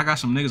 I mean, I got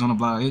some niggas on the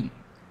block.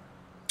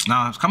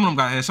 Nah, some of them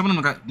got hair. Some of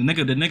them got the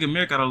nigga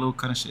Mir got a little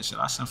cut and shit.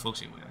 I sent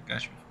folks your way. I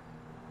got you.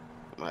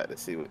 I had to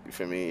see what you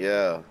feel me.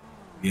 Yeah.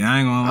 Yeah, I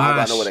ain't gonna lie. I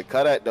don't know where to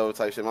cut at though.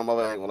 Type shit. My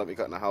mother ain't gonna let me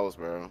cut in the house,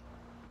 bro.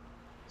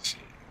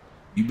 Shit.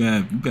 You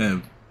bad.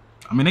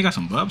 I mean, they got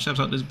some barber shops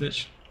out this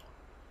bitch.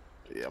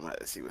 Yeah, I'm gonna have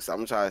to see.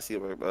 I'm trying to see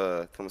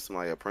if comes to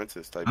my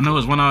apprentice type. I know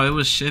it's one out. It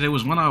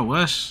was one out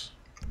west.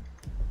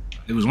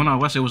 It was one out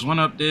west. It was one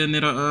up there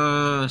near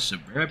the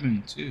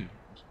Suburban too.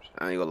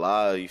 I ain't gonna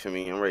lie, you feel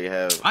me? I'm ready to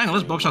have. I ain't gonna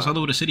let's barber shops all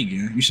over the city,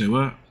 gang. You said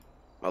what?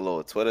 My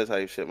little Twitter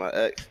type shit, my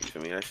ex. You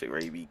feel me? That shit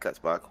ready to be cuts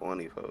by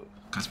Quantity, folks.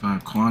 Cuts by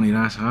Quantity,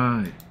 that's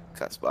hard.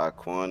 Cuts by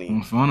Quantity.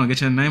 On phone, get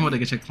your name up,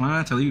 get your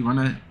clientele. You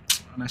run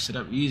that shit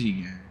up easy,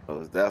 gang. Oh,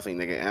 it's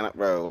definitely nigga. And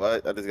bro,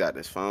 what? I just got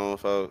this phone,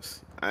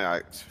 folks.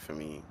 For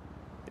me,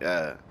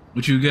 yeah.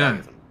 What you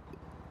got?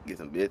 Get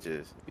some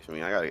bitches. You feel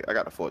me? I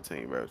got a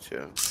 14, bro.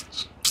 Chill.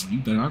 You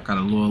better. I got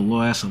a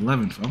little ass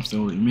 11. I'm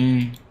still,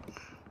 I'm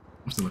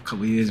still a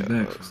couple years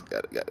back. Folks.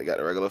 Got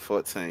a regular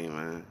 14,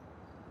 man.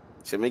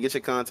 Should me get your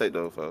contact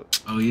though,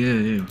 folks. Oh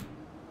yeah.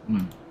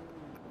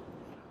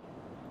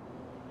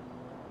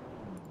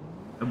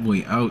 That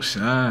boy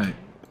outside.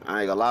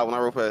 I ain't gonna lie, when I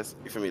roll past,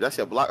 you feel me? That's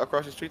your block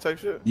across the street type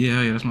shit?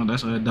 Yeah, that's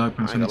a dog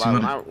pound. I ain't gonna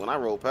lie, when I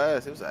roll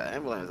past, it was an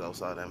ambulance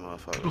outside that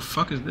motherfucker. Who the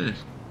fuck is this?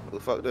 Who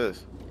the fuck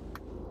this?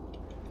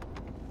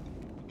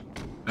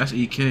 That's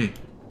EK.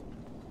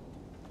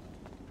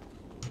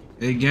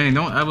 Hey gang,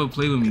 don't ever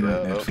play with me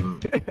like that, fool.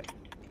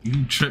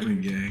 You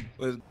tripping, gang.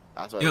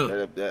 That's why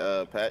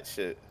that Pat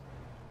shit.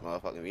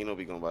 Motherfucking Vino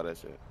be going by that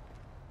shit.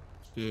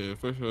 Yeah,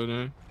 for sure,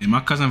 then. Yeah, my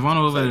cousin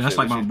Vano over there, that's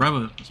like my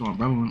brother. That's my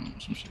brother,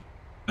 some shit.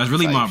 That's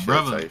really my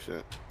brother.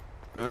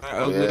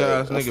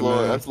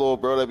 That's little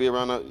bro that be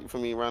around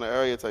the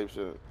area type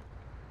shit.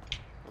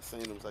 I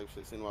seen him type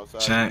shit, seen him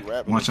outside.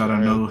 Chat, want y'all to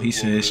know, he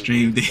said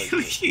stream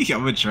daily.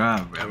 I'ma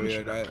try, bro.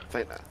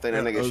 Think that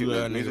nigga shoot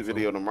a music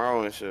video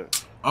tomorrow and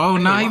shit. Oh,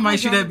 nah, he might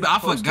shoot that. I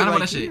forgot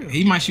about that shit.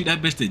 He might shoot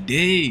that bitch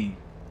today.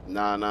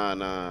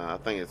 Nah. I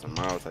think it's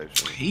tomorrow type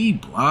shit. He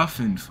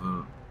bluffing,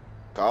 fuck.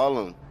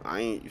 Call him.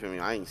 You feel me?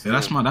 I ain't seen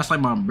that's like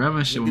my brother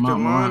and shit with my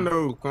mom.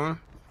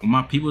 When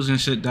my peoples and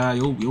shit died,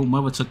 your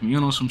mother took me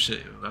in on some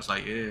shit. That's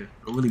like, yeah,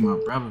 really my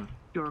brother.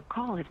 Your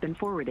call has been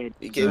forwarded.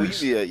 EK, where you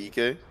be at,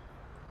 EK?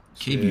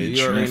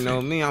 You already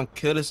know me. I'm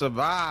Kill to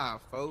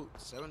Survive,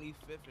 folks. 75th and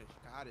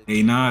Scottish.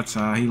 Hey, nah,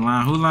 Ty. He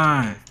lying. Who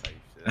lying?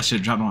 That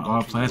shit dropped on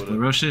all platforms.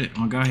 Real shit.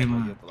 Oh my God, he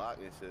lying.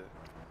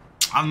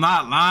 I'm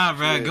not lying,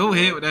 bro. Go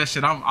ahead with that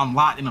shit. I'm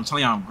locked in. I'm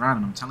telling y'all I'm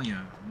grinding. I'm telling y'all.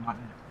 I'm locked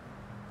in.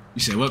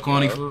 You said what,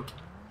 Corny food?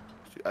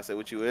 I said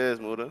what you is,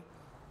 Mooda.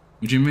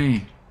 What you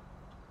mean?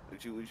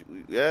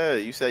 Yeah,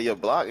 you said your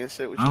block and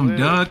shit. I'm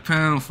Doug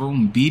Pound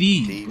from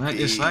BD. Black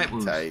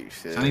Disciples. Type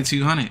shit.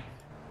 7200.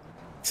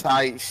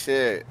 Type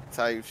shit.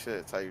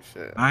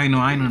 I ain't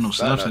know no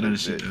subs of that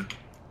shit though.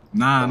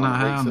 Nah,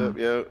 hell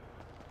no.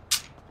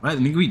 Right,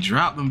 nigga, we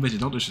drop them bitches.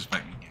 Don't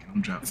disrespect me, gang.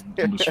 Don't drop them.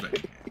 Don't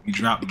disrespect me. We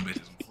drop them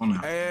bitches.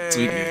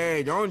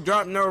 Hey, don't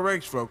drop no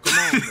rakes, bro. Come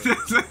on, bro.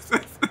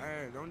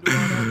 Hey, don't do all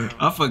that.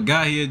 I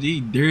forgot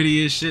he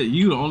dirty as shit.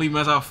 You the only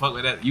mess I fuck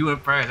with that. You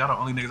and Prez, y'all the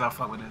only niggas I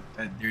fuck with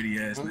that dirty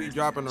ass. Don't be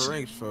dropping the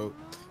rings, folks.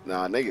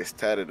 Nah, niggas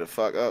tatted the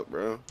fuck up,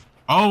 bro.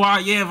 Oh,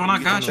 yeah, Von,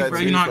 I got you, bro.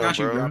 You know I got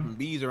you, bro. Dropping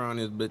bees around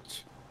this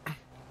bitch.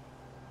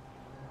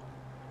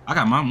 I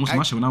got most of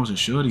my shit when I was a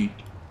shorty.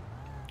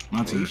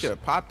 You should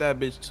have popped that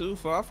bitch too,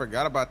 for I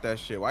forgot about that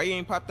shit. Why you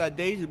ain't popped that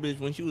Daisy bitch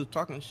when she was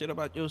talking shit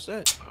about your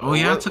set? Oh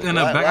yeah, I took it in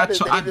the back.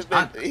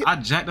 I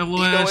jacked the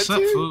little ass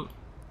up, fool.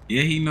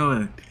 Yeah, he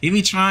know it. He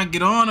be trying to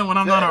get on her when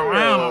I'm not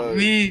around.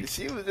 Man,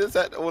 she was just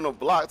on the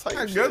block type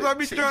shit. I guess I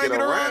be trying to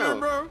get around her,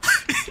 bro.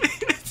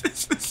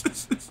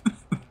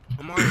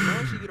 I'm already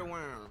know she get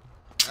around.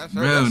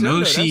 Bro,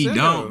 no, she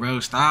don't,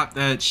 bro. Stop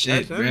that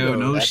shit, bro.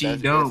 No, she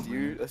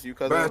don't. That's you,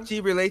 cousin. Bro, she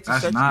relates to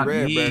Sexy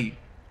Red, bro.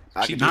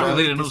 She not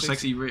related to no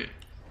Sexy Red.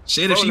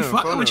 Shit, if she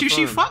fucking with you,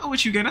 she fucking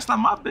with you, gang. That's not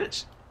my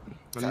bitch.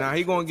 Nah,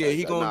 he gonna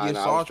get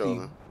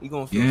salty. He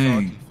gonna feel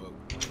salty, fuck.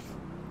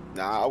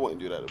 Nah, I wouldn't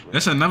do that, bro.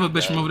 That's another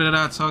bitch from over there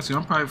that I talk to.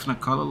 I'm probably finna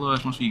call her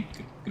love once we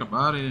get up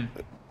out of here.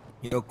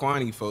 Yo,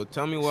 Quantity, folks.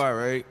 Tell me why,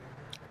 right?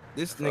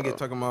 This nigga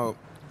talking about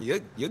your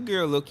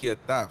girl look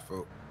at that,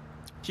 folks.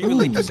 She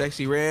relate to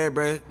Sexy Red,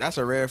 bro. That's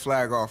a red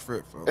flag off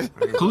rip, folks.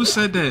 Who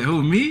said that?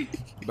 Who, me?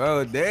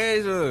 Bro,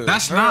 Deja.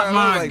 That's not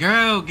my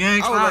girl,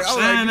 gang. Stop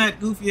saying that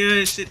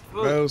goofy ass shit,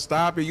 folks. Bro,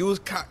 stop it. You was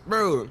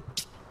bro.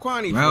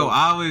 Quantity, bro, folks.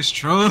 I was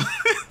trolling.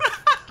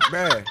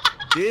 Bro,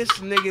 this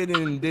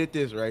nigga did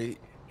this, right?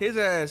 His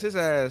ass.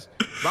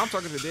 But I'm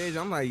talking to Deja.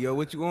 I'm like, yo,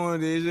 what you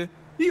going, Deja?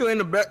 He in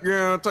the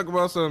background talking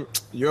about some,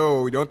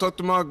 yo, don't talk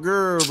to my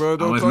girl, bro.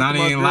 Don't talk to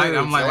my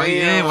girl. I'm like,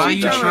 why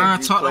you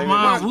trying to talk to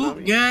my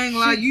whoop gang?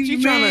 Like,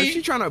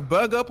 she trying to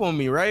bug up on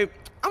me, right?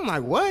 I'm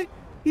like, what?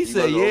 He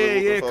said,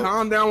 yeah,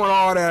 calm down with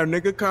all that,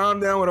 nigga.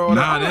 Calm down with all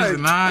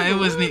that. It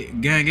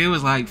wasn't, gang. It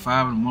was like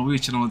 5 in the morning. We were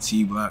chilling on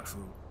T-Block,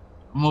 fool.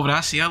 I'm over there.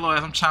 I see her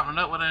as I'm chopping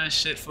up with her and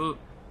shit, fool.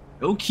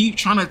 They'll keep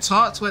trying to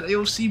talk to her.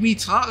 They'll see me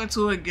talking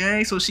to her,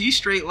 gang. So she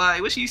straight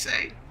like, what she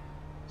say?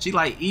 She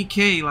like,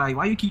 EK, like,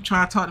 why you keep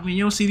trying to talk to me?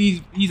 You don't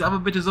see these other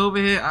bitches over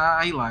here?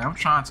 He like, I'm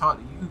trying to talk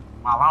to you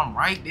while I'm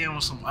right there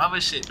on some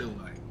other shit though.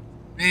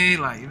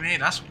 Man,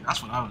 that's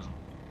what I was on.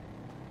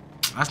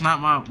 That's not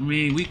my,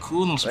 we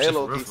cool on some shit.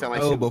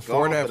 Like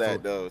before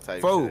that though,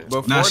 type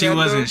shit. No,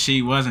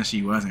 she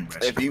wasn't, bro.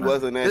 If he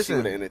wasn't there, she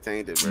would have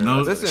entertained it, bro.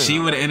 No, she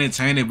would have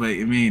entertained it, but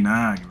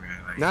nah, bro.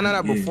 Like,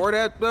 nah. Before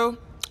that though,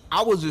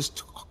 I was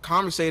just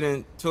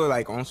conversating to her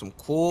like on some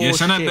cool shit.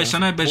 Send that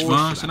bitch,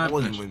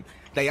 Vaughn.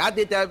 Like, I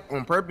did that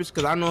on purpose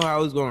because I know how I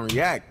was going to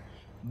react.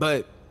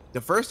 But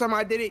the first time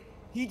I did it,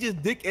 He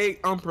just dick ate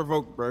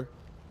unprovoked, bro.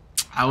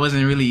 I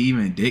wasn't really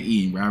even dick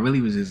eating, bro. I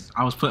really was just,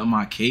 I was putting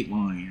my cape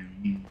on. You know what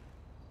I mean?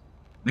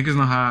 Niggas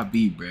know how I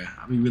be, bro.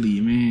 I be really,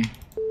 you mean?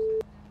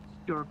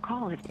 Your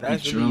call has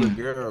That's really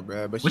your girl,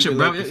 bro. But what's your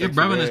brother? Your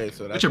brother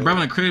in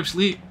the crib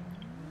sleep?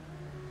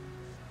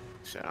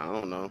 Shit, I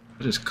don't know.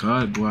 I just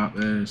cut go out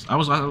ass. I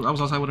was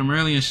outside with him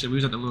early and shit. We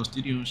was at the little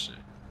studio and shit.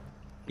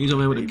 He's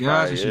over there with the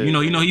guys and shit. You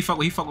know, he fuck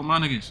with my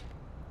niggas.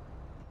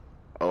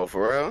 Oh,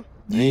 for real?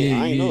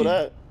 Yeah, I ain't know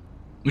that.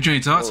 But you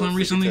ain't talked to him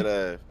recently?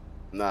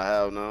 Nah,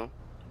 hell no.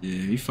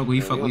 Yeah, he fuck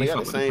with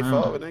the same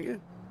father, nigga.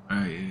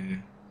 Alright, yeah.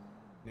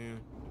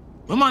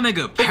 What my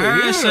nigga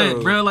Paris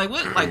said, bro? Like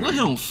what he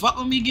don't fuck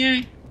with me,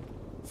 gang?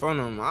 Phone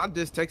him. I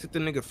just texted the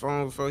nigga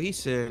phone before. He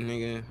said,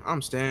 nigga,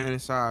 I'm standing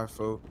inside,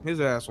 folks. His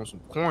ass on some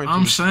quarantine.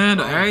 I'm saying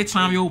that every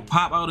time yo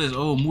pop out this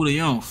old Mooda, you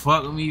don't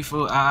fuck with me,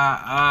 for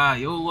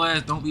yo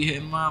ass don't be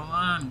hitting my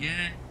line,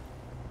 gang.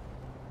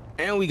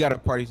 And we got a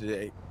party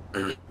today.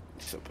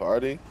 It's a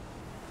party?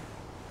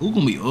 Who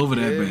gonna be over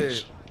that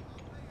bitch?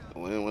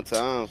 What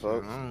time,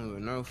 folks? I don't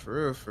even know,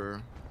 for real, for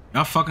real.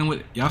 Y'all fucking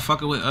with y'all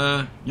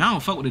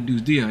don't fuck with the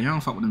dudes, do y'all? Y'all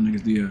don't fuck with them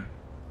niggas, do y'all?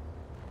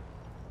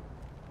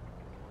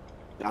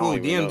 Who,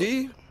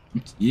 DMD?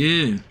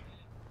 Yeah.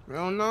 We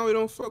don't know. We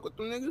don't fuck with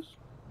them niggas.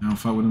 Y'all don't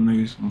fuck with them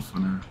niggas? I'm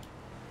finna.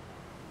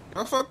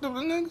 Y'all fucked up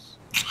with them niggas?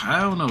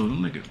 I don't know.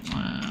 Them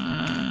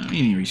niggas. We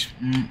ain't reach.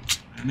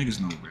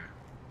 Niggas know, bro.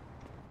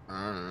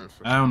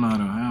 I don't know,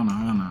 though. I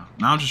don't know.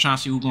 Now I'm just trying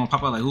to see who gonna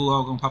pop up. Like, who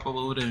all gonna pop up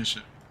over there and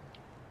shit.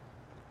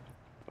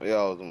 We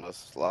all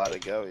must slide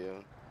together,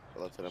 yo.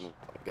 Pull up to them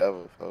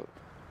together, folks.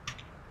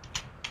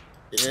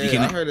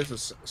 Yeah, I heard it's a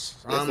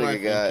sound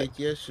like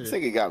this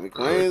nigga got me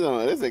Queens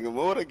on. This nigga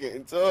Mooda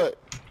getting to it.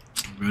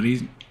 Bro,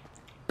 these,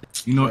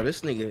 you know, bro,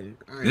 this nigga.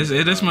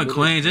 This my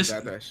Queens. This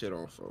got that shit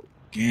on, folks.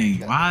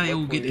 Gang, why they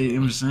will get it? You know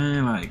what I'm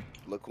saying? Like,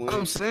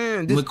 I'm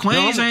saying,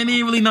 McQueen's ain't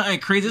even really nothing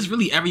crazy. It's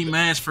really every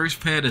man's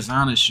first pair of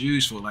designer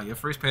shoes for like your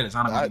first pair of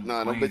designer.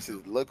 Nah, them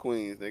bitches look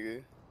Queens,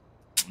 nigga.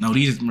 No,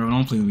 these is, bro,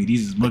 don't play with me.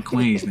 These is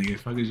McQueen's, nigga.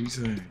 Fuck is you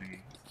saying, nigga?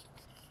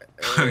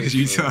 Fuck is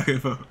you talking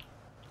about?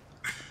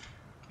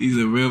 These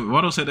are real.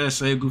 Watto said that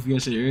same goofy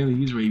ass shit earlier.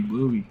 He's really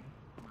booby.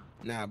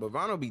 Nah, but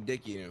Vano be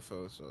dick eating,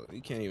 folks, so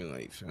you can't even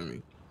like feel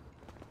me.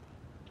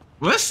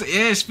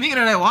 Speaking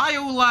of that, why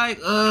you like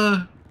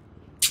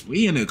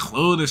we in the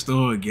clothing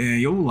store again?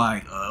 Yo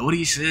like what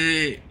he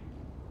said?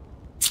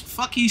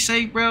 Fuck he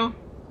say, bro?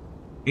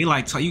 He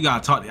like you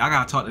gotta talk. I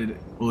gotta talk to.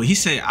 Well, he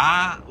said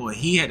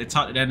he had to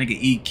talk to that nigga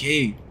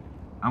EK.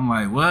 I'm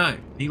like, what?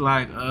 He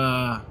like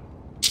I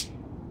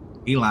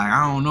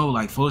don't know,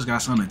 like folks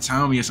got something to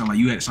tell me or something.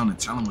 Like you had something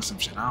to tell him or some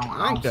shit.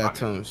 I ain't got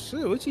time.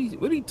 Shit,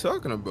 what he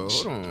talking about?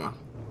 Hold on.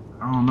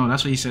 I don't know.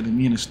 That's what he said to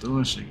me in the store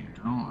and shit.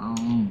 I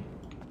don't.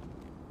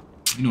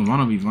 You know,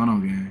 Vano be Vano,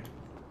 gang.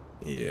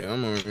 Yeah,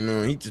 I'm already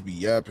know. He just be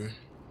yapping.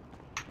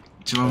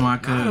 Chill my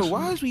cuz.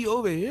 Why is we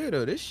over here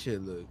though? This shit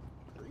look.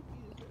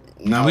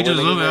 Nah, we just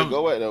over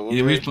go at though.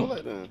 Yeah, we pull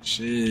at them.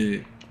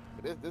 Shit.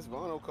 This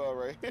Vano car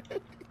right here.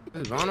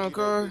 This Vano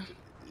car?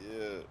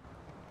 Yeah.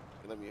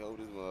 Let me hold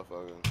this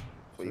motherfucker.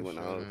 Before you went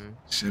out.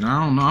 Shit,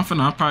 I don't know. I'm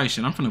finna probably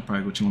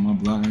go chill on my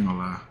block. I ain't gonna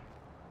lie.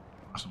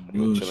 Some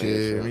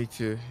bullshit. Yeah, me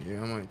too.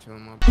 Yeah, I might chill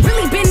on my block.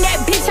 Really been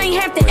that bitch, ain't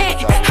have to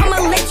act.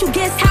 I'ma let you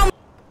guess how.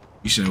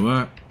 You said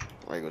what?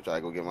 I go try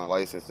to go get my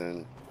license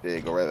and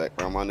go right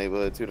back around my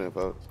neighborhood too then,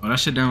 folks. Oh, that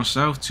shit down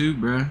south too,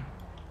 bruh.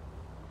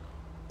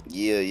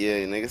 Yeah,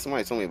 nigga.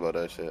 Somebody told me about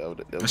that shit.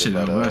 That shit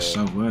out west,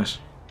 southwest.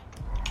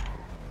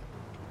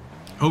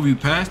 Hope you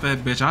passed that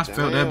bitch. I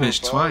felt that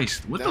bitch twice.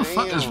 What the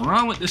fuck is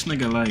wrong with this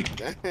nigga? Like,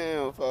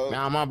 damn, folks.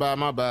 Nah, my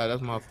bad.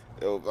 That's my.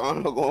 Yo,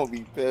 Vano gonna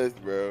be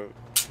pissed, bro.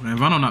 Man,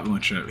 Vano not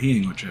gonna trap. He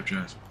ain't gonna trap,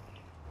 Trash.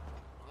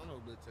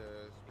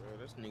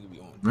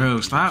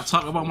 Bro, stop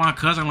talking about my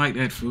cousin like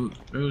that, fool.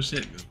 Real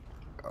shit, bro.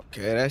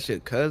 Okay, that's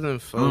your cousin,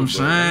 folks. You know what I'm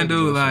saying,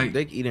 dude, like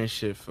dick eating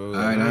shit, folks.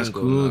 Alright, that's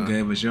cool,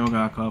 gay, but you don't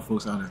gotta call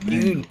folks out his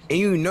name. And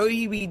you know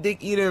he be dick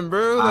eating,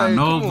 bro. I like,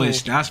 know,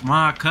 but that's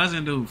my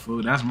cousin, dude,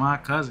 fool. That's my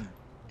cousin.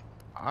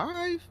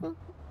 Alright, fuck.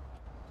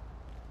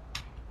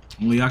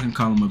 Only I can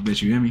call him a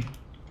bitch. You hear me?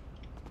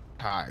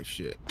 Alright,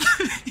 shit.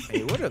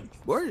 Hey,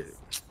 where?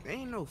 There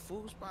ain't no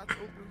food spots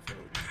open, folks.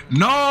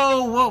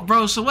 No, what,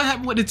 bro? So what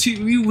happened with the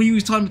two? When you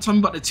was talking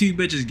about the two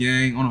bitches,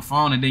 gang, on the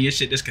phone, and then your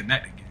shit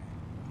disconnected, gang?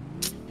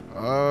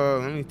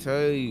 Let me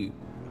tell you.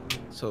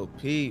 So,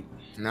 Pete,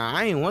 nah,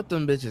 I ain't want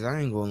them bitches. I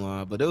ain't gonna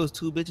lie, but there was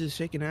two bitches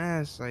shaking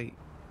ass like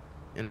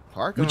in the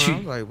parking lot. I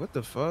was like, what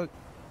the fuck?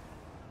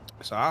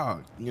 So I,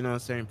 you know what I'm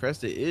saying,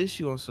 pressed the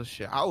issue on some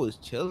shit. I was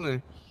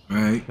chilling.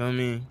 Right. You know what I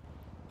mean?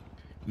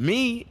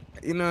 Me,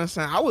 you know what I'm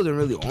saying? I wasn't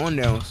really on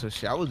there on some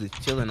shit. I was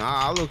just chilling.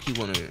 I low-key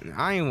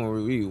I ain't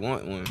really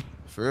want one.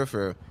 For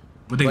real.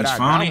 But they was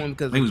phony?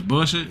 They was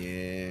bullshit?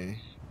 Yeah.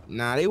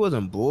 Nah, they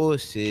wasn't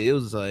bullshit. It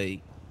was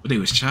like... But they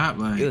was chopped,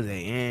 like...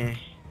 It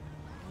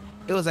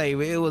was like,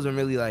 it wasn't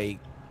really like,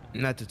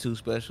 nothing too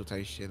special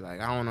type shit. Like,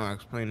 I don't know how to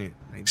explain it.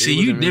 Like,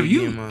 see,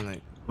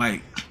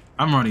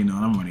 I'm already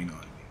knowing.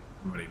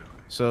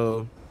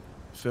 So,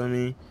 feel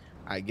me?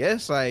 I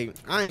guess like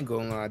I ain't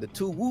gonna lie, the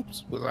two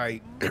whoops was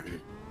like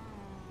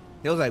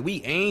it was like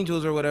we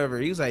angels or whatever.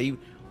 He was like,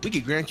 we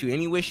could grant you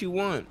any wish you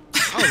want.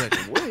 I was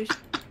like, a wish?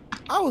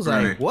 I was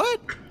like, what?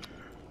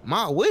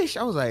 My wish?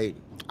 I was like,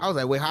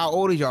 wait, how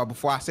old is y'all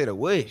before I said a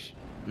wish?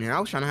 Man, I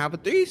was trying to have a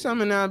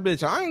threesome in that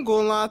bitch. I ain't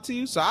gonna lie to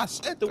you. So I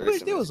said the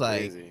wish. They was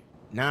like,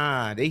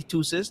 nah, they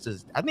two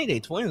sisters. I think they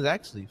twins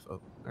actually,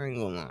 folks. I ain't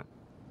gonna lie.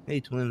 They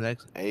twins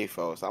actually. Hey,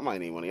 folks, I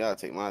might need one of y'all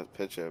to take my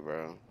picture,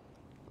 bro.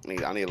 I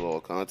need a little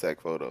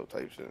contact photo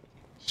type shit.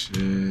 Shit,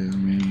 I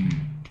mean,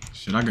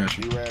 shit, I got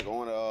you. D-Rag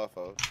on or off,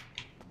 folks.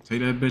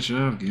 Take that bitch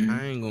up, gang.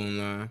 I ain't gonna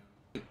lie.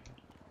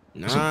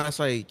 Nah, it's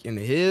like in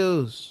the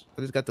hills.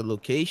 I just got the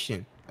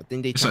location. I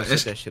think they trying to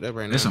set that shit up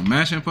right now. It's a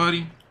mansion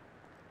party?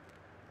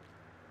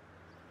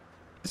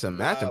 It's a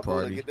mansion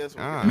party.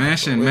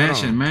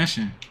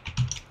 Mansion.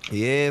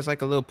 Yeah, it's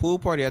like a little pool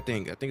party, I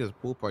think. I think it's a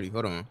pool party.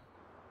 Hold on.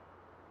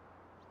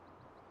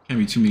 Can't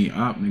be too many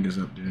op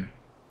niggas up there.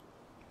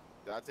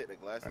 Did I take the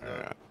glasses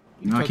off?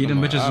 Nah, keep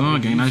them bitches on,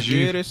 gang. That's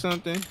you. Scared or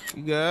something?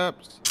 You got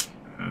ups?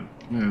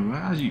 Man,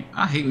 why you?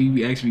 I hate when you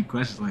be asking me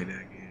questions like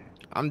that, gang.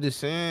 I'm just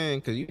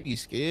saying, cause you be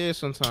scared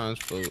sometimes,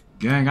 folks.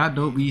 Gang, I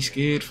don't be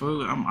scared,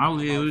 folks. I'm out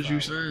here. What you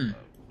saying?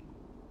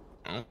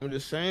 I'm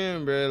just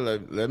saying, bro.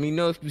 Like, let me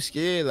know if you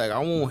scared. Like, I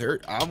won't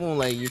hurt. I won't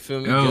like you feel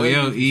me.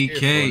 Yo,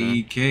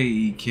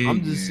 EK.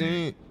 I'm just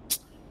saying,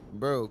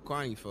 bro.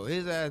 Kwani, for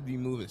his ass be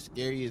moving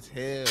scary as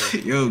hell.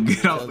 Yo,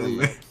 get out the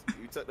way.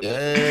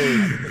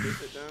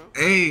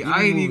 Hey,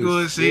 I ain't even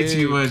gonna say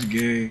too much,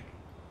 gang.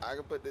 I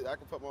can put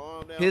my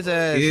arm down. His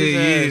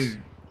ass.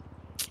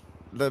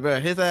 Bro,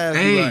 his ass.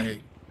 Hey,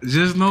 like,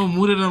 just know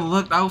Mooda done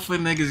looked out for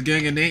niggas,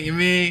 gang, and they, you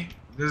mean?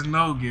 Just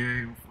know,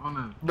 gang.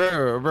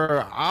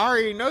 Bro, I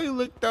already know you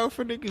looked out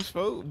for niggas,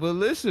 folks. But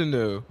listen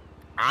though,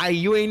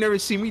 you ain't never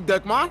see me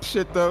duck my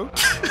shit though,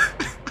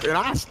 and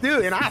I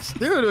still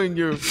don't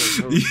give a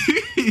fuck.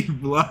 You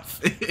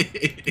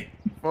bluffing.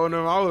 Phone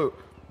them out,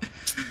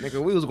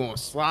 nigga. We was gonna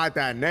slide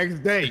that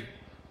next day.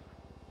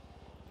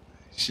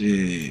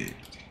 Shit.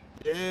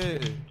 Yeah.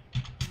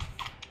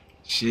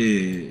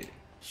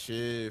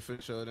 Shit,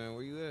 for sure. Then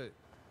where you at?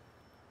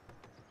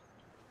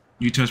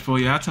 You touched Paul?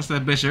 Yeah, I touched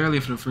that bitch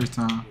earlier for the first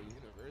time.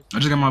 I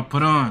just got my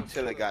put on.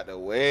 Should have got the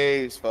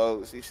waves,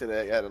 folks. You should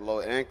have got a low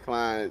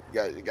incline.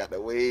 You got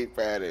the wave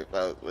padded,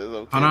 folks. Okay.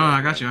 Hold on,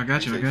 I got you.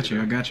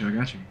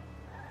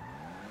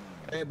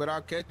 Hey, but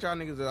I'll catch y'all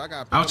niggas.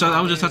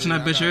 I was just touching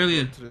that bitch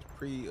earlier.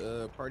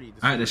 Party.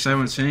 All right, the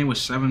 17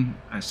 was 7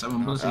 at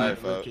 7 bucks. All right,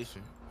 folks.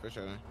 For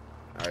sure.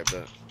 All right,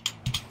 bet.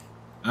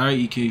 All right,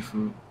 EK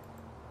food.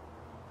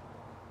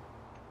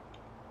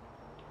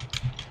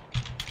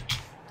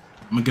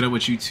 I'm gonna get up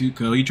with you too,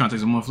 cuz. You trying to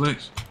take some more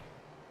flicks?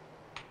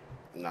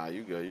 Nah,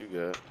 you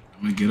good.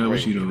 I'm gonna get up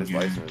with you though, gang.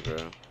 License,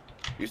 bro.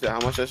 You said how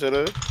much that shit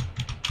is?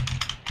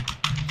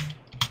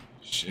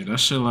 Shit, that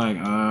shit like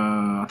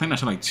I think that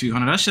shit like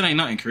 200. That shit ain't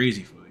nothing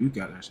crazy for you.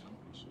 Got that shit.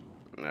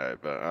 All right,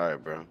 bro. All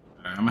right,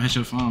 I'm gonna hit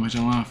your phone, hit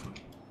your line for.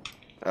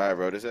 All right,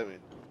 bro. Just hit me.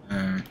 All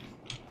right.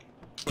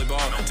 We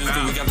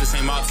got the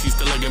same ops, you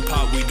still looking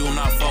pop. We do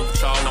not fuck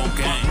with y'all on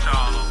game.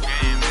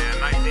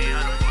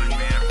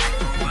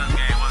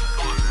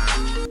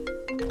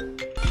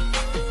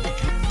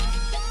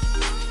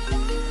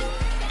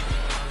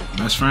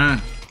 Best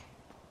friend.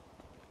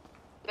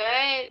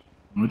 Good.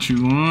 What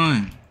you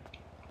on?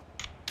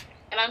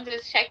 And I'm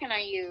just checking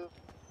on you.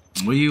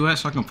 Where you at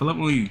so I can pull up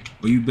on you?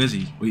 Or you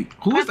busy? Wait,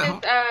 who is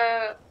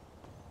that?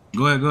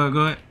 Go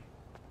ahead.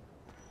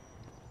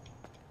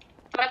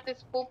 About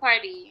this pool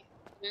party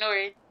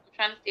north. I'm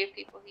trying to see if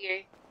people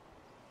here.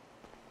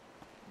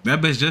 That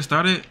bitch just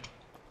started?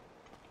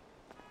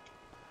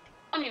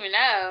 I don't even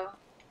know.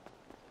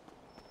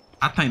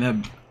 I think that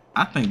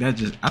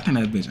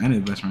bitch ain't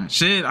his best friend.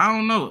 Shit, I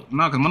don't know.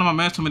 No, cause one of my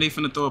mans told me they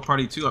finna throw a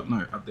party too up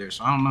there,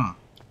 so I don't know.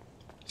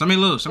 Send me a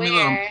little.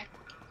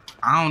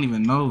 I don't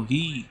even know.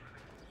 He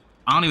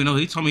told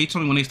me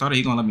when they started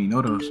he gonna let me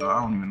know though, so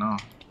I don't even know.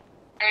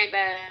 Alright,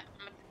 bad.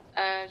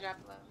 I'm gonna drop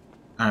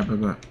low.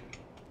 Alright, bet.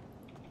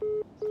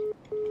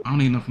 I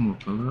don't even know if I'm gonna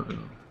pull up though.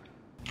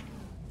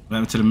 What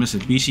happened to the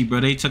Mitsubishi, bro?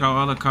 They took out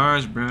all the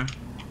cars, bro.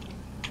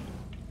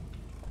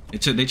 They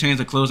changed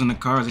the clothes in the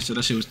cars. They said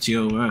that shit was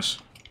TOS.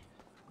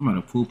 I'm at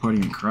a pool party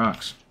in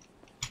Crocs.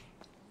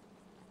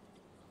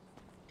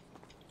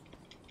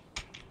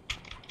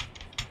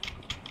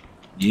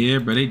 Yeah,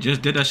 bro, they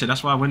just did that shit.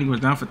 That's why Wendy was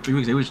down for 3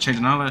 weeks. They was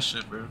changing all that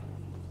shit, bro.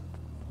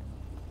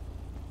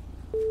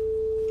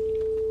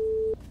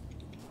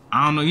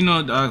 I don't know, you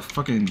know,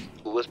 fucking.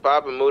 What's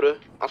poppin', Mooda?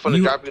 I'm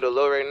finna drop you the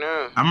low right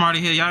now. I'm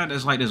already here, y'all.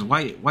 There's like this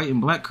white and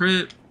black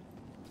crib.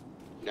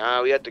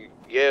 Nah, we have to.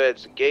 Yeah,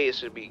 it's gay. It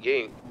should be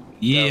gay.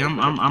 Yeah,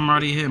 I'm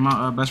already here.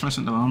 My best friend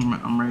sent the.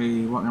 I'm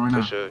ready walking right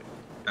now. For sure.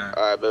 All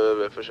right,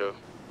 bet, for sure.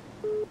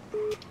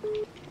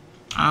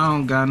 I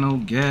don't got no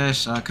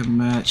gas I can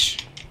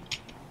match.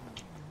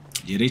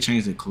 Yeah, they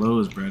changed the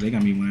clothes, bro. They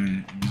got me wearing. You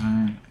know what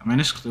I'm saying? I mean,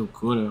 it's still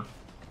cool though.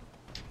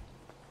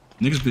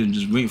 Niggas been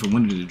just waiting for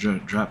Wendy to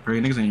drop prey.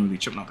 Niggas ain't really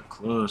tripping out the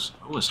clothes.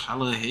 Oh, it's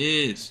hella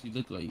heads. You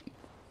look like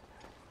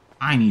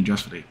I ain't even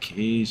dressed for the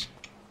kids.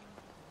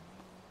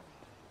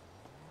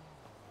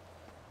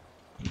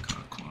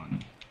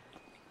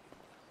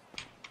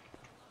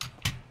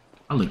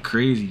 I look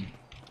crazy.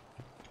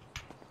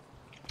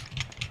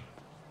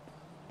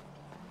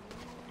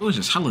 It was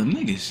just hella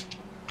niggas.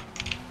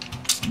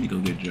 Let me go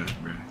get dressed,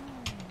 bro.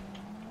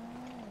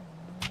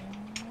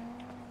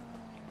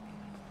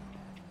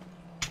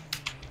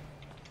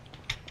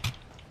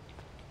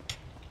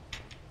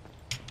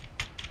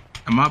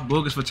 Am I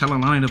bogus for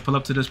telling Lonnie to pull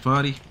up to this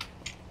party?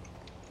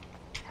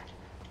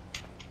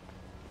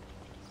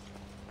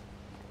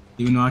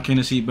 Even though I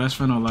can't see best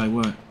friend, or like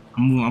what?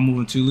 I'm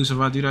moving too loose if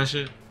I do that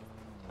shit.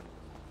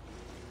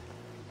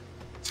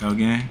 Tell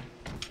gang.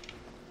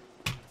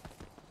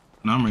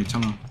 No, I'm ready.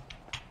 Tell him.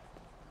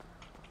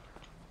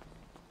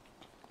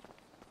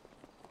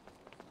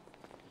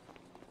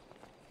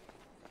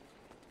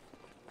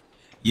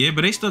 Yeah,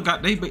 but they still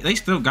got they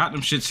still got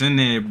them shits in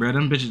there, bro.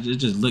 Them bitches, it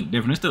just look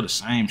different. It's still the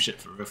same shit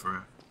for real, for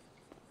real.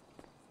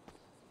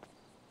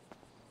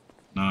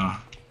 Nah,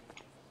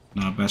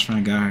 best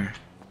friend got her.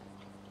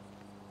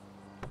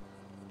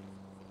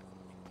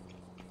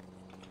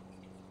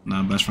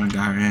 Nah, best friend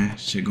got her in.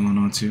 Shit going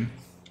on too.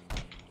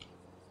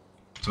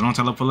 So don't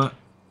tell her pull up.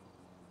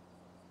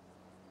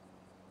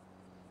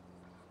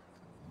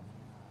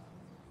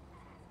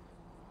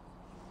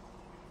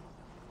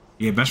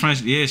 Yeah, best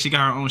friend. Yeah, she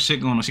got her own shit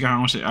going on. She got her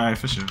own shit. All right,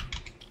 for sure.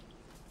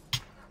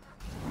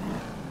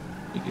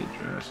 You get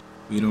dressed.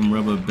 We them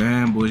rubber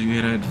band boys. You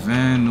hear that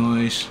van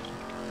noise?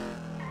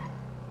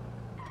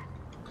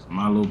 Cause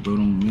my little bro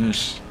don't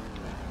miss.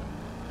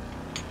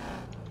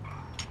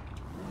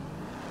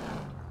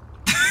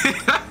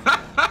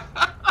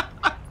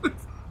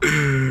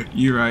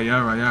 You right,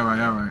 y'all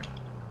right.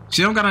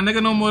 She don't got a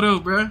nigga no more though,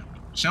 bruh.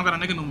 She don't got a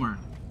nigga no more.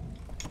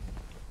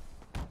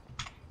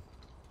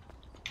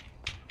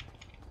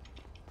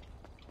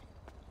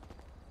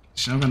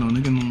 She don't got no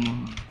nigga no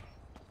more.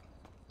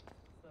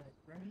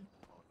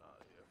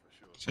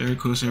 Sarah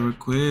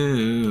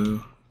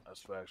Quill.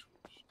 That's factual.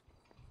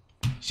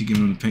 She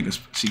giving him the pink.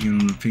 She giving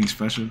him the pink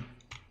special.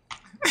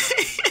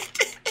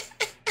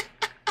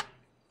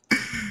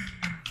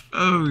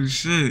 Oh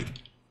shit!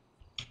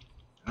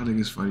 I think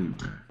it's funny,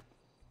 bro.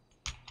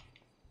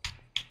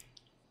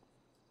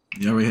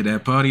 You ever hit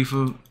that party,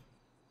 fool?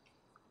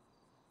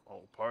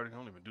 Oh, party? I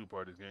don't even do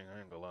parties, gang. I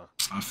ain't gonna lie.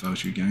 I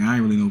felt you, gang. I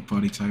ain't really no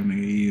party type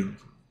nigga either.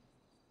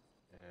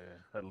 Yeah,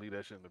 I had to leave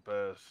that shit in the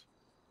past.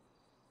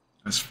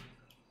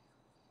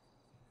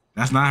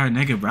 That's not her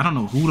nigga, bro. I don't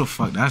know who the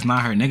fuck. That's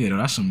not her nigga, though.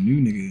 That's some new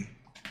nigga.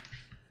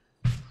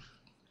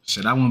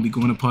 Shit, I wouldn't be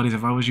going to parties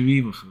if I was you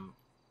either, fool.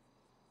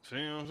 See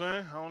what I'm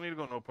saying? I don't need to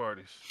go to no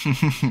parties.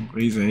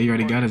 What he said? He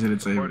already got us at the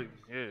table.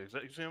 Yeah,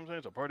 exactly. You see what I'm saying?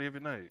 It's a party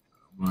every night.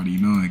 Already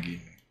know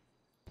again.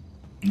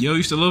 Yo,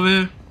 you still over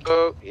here?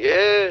 Oh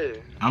yeah.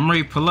 I'm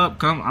ready to pull up.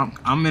 Come,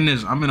 I'm in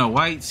this. I'm in a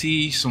white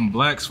tee, some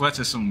black sweats,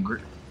 and some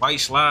white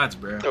slides,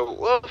 bro. Yo,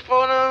 what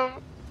phone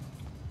on?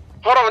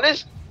 Hold on,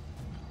 this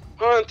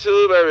 1,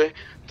 2, baby.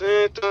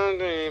 Just like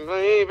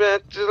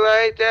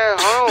that.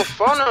 Hold on,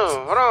 phone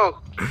on. Hold on.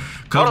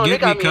 Come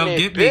get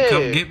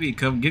me.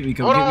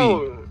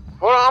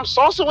 Hold on, I'm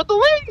saucing with the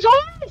wings.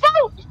 Hold on,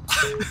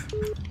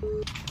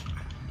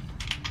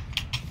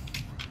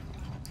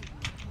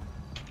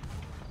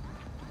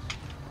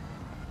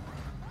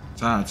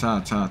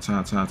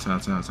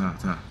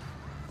 Ta.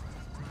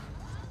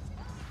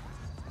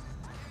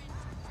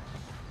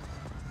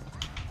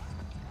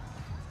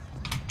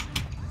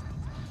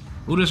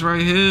 Who this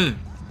right here?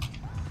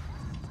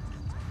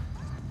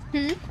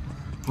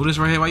 Who this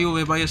right here? Why you over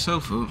here by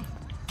yourself, fool?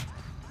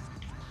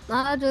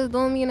 I just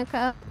doing me in a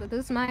cup, but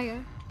this is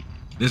Maya.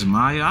 This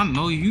Maya? I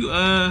know you.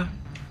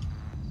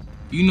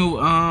 You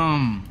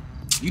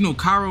know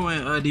Caro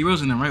and D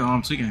Rose in them, right?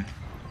 I'm tweaking.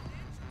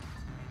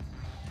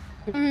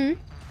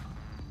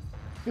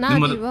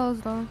 Not D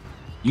Rose though.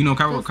 You know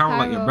Caro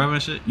like your brother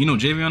and shit. You know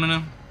Javion and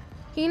them.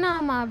 He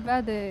not my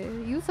brother.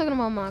 You talking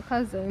about my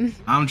cousin?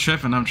 I'm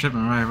tripping.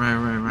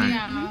 Right.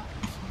 Yeah.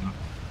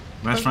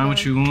 Best friend,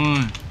 what you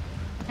want?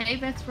 Hey,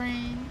 best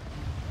friend.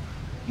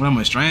 What am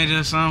I, a stranger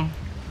or something?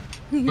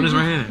 Who this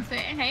right here? Say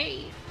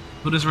hey.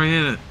 Who this right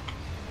here?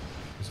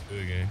 It's a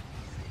good game.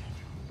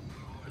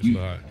 It's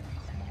hot.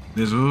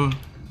 This who?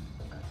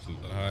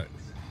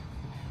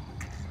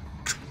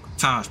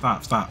 It's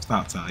hot.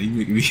 Stop. You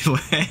make me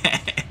laugh.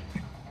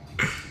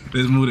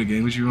 This Mooda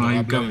game. What you want? How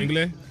you coming?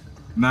 English?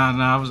 Nah.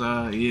 I was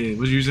yeah.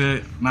 What you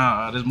said?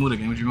 Nah. This Mooda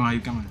game. What you want? How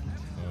you coming?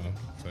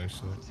 Same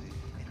shit.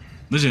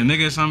 This your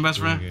nigga or something, best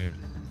friend?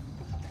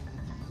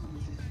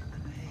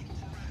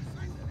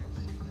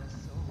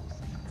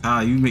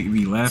 You make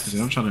me laugh.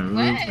 I'm trying to.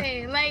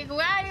 Wait, like,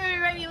 why are you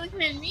already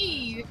looking at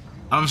me?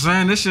 I'm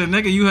saying this your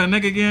nigga. You her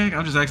nigga gang?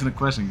 I'm just asking a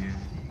question gang.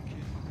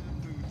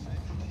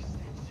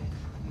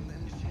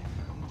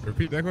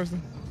 Repeat that question.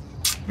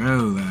 Bro,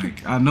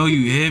 like, I know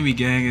you hear me,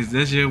 gang. Is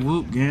this your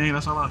whoop, gang?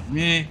 That's all I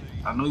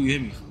know you hear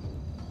me.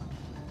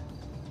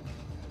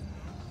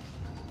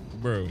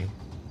 Bro.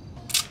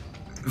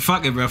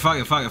 Fuck it, bro. Fuck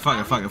it.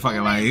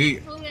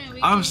 Like, We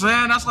I'm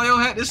saying that's why you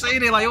had to say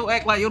that. Like you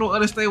act like you don't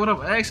understand what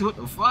I'm asking. What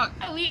the fuck?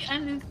 We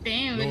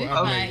understand, but No, it's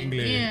I'm like,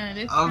 English. yeah,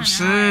 this I'm kinda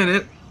saying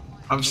hard. it.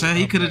 I'm saying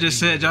he could have just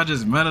said y'all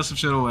just met or some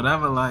shit or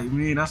whatever. Like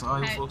me, that's all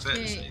you Type folks had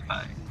to shit. say.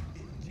 Like,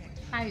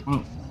 Type.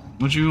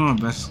 what you on,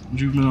 Best? What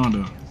you been on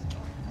though?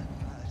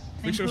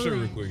 Fix your shit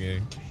real quick,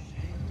 gang.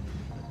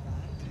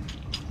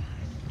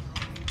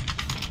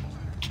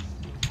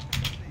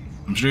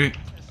 I'm straight.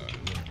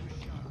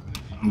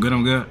 I'm good.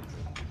 I'm good.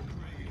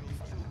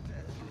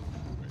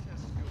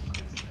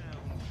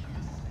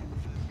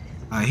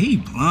 Like he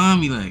blind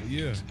me like.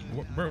 Yeah,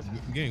 bro,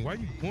 gang, why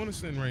you going to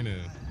sin right now?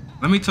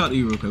 Let me talk to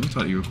you real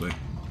quick.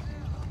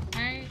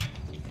 Alright.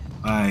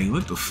 Like,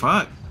 what the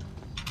fuck?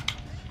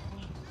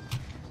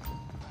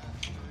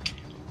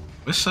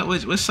 What's up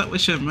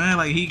with your man?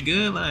 Like he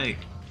good? Like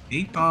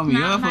he throwing me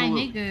Not up? my or what?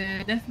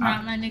 nigga. That's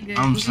not my nigga.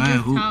 I'm We saying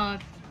just who?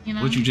 talked, you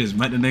know? What you just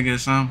met the nigga or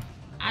something?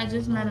 I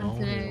just met him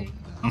today.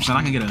 I'm saying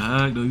I can get a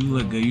hug though. You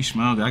look good. You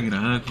smell good. I get a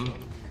hug. Fool.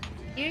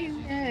 Yeah,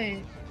 you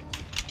good.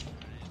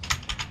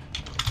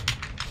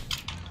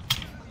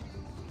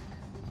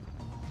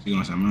 You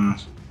gonna say mine?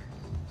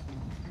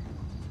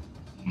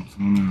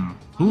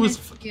 Who is?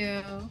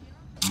 You.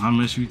 I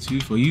miss you too.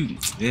 For you,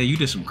 yeah, you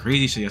did some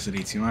crazy shit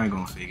yesterday too. I ain't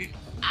gonna figure.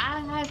 I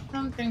had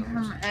something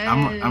from us.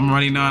 I'm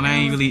already knowing. I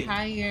ain't really.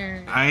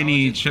 Tired. I ain't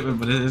even tripping,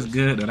 but it's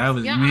good. Though. That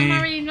was Yeah, me. I'm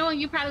already knowing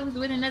you probably was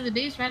with another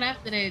bitch right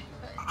after that.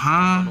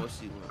 Huh?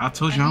 I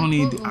told you I don't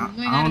need.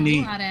 I don't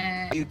need.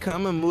 You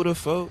coming, Mooda,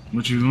 folk?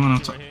 What you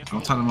want?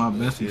 I'm talking about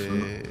bestie,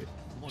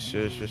 folk.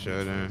 Sure,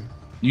 then.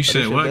 You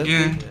said what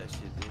again?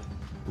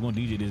 We're gonna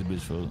DJ this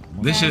bitch, folk.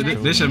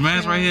 This your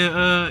man's right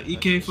here,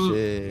 EK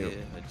food.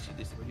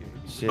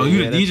 Shit. Oh,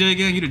 you the DJ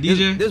again? You the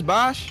DJ? This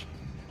Bosch?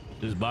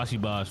 This Boshy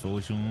Bosh, for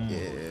what you want?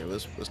 Yeah,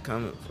 what's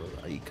coming,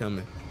 for? Are you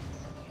coming?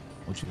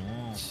 What you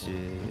want?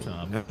 Shit.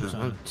 I'm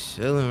I'm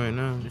chilling right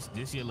now.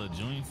 This your little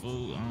joint,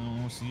 fool. I don't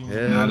want to see you.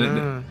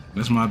 Nah,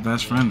 that's my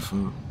best friend,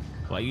 fool.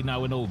 Why you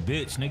not with no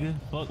bitch, nigga?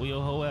 Fuck with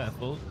your whole ass,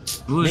 fool.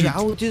 Who is Nigga,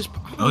 I was just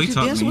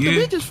dancing with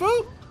the bitches,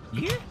 folk.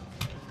 Yeah?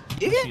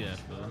 Yeah.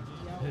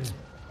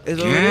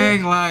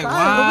 Gang, like,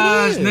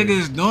 why is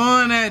niggas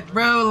doing that,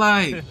 bro?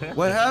 Like,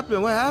 what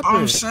happened?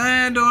 I'm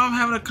saying, though, I'm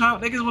having a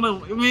comp. Niggas wanna,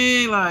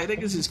 like,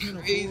 niggas is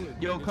crazy.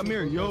 Yo, come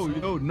here. Yo,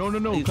 no.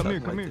 Come here.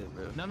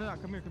 No,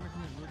 come here.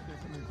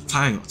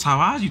 Ty,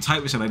 why you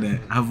type shit like that?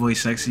 Her voice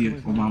sexy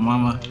with my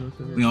mama.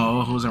 We all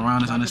old hoes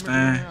around us,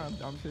 understand?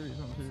 I'm serious.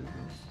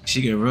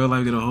 She get real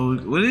life, get a whole.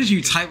 What is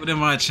you typing in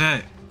my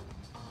chat?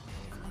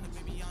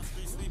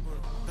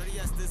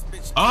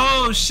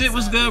 Oh shit,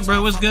 what's good,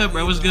 bro? What's good?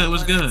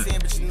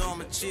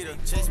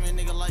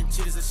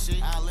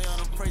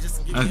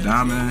 That's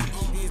Diamond.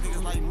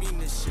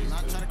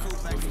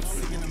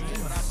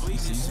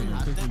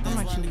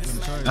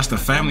 That's the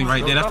family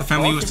right there. That's the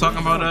family you was talking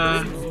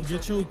about.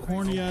 Get your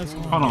corny ass.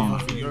 Hold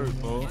on.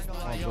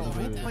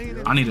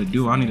 I need a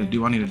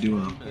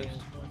duo.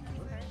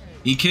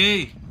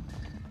 EK.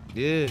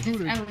 Yeah. It's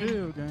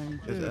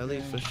LA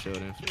for sure.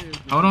 Then.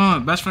 Hold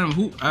on, best friend.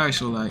 Who? Alright,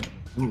 so like,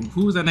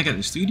 who was that nigga at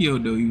the studio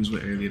though? You was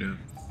with earlier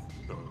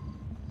though.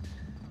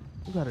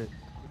 Who got it?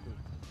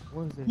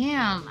 What is it?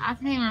 Damn, I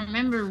can't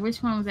remember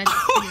which one was that.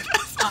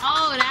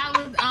 Oh, that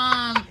was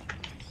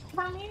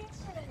come here.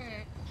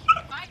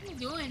 Why you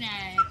doing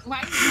that?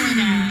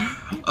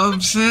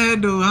 I'm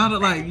saying though, how to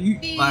like you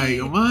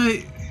like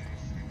what?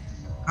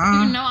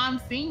 Huh? You know I'm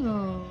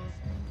single.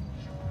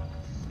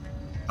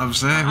 I'm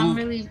saying who? I'm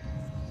really.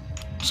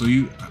 So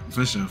you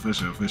for sure.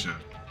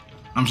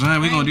 I'm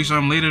saying we gonna do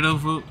something later though,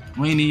 fool.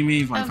 We ain't even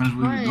me like friends.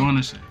 We were doing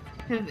this shit.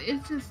 Cause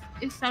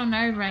it's so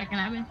nerve wracking.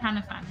 I've been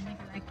trying to find a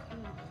nigga like you.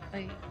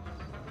 Like.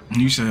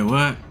 You said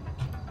what?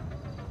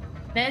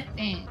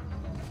 Nothing.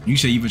 You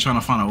said you been trying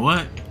to find a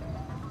what?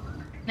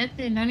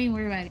 Nothing. Don't even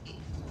worry about it.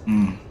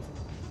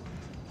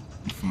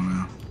 For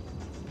now.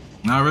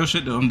 Nah, real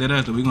shit though. I'm dead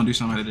ass though. We gonna do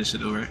something like this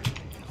shit though, right?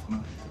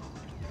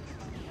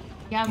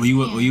 Yeah. Or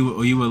you a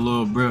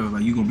little bro?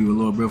 Like you gonna be with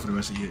little bro for the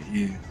rest of your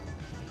year?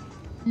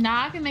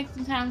 Nah, I can make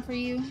some time for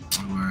you.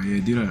 Alright, yeah,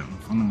 do that.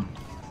 For now.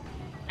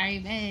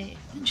 Alright, bet.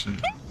 Shit.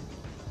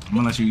 I'm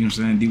gonna let you, you know what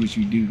I'm saying, do what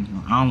you do.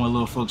 I don't want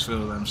little folks feel,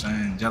 like I'm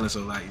saying, jealous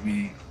or like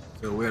me,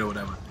 feel weird or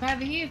whatever.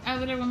 But he is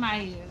over there with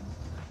Maya.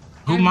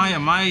 Who Maya?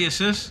 Maya, your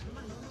sis?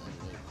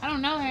 I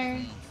don't know her.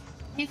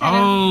 He said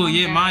Oh,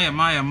 yeah,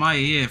 Maya,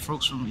 yeah,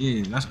 folks from,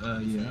 that's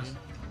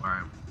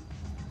alright.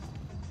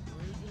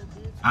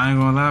 I ain't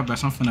gonna lie,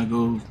 but I'm finna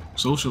go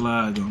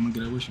socialize though. I'm gonna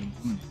get up with you.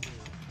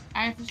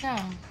 Alright, for sure.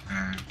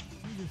 Alright.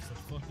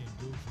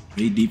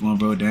 They deep on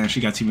bro, damn.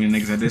 She got too many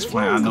niggas at this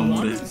point. I know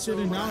Mooda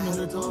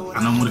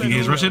can get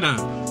his rush it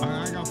up.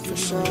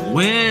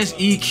 Where's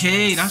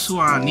EK? That's who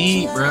I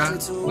need,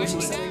 bruh.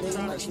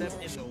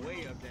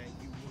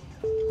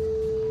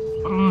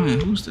 Hold on,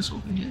 who's this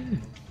over here?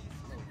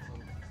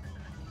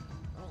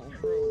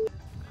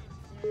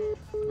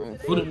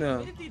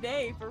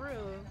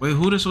 Wait,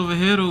 who this over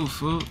here though,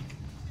 fool?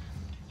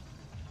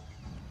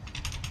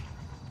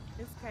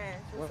 It's Cash.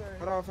 What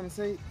I was finna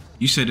say?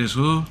 You said this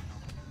who?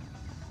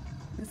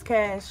 It's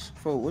Cash.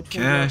 For which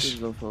Cash.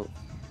 one?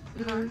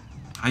 Alright,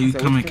 How you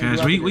coming, Cash?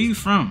 Where you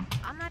from?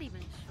 I'm not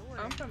even sure.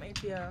 I'm from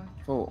ATL.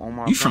 Oh, on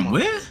my You from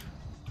where?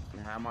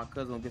 Nah, my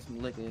cousin get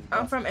some liquor.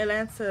 I'm from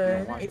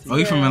Atlanta. Oh,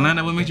 you from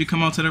Atlanta? What made you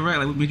come out to the rack?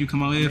 Like, what made you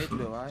come out here for?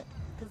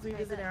 Because we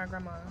visiting our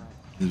grandma.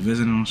 Just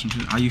visiting on some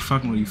shit. How you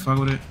fucking with it? You fuck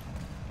with it?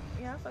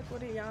 Yeah, I fuck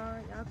with it, y'all.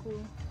 Y'all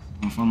cool.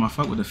 I'm from. I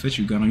fuck with the fit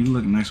you got on. You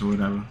look nice or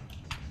whatever.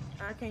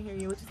 I can't hear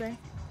you. What you say?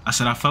 I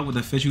said I fuck with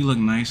the fit. You look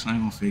nice. I ain't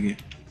gonna figure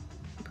it.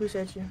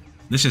 Appreciate you.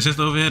 This your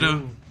sister over here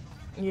though?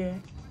 Yeah.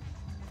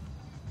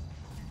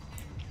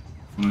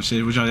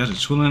 Shit, what y'all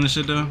just chilling and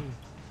shit though?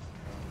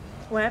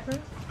 What happened?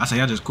 I said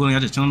y'all just cooling,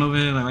 y'all just chilling over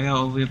here, like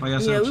y'all over here by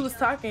yourselves. Yeah, we was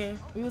talking.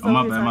 We was my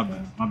over bad, here my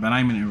talking. bad, my bad. I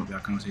ain't mean to interrupt y'all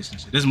conversation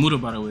and shit. This Mooda,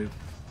 by the way.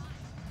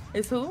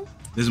 It's who?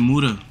 This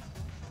Mooda.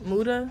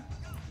 Mooda?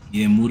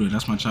 Yeah, Mooda.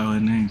 That's my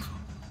childhood name.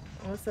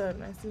 What's up?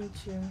 Nice to meet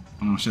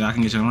you. Shit, I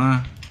can get your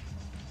line.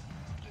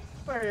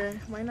 Sure,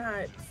 why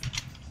not?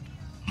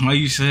 Why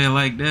you say it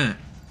like that?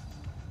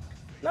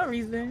 No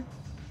reason.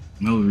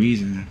 No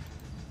reason.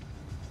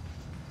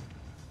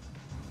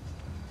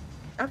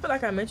 I feel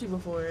like I met you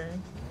before.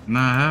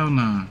 Nah, hell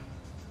nah.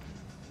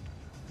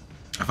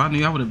 If I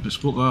knew, I would have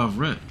spoke off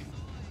rep.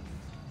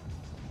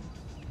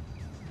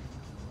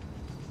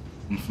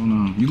 You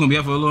gonna be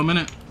up for a little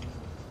minute?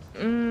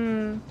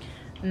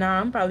 Nah,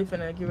 I'm probably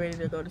finna get ready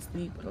to go to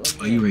sleep.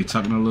 Oh, you ready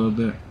talking a little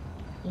bit?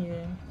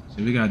 Yeah.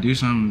 So we gotta do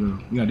something though.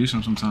 We gotta do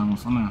something sometime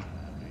for now.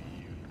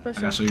 I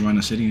gotta show you around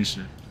the city and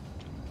shit.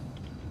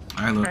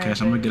 Alright, little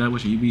Cash, I'm gonna get up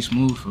with you. You be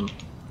smooth, folks.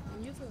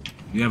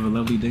 You have a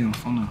lovely day on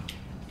phone now.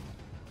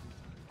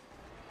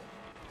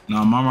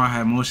 No, Mama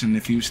had motion.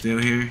 If you still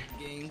here,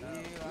 you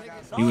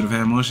would have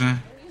had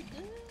motion.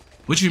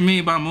 What you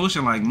mean by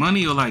motion? Like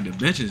money or like the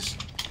bitches?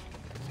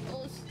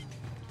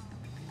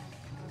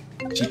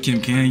 She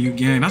can you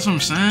gang? That's what I'm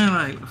saying.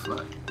 Like what the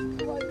fuck?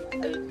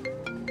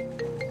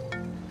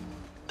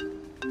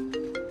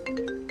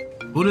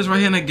 Who this right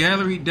here in the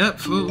gallery?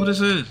 Depth food. What is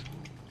this?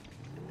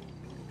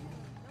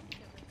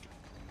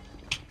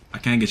 I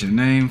can't get your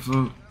name,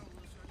 food.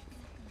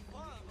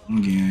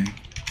 Gang.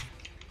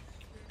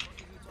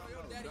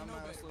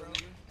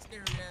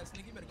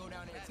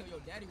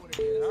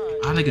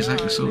 Y'all niggas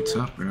acting so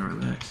tough, bro.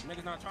 Relax.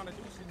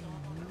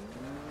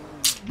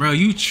 Bro,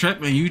 you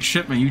tripping. You.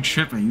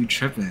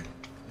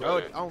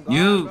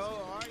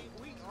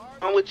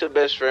 I'm with your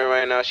best friend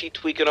right now. She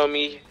tweaking on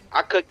me.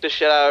 I cooked the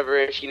shit out of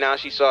her and now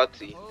she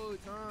salty.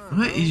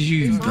 What is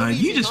you like?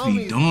 You just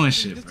be doing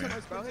shit, bro.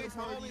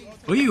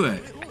 Where you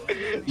at?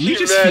 You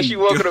She mad. She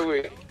walking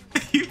away.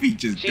 You be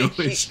just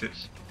doing shit.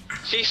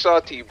 She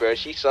salty, bro.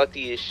 She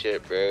salty as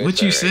shit, bro.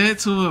 What you said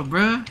to her,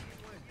 bro?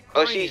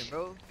 Oh, she's.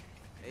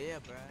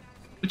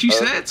 What you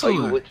said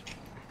to her?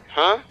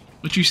 Huh?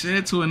 What you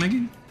said to her,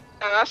 nigga?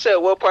 I said,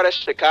 what part of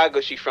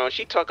Chicago she from?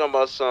 She talking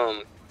about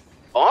some.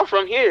 Oh, I'm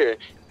from here,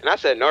 and I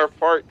said North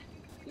Park.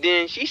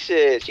 Then she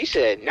said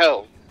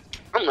no.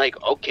 I'm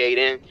like, okay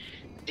then.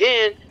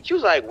 Then she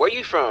was like, where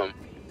you from?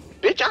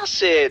 Bitch, I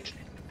said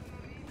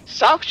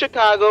South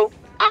Chicago.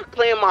 I'm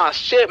playing my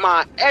shit,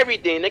 my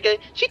everything, nigga.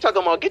 She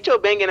talking about get your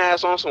banging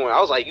ass on somewhere. I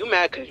was like, you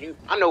mad cause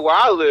I know where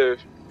I live.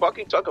 Fuck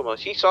you talking about?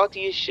 She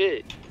salty as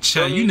shit.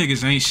 Chat, you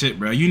niggas ain't shit,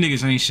 bro. You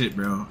niggas ain't shit,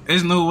 bro.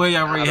 There's no way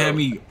y'all already had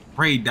me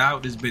prayed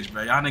out this bitch,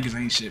 bro. Y'all niggas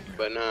ain't shit, bro.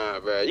 But nah,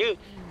 bro. You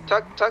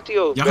talk to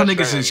your y'all best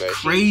niggas friend, is bro.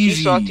 crazy.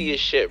 She salty as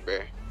shit, bro.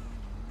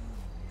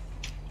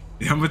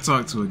 Yeah, I'm gonna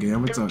talk to her again.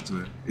 I'm gonna talk to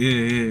her.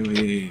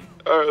 Yeah.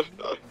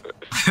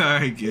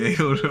 Alright, gang.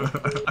 Hold on.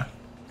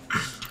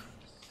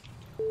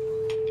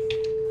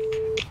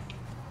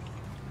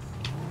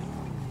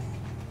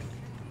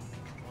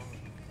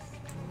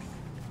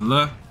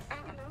 Hello?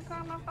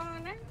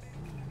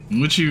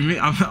 What you mean?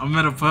 I'm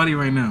at a party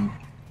right now.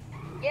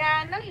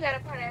 Yeah, I know you got a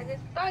party. I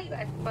just saw you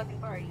at the fucking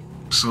party.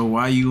 So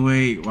why you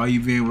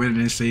being weird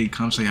and say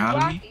come say hi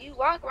to me? You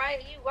walk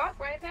right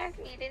past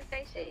me. You didn't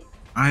say shit.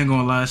 I ain't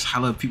gonna lie, I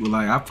love people.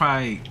 Like I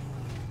probably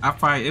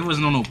it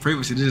wasn't on no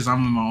privacy. It's just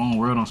I'm in my own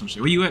world on some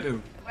shit. Where you at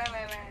though? Right.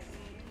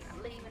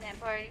 I'm leaving that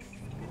party.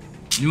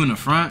 You in the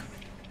front?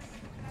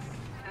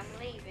 I'm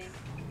leaving.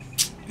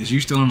 Is you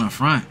still in the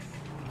front?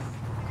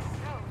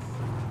 No.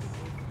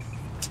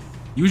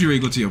 You ready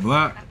to go to your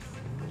block?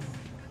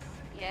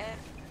 Yeah.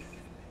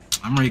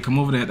 I'm ready to come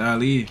over there to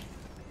Ali.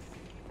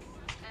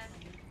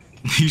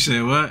 You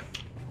said what?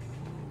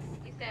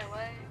 You said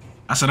what?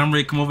 I said I'm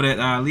ready to come over there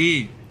to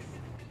Ali.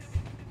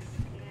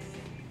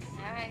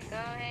 Alright, go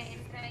ahead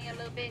and send your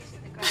little bitch to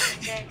call me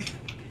today.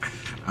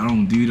 I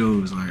don't do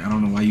those. Like I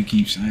don't know why you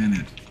keep saying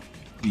it.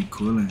 Be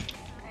coolin'.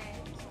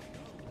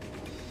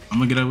 I'm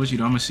gonna get up with you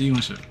though. I'm gonna see you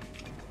and shit.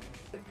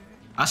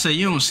 I said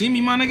you don't see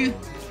me, my nigga?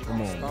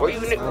 Come on. Where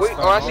you,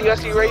 oh, I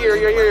see you right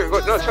here. Go,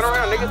 no, turn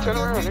around, nigga.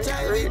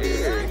 Right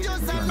here.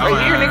 Right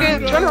here,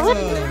 nigga. Turn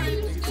around.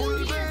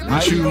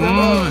 What you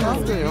want?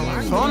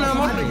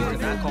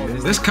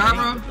 This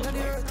Cairo?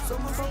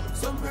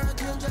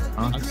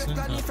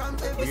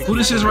 Who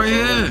this is right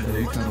here?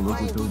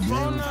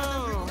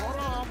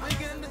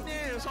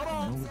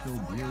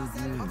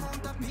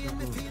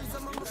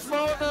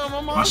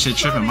 My shit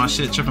tripping.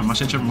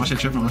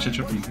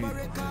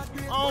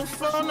 Oh,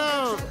 fuck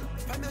no.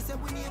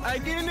 I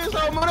get in this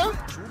hole, mother.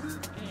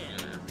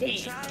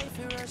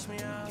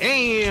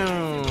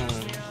 Damn.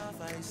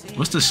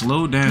 What's the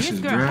slow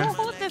dances, This girl, bruh?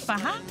 who's this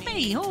behind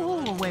me?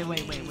 Wait.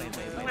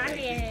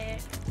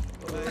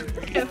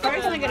 The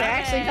first nigga to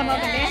actually come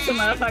up and dance to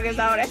motherfuckers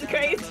out. That's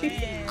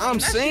crazy. I'm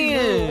That's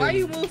saying. Why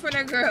you move for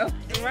that girl?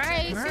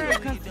 Right. Girl,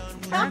 cause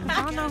I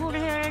don't know who the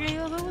hell it is.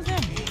 Who was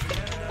that?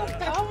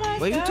 Oh my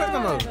What you talking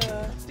about?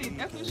 She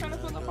definitely trying to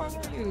put up on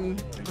you.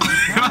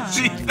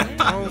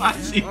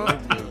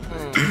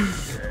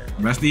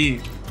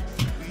 Rusty.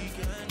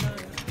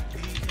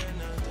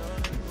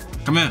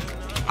 Come here.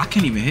 I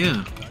can't even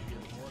hear.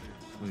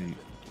 Wait.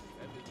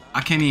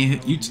 I can't even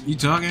hear. You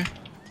talking?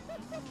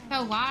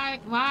 So why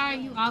are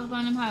you all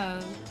on them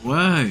hoes?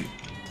 What?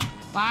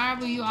 Why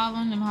were you all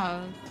on them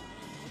hoes?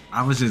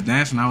 I was just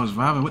dancing. I was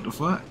vibing. What the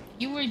fuck?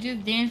 You were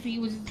just dancing.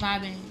 You were just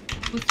vibing.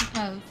 What's too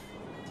close?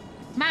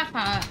 My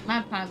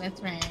fault,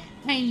 best friend.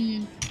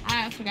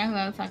 I forgot who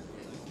I was talking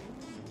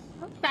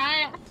to. I'm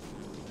sorry.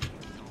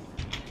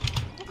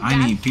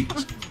 I need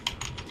people.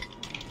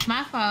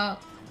 My fault.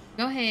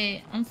 Go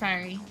ahead. I'm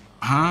sorry.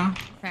 Huh?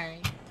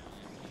 Sorry.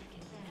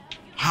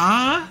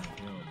 Huh?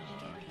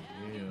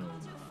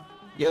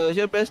 Yo, is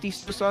your bestie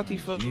still salty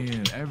for?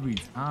 Yeah, every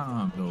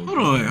time though. Hold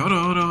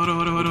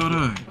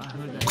on.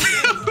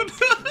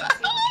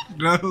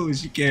 No,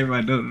 she can't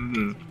right.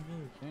 No.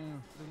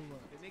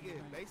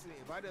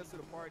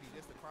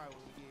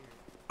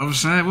 I'm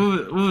saying,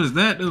 what was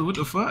that, dude? What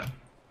the fuck?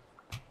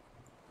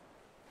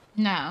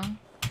 No.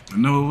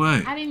 No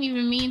way. I didn't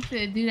even mean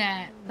to do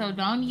that. So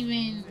don't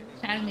even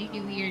try to make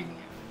it weird.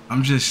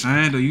 I'm just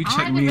saying, though. You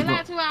check me. I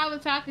realized who I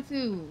was talking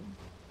to.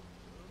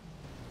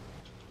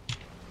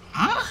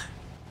 Huh?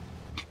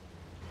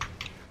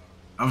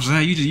 I'm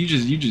saying you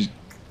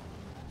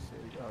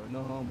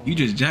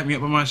just jacked me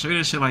up on my shirt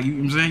and shit like you.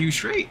 I'm saying you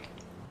straight.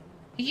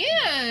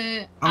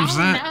 Yeah. I'm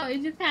saying. No,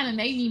 it just kind of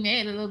made me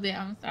mad a little bit.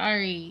 I'm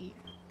sorry.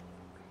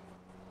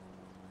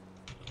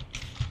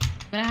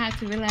 But I had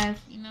to realize,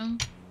 you're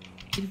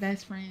the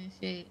best friend and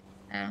shit.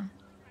 So.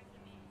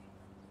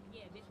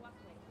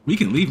 We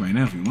can leave right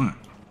now if you want.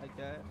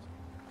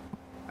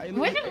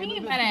 What do you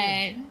mean by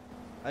that?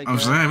 I'm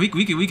saying we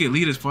could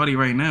leave this party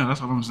right now.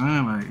 That's what I'm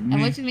saying. Like,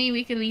 And what you mean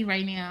we could leave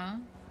right now?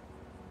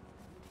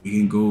 We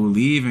can go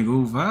leave and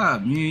go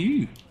vibe, me and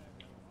you.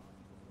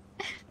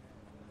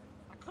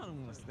 I kind of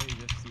want to stay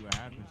just to see what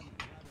happens.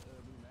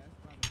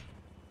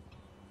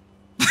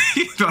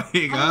 Like,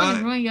 I don't want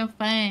to ruin your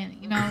fun,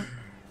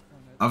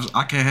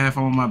 I can't have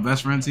fun with my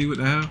best friend too. What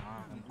the hell?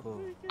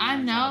 I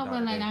know,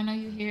 but like I know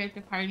you here at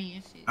the party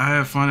and shit. I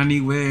have fun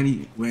anywhere,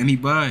 with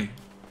anybody.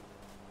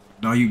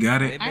 No, you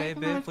got it. Hey,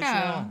 baby, let's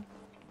go.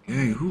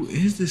 Hey, who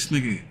is this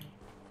nigga?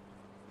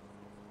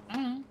 I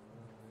don't know.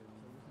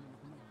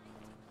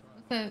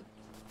 What's up?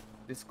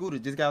 This scooter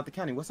just got out the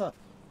county. What's up?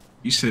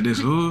 You said this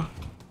who?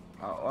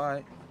 Oh, all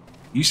right.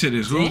 You said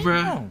this who,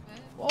 bro?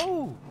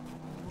 Whoa.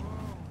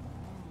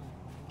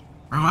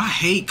 Bro, I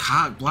hate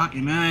cock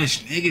blocking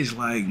ass niggas.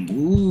 Like,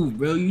 move,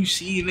 bro. You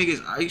see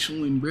niggas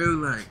ice-wing, bro.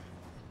 Like,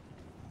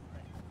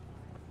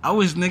 I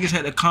wish niggas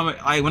had to comment.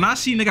 Like, when I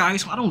see nigga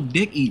ice-wing, I don't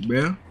dick eat,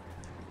 bro.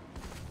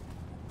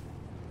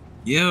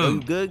 Yo.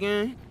 You good,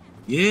 gang?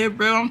 Yeah,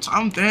 bro.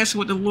 I'm dancing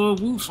with the little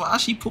whoops. Why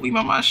she put me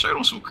by my shirt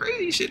on some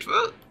crazy shit,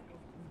 fuck?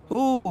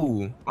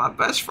 Ooh. My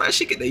best friend,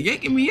 she get the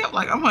yanking me up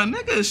like I'm a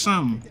nigga or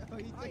something.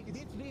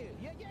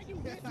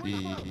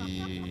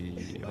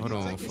 Hold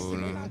on, fool.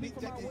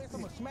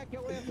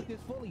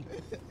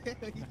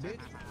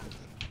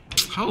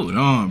 Hold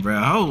on, bro.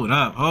 Hold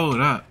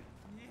up.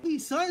 Hey,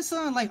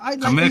 son, like I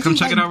come like, come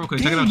check it out real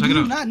quick. Check it out. Do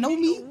you not know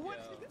me?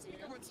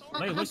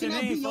 Wait, what's How your can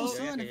I be name, your folks?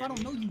 son if I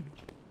don't know you?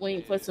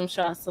 Waiting for some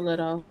shots to let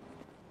off.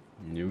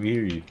 Yeah, we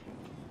hear you.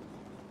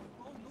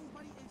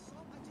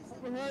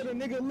 I heard a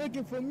nigga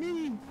looking for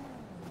me.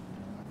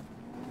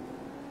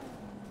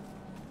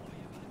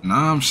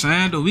 Nah, I'm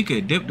saying though, we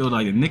could dip though.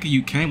 Like the nigga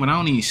you came, but I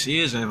don't even see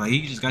his ass. Like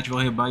he just got you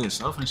out here by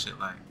yourself and shit.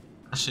 Like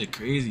that shit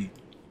crazy.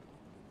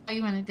 Oh,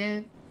 you wanna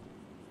dip?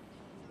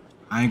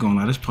 I ain't gonna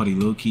lie, this party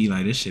low key.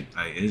 Like this shit,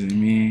 like isn't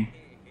me.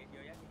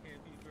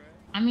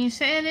 I mean,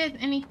 shit, it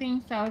is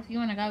anything. So if you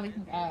wanna go, we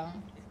can go.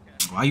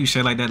 Why you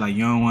say like that? Like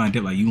you don't want to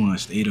dip. Like you want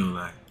to stay though.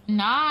 Like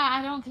Nah,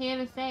 I don't care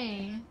to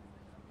say.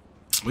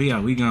 we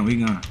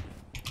gone.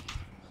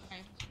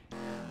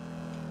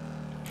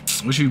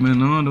 What you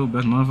been on though?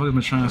 Best motherfucker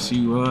been trying to see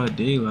you all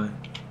day. Like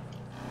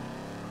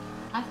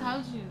I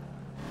told you.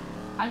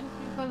 I just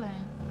been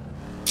pulling.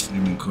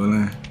 you been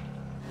calling.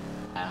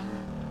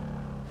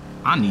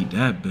 I need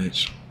that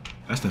bitch.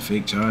 That's the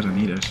fake charge. I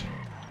need that shit.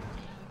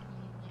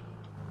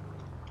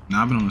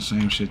 Nah, I've been on the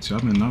same shit too. I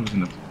was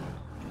in the.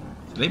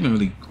 They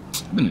been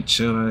a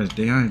chill ass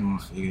day. I ain't gonna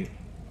figure it.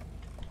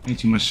 Ain't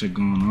too much shit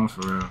going on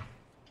for real.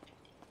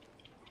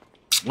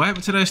 What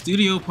happened to that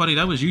studio party?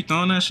 That was you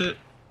throwing that shit?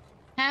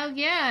 Hell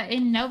yeah,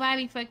 and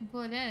nobody fucking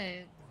pulled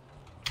up.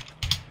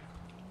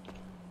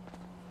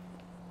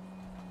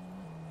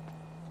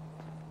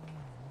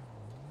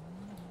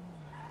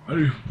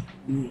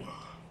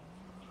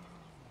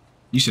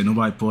 You said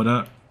nobody pulled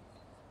up?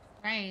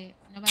 Right,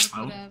 Nobody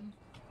pulled up.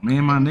 Me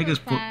and my It was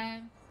niggas put.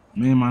 outside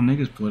Me and my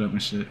niggas pulled up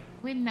and shit.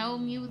 with no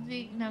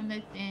music, no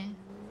nothing.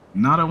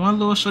 Nah, the one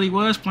little shorty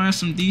was playing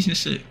some decent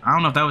shit. I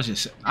don't know if that was your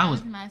shit. That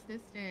was my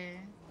sister.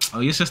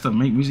 Oh, your sister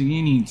make music? You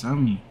ain't even tell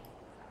me.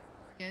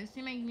 Yeah,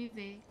 she make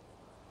music,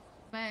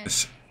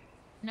 but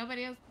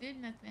nobody else did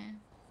nothing.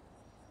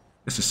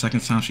 It's the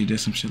second time she did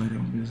some shit like that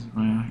on business.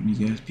 Man, these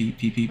guys peep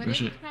But or it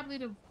shit. was probably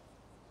the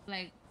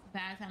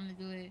bad time to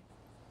do it,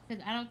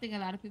 because I don't think a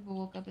lot of people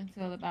woke up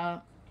until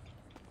about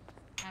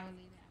hour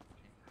later.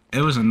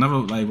 It was another,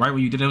 like, right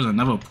when you did it, was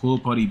another pool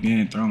party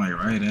being thrown, like,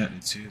 right at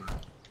it, too.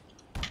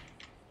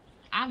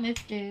 I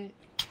missed it.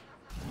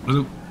 Was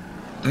it?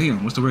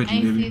 Damn, what's the word, I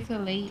you didn't see baby? it till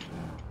late.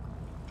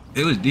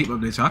 It was deep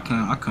up there, so I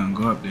couldn't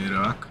go up there,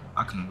 though.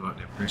 I couldn't go up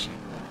there personally.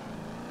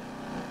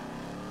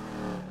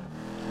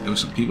 There was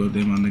some people up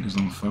there my niggas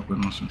don't fuck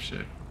with on some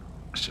shit.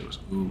 That shit was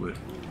cool with.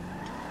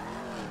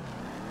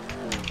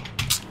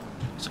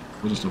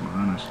 We'll just be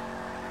honest.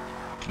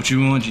 What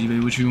you want, G baby?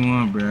 What you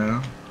want,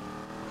 bro?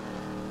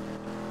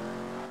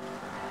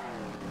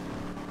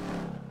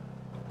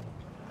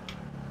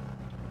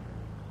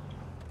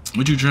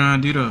 What you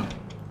trying to do though?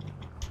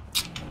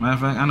 Matter of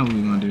fact, I know what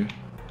we gonna do.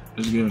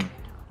 Let's go.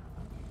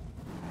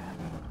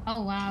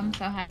 Oh wow, I'm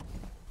so happy.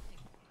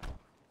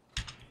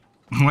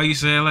 Why you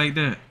say it like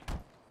that?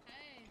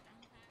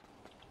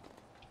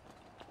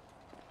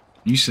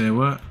 You said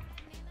what?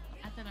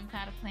 I said I'm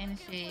tired of playing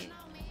this shit.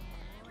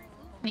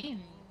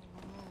 Man,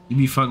 You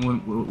be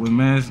fucking with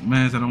mans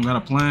that don't got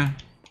a plan?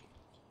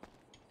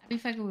 I be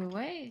fucking with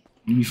what?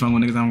 You be fucking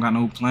with niggas that don't got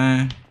no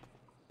plan?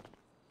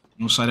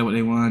 No sight of what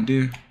they wanna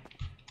do?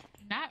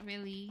 Not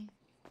really.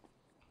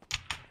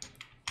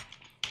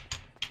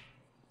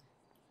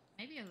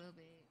 Maybe a little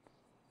bit.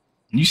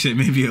 You said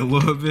maybe a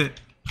little bit?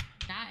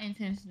 Not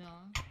intentional.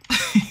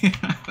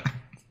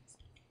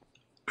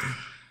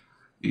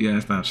 You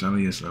gotta stop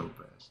selling yourself,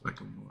 bro. Like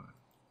a boy.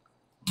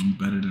 I'm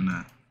better than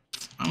that.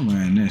 I'm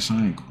wearing this. I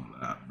ain't gonna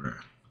lie, bro.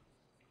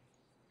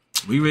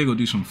 We ready to go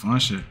do some fun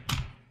shit.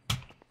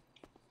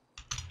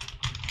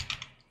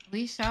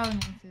 We sure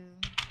need to.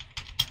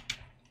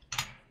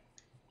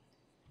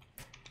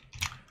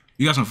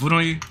 You got some food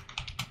on you?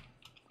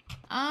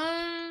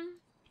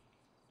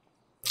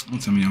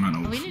 Don't tell me you don't got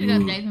no we food. need to go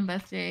to Dave and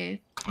Buster's.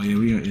 Oh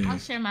yeah, yeah. I'll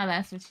share my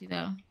last with you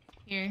though.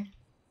 Here.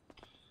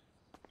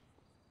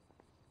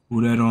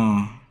 Who that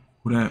on?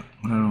 Who that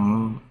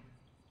on?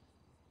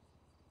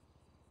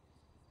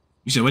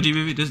 You said what, you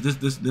baby? This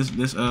bestie.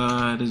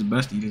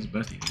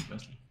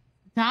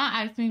 Don't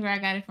ask me where I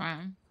got it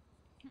from.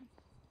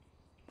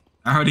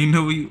 I already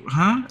know where you.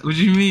 Huh? What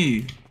you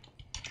mean?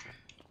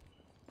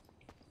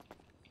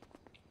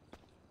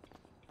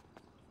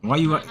 Why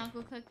you? My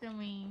uncle cooked them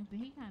wings,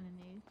 and he kind of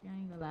nasty. I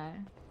ain't gonna lie.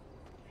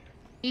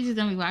 He just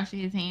don't be washing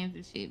his hands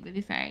and shit, but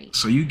it's alright.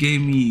 So you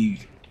gave me.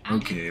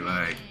 Okay,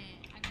 like,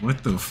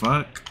 what the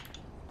fuck?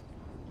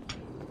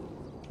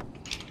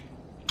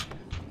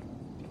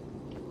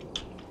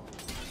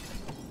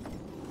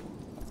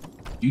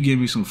 You gave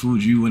me some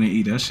food you wouldn't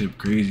eat. That shit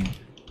crazy.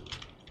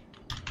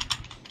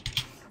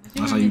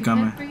 That's how you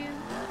coming?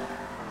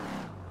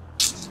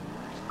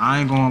 I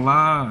ain't gonna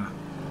lie.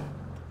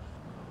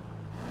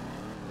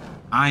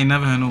 I ain't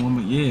never had no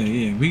woman.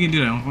 Yeah. We can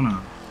do that on phone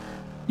now.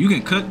 You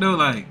can cook though,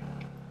 like.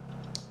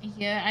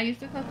 Yeah, I used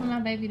to cook for my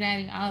baby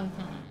daddy all the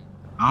time.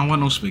 I don't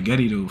want no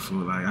spaghetti though. For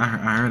like, I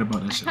heard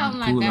about that shit. Oh I'm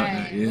my cool god, like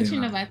that. Yeah, what you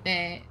know like, about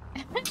that?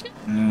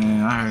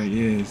 man, I heard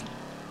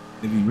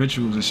there be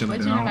rituals and shit like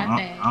What that. you know about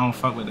that? I don't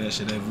fuck with that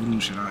shit. That voodoo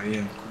shit out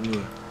here.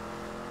 Cool.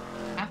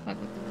 I fuck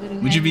with the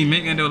voodoo. What you be heavy.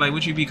 making though? Like,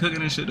 what you be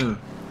cooking and shit though?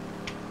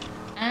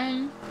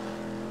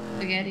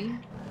 Spaghetti.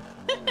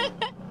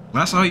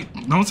 That's all.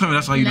 Don't tell me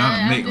that's all you know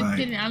how to make.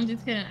 I'm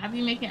just kidding. I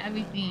be making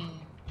everything.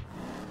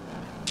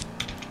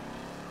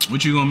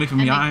 What you gonna make for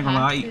me? I ain't gonna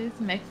lie. Pastas,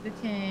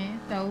 Mexican,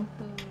 soul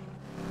food,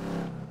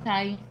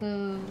 Italian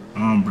food.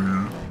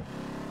 Bro.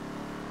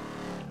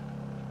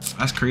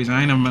 That's crazy.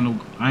 I ain't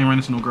run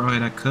into no girl here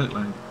that cook.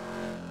 Like,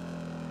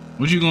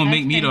 what you gonna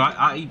make me though?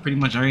 I eat pretty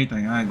much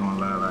everything. I ain't gonna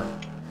lie.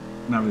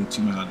 Like, not really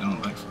too much I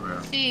don't like for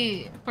real.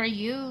 See, for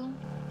you,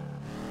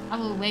 I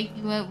will wake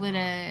you up with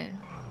a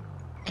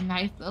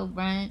nice little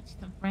brunch,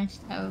 some French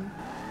toast,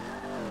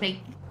 steak.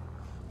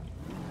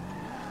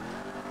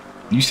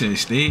 You said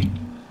steak?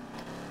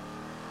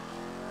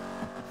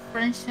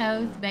 French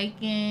toast,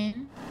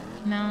 bacon,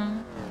 you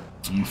know,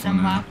 I'm some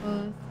finna-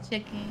 waffles,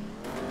 chicken,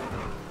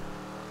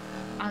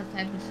 all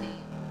type of shit.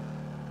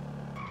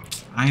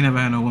 I ain't never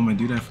had no woman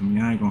do that for me.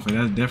 I ain't gonna say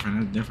that's different. I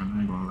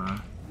ain't gonna lie.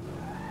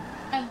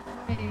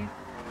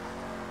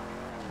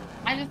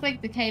 I just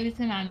like to cater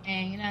to my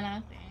man, you know what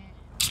I'm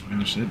saying?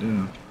 Real shit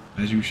though.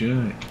 As you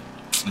should.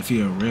 If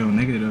he a real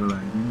nigga though,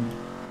 like, you know.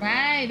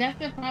 Right, that's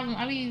the problem.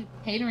 I be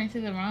catering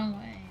to the wrong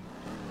way.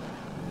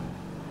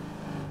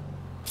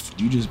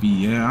 You just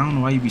be, I don't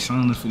know why you be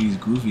selling this for these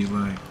goofies.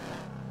 Like,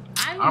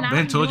 I've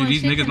been told you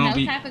these niggas don't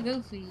be. Type of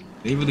goofy.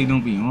 They really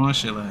don't be on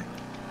shit. Like,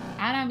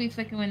 I don't be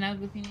fucking with no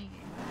goofy niggas.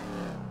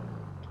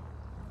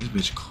 this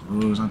bitch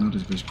closed. I know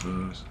this bitch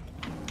closed.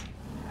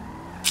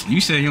 You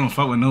said you don't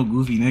fuck with no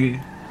goofy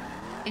nigga.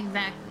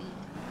 Exactly.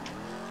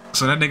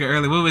 So that nigga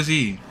early, what was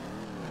he?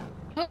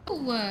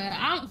 Who?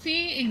 I don't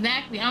see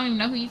exactly. I don't even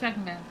know who you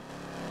talking about.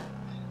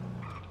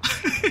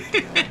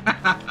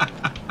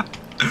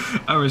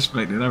 I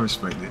respect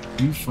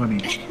it. You funny.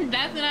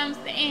 That's what I'm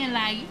saying.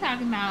 Like you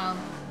talking about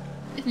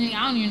this nigga.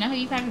 I don't even know who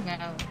you talking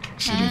about.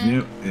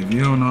 Shit, if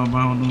you don't know about,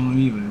 I don't know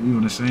either. We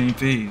on the same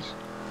page.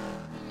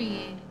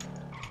 Yeah.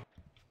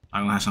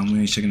 I'm gonna have some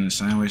wings, chicken, and a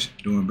sandwich.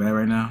 Doing bad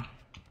right now.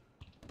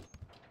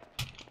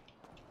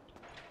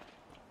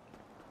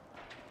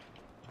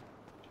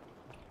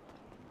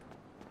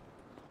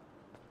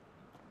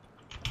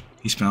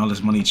 He spent all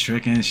this money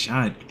tricking.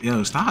 Shot.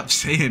 Yo, stop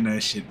saying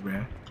that shit,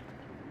 bruh.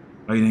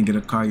 Oh, you didn't get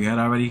a car you had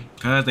already?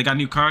 Cause they got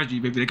new cars, G,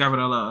 baby. They got rid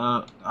of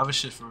all the other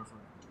shit for.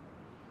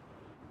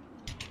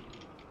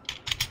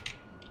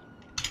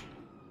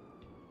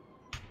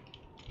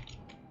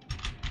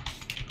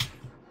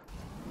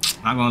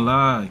 Not gonna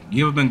lie.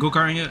 You ever been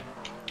go-karting yet?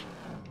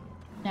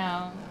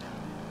 No.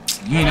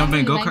 You ain't never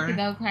been go-karting? go-karting? I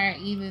don't like to go-kart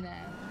either, though.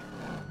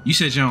 You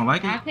said you don't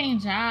like it? I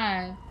can't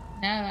drive.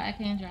 No, I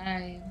can't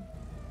drive.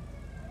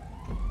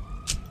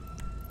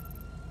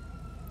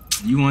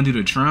 You want to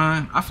do the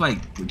Tron? I feel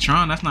like the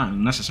Tron, that's not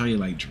necessarily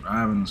like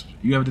driving.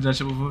 You ever did that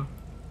shit before?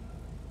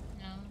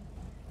 No.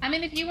 I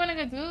mean, if you want to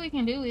go do it, we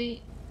can do it.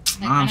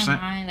 Like, Nah, I don't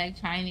mind, like,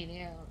 trying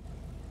it out.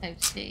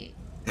 Type shit.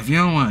 If you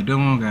don't want to do it,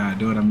 we don't gotta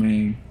do it. I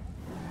mean,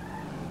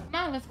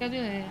 No, let's go do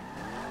it.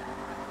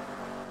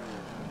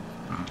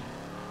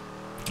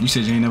 you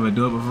said you ain't never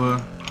do it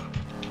before?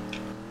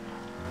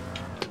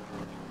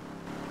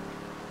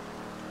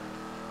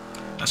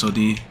 That's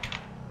OD.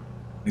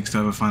 Next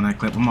time I find that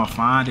clip, I'm gonna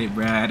find it,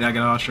 Brad. I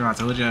got all sure. I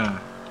told ya.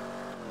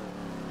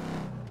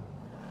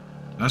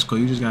 That's cool.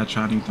 You just gotta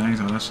try new things.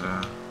 Oh, that's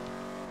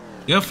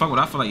yeah, fuck what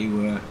I feel like you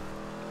would.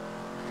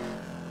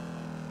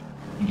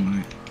 You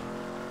might.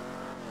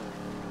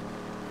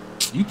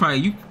 You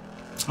probably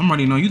I'm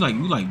already know you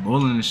like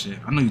bowling and shit.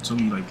 I know you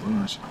told me you like bowling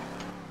and shit.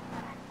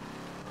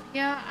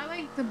 Yeah, I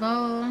like to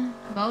bowl.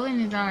 Bowling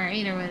is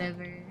alright or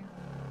whatever.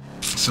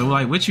 So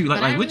like, what you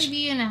like? But I What? really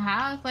be in the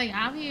house. Like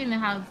I'll be in the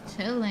house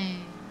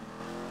chilling.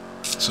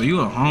 So you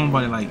a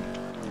homebody, like?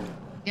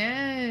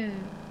 Yes.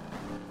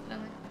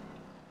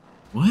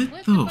 What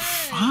the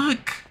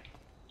fuck?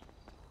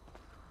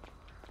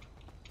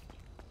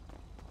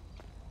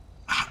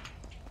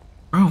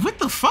 Bro, what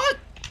the fuck?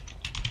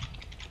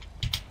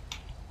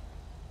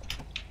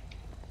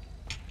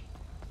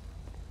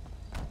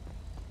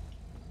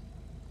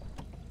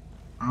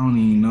 I don't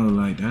even know,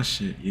 like, that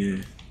shit, yeah.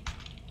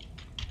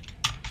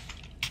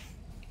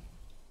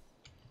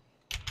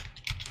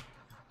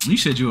 You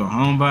said you a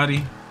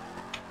homebody?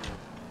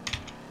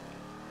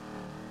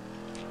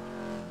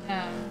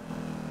 Yeah.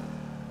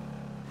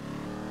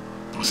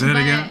 Say it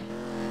again?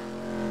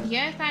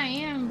 Yes, I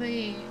am,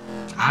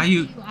 but How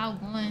you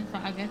outgoing, so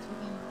I guess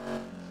we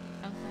can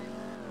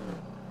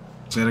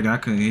outside. say it again? I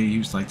couldn't hear you. You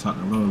was like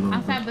talking low a little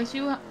Outside,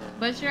 bit.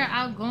 but you're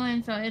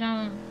outgoing, so it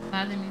don't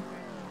bother me.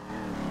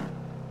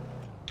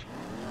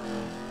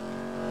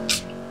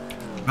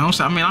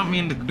 I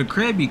mean, the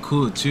crib be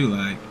cool too.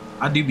 Like,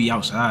 I do be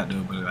outside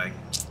though, but like,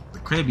 the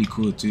crib be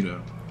cool too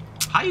though.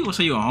 How you gonna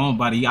say you're a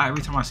homebody?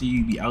 Every time I see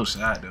you be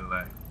outside though,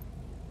 like,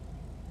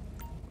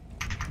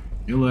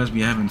 your little ass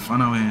be having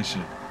fun out here and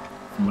shit.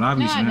 From what I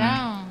be saying.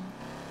 I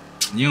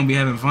don't. You don't be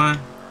having fun?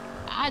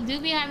 I do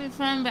be having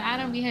fun, but I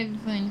don't be having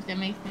fun, if that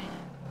makes sense.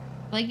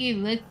 Like, it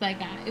looks like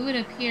it would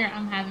appear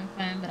I'm having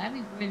fun, but I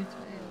be bored as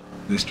well.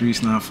 The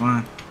streets not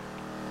fun.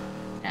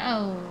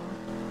 No,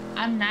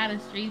 I'm not a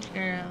street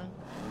girl.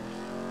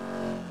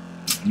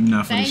 You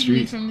not for the Save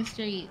me streets. from the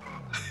streets.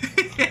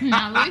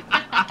 Nah,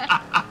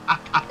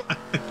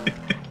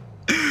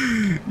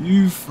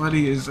 You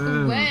funny as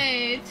hell. what?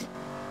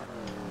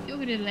 You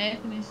over there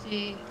laughing and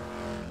shit.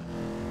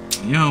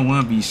 You don't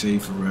want to be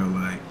safe for real,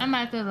 like. I'm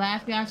about to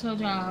laugh y'all told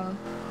y'all.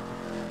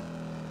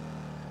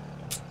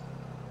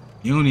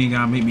 You don't even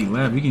gotta make me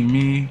laugh. You can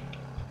mean.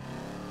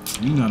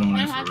 You not on I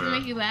that don't have for to real.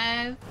 make you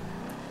laugh.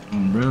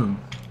 Bro.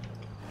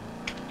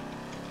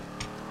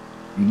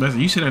 But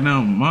you said that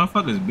now,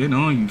 motherfuckers been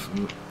on you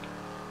for it.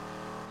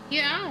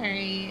 Yeah,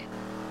 alright.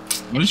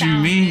 What you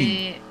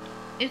mean? Good.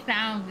 It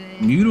sounds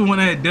good. You the one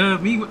that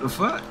dubbed me, what the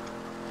fuck?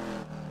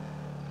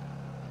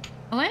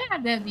 When I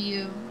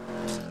W,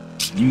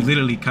 You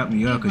literally cut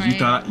me up because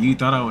Right. you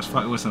thought I was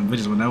fucking with some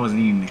bitches when that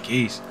wasn't even the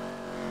case.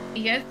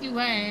 yes you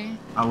were.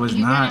 I was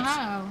You not. been a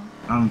hoe.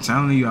 I'm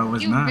telling you, I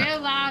was You not. real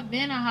live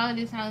been a hoe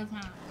this whole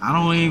time. I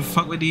don't even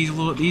fuck with these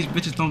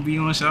bitches don't be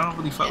on shit. I don't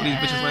really fuck with these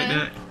bitches like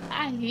that.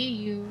 I hear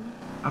you.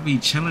 I be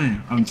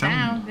chilling. I'm telling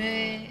Sound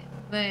good,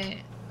 but I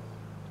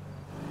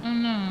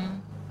don't know.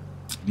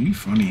 you. You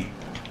funny.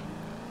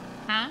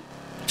 Huh?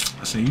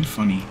 I say you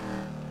funny.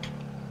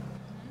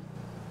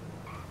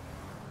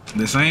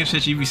 The same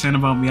shit you be saying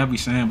about me, I be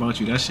saying about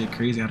you. That shit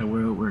crazy how the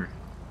world work.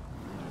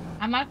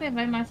 I'm out there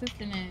invite my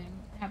sister and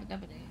have a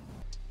double date.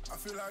 I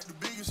feel like the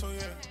biggest, so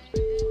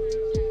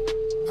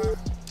yeah.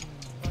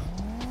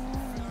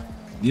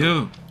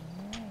 Yo,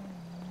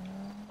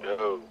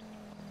 Yo.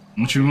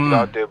 what you want?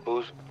 Out there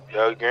boost.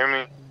 Yo, you hear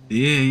me?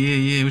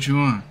 Yeah. What you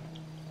want?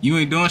 You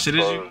ain't doing shit,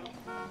 is you?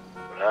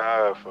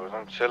 Nah, folks.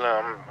 I'm chilling.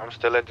 I'm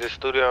still at this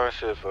studio and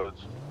shit,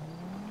 folks.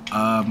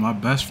 My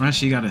best friend,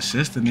 she got a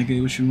sister,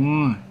 nigga. What you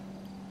want?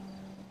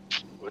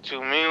 What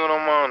you mean what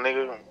I'm on,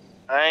 nigga?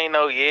 I ain't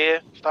no yeah.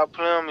 Stop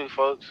playing with me,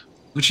 folks.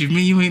 What you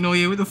mean you ain't know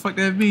yet? What the fuck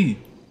that mean?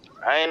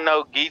 I ain't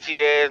no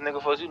geeky ass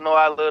nigga, folks. You know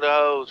I love the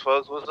hoes,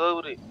 folks. What's up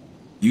with it?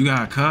 You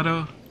got a car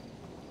though?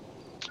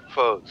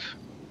 Folks,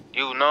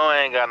 you know I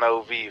ain't got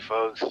no V,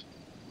 folks.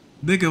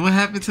 Nigga, what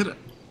happened to the...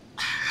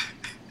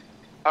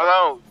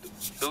 Hold on.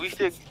 Do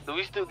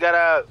we still got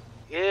our...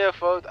 Yeah,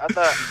 folks. I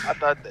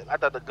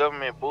thought the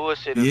government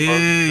bullshitted, folks.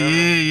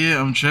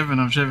 Yeah. I'm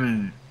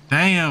tripping.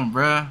 Damn,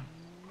 bruh.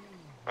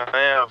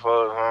 Damn, folks.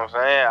 You know what I'm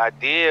saying? I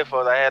did,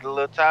 folks. I had a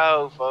little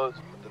Tahoe, folks.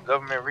 But the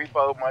government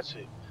repoed my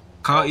shit.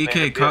 Call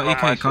EK. Call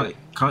EK.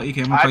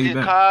 I'm gonna call you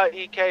back. I just called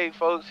EK,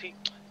 folks. He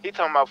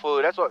talking about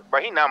food. That's what, bro.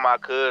 He not my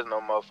cousin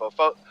no more. For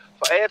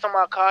every time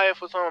I call him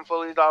for something,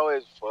 folks, he's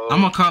always. Folks. I'm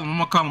gonna call him.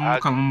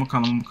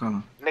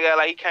 Nigga,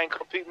 like he can't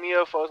come pick me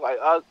up, folks. Like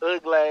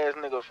ugly ass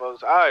nigga,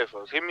 folks. All right,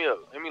 folks. Hit me up.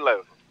 Hit me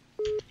later.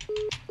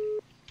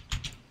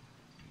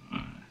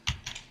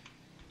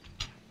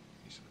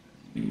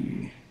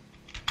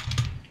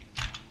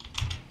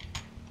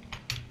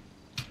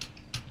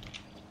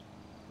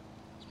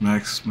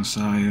 Max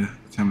Messiah,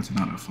 tell me to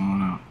knock the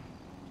phone out.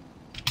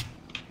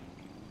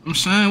 I'm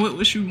saying,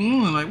 what you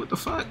want? Like, what the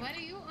fuck? What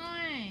are you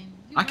on?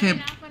 I can't.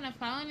 Off on the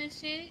phone and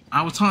shit?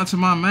 I was talking to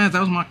my man.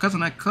 That was my cousin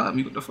that cut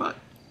me. What the fuck?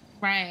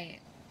 Right.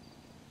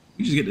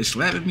 You just get to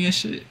slapping me and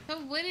shit. So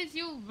what is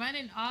you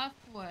running off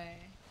for?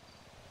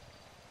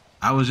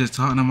 I was just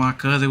talking to my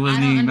cousin. It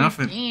wasn't even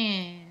nothing.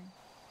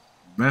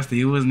 Bestie,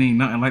 it wasn't even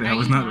nothing like that. Are It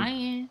was you nothing.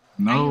 lying?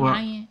 No, Are you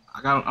lying?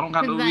 I don't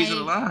got no reason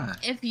to lie.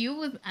 If you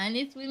was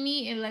honest with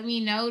me and let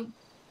me know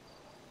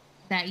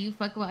that you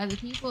fuck with other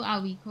people,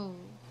 I'll be cool.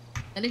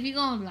 But if you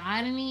gonna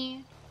lie to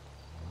me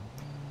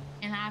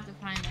and I have to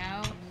find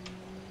out,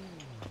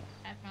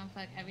 that's gonna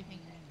fuck everything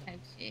up type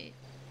shit.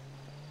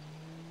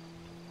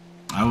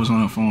 I was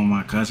on the phone with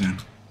my cousin.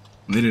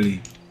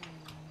 Literally.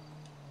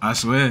 I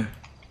swear.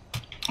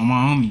 On my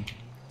homie.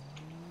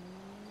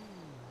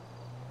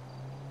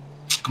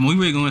 Come on, we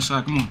ready to go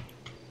inside. Come on.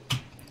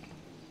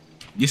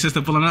 Your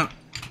sister pulling up?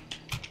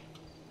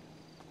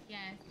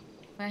 Yes,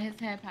 but his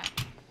head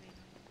popped.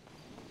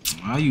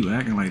 Why you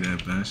acting like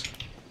that, Bess?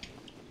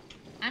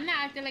 I'm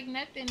not acting like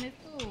nothing. It's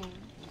cool.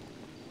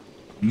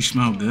 You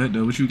smell good,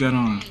 though. What you got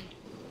on?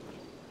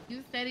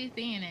 You steady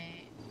saying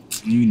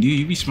it.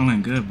 You be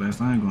smelling good, Bess.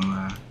 I ain't gonna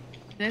lie.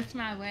 That's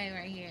my way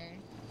right here.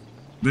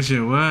 This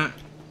your what?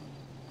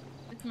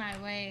 That's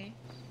my way.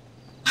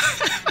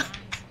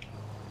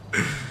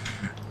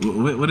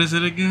 What is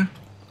it again?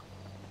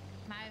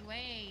 My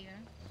way.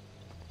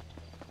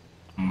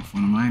 On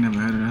phone. I ain't never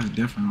had it. That's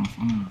different on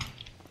phone.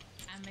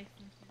 I make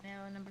some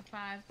Chanel number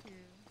 5 too.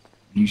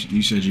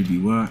 You said you be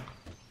what?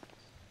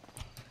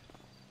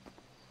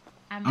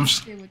 I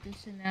mixed it with the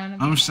Chanel number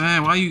 5. I'm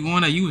saying, why you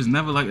going that? You was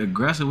never like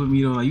aggressive with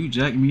me though. Like you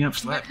jacking me up,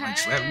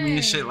 slapping me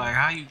and shit. Like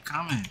how you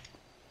coming?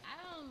 I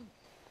don't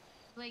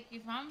like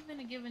if I'm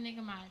gonna give a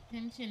nigga my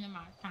attention and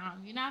my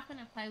time. You're not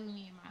gonna play with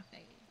me in my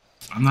face.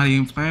 I'm not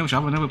even playing with you.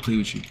 I would never play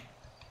with you.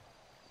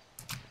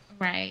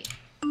 Right.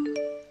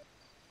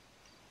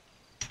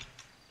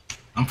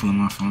 I'm pulling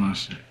my phone on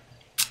shit.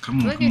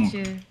 Come on, Look at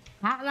you.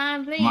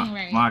 Hotline bling,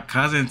 right? My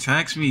cousin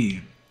text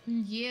me.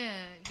 Yeah,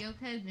 your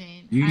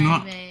cousin. You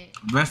know,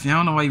 Bestie, I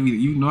don't know why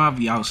you know I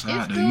be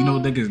outside though. You know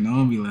niggas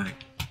know me like.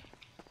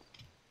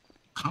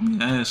 Calm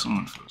your ass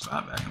on, folks.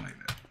 Stop acting like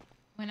that.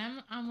 When I'm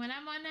on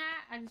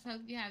that, I just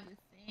hope you have the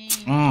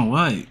same. Oh,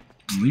 what?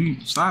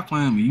 You stop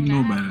playing me. You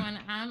know better. When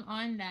I'm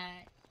on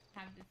that,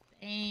 have the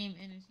same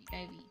energy,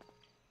 baby.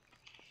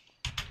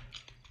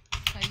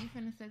 So you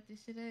finna set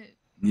this shit up?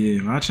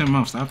 Yeah, watch him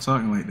out. Stop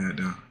talking like that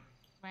though.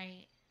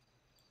 Right.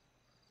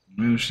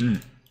 Real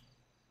shit.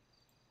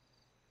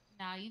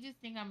 Nah, you just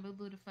think I'm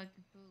boo-boo the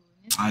fucking fool.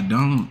 I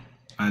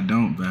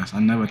don't, Bass. I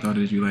never thought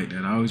of you like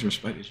that. I always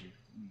respected you.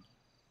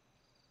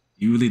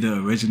 You really the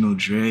original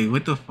Dre.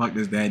 What the fuck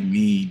does that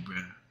mean,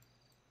 bruh?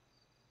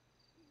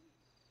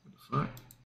 What the fuck?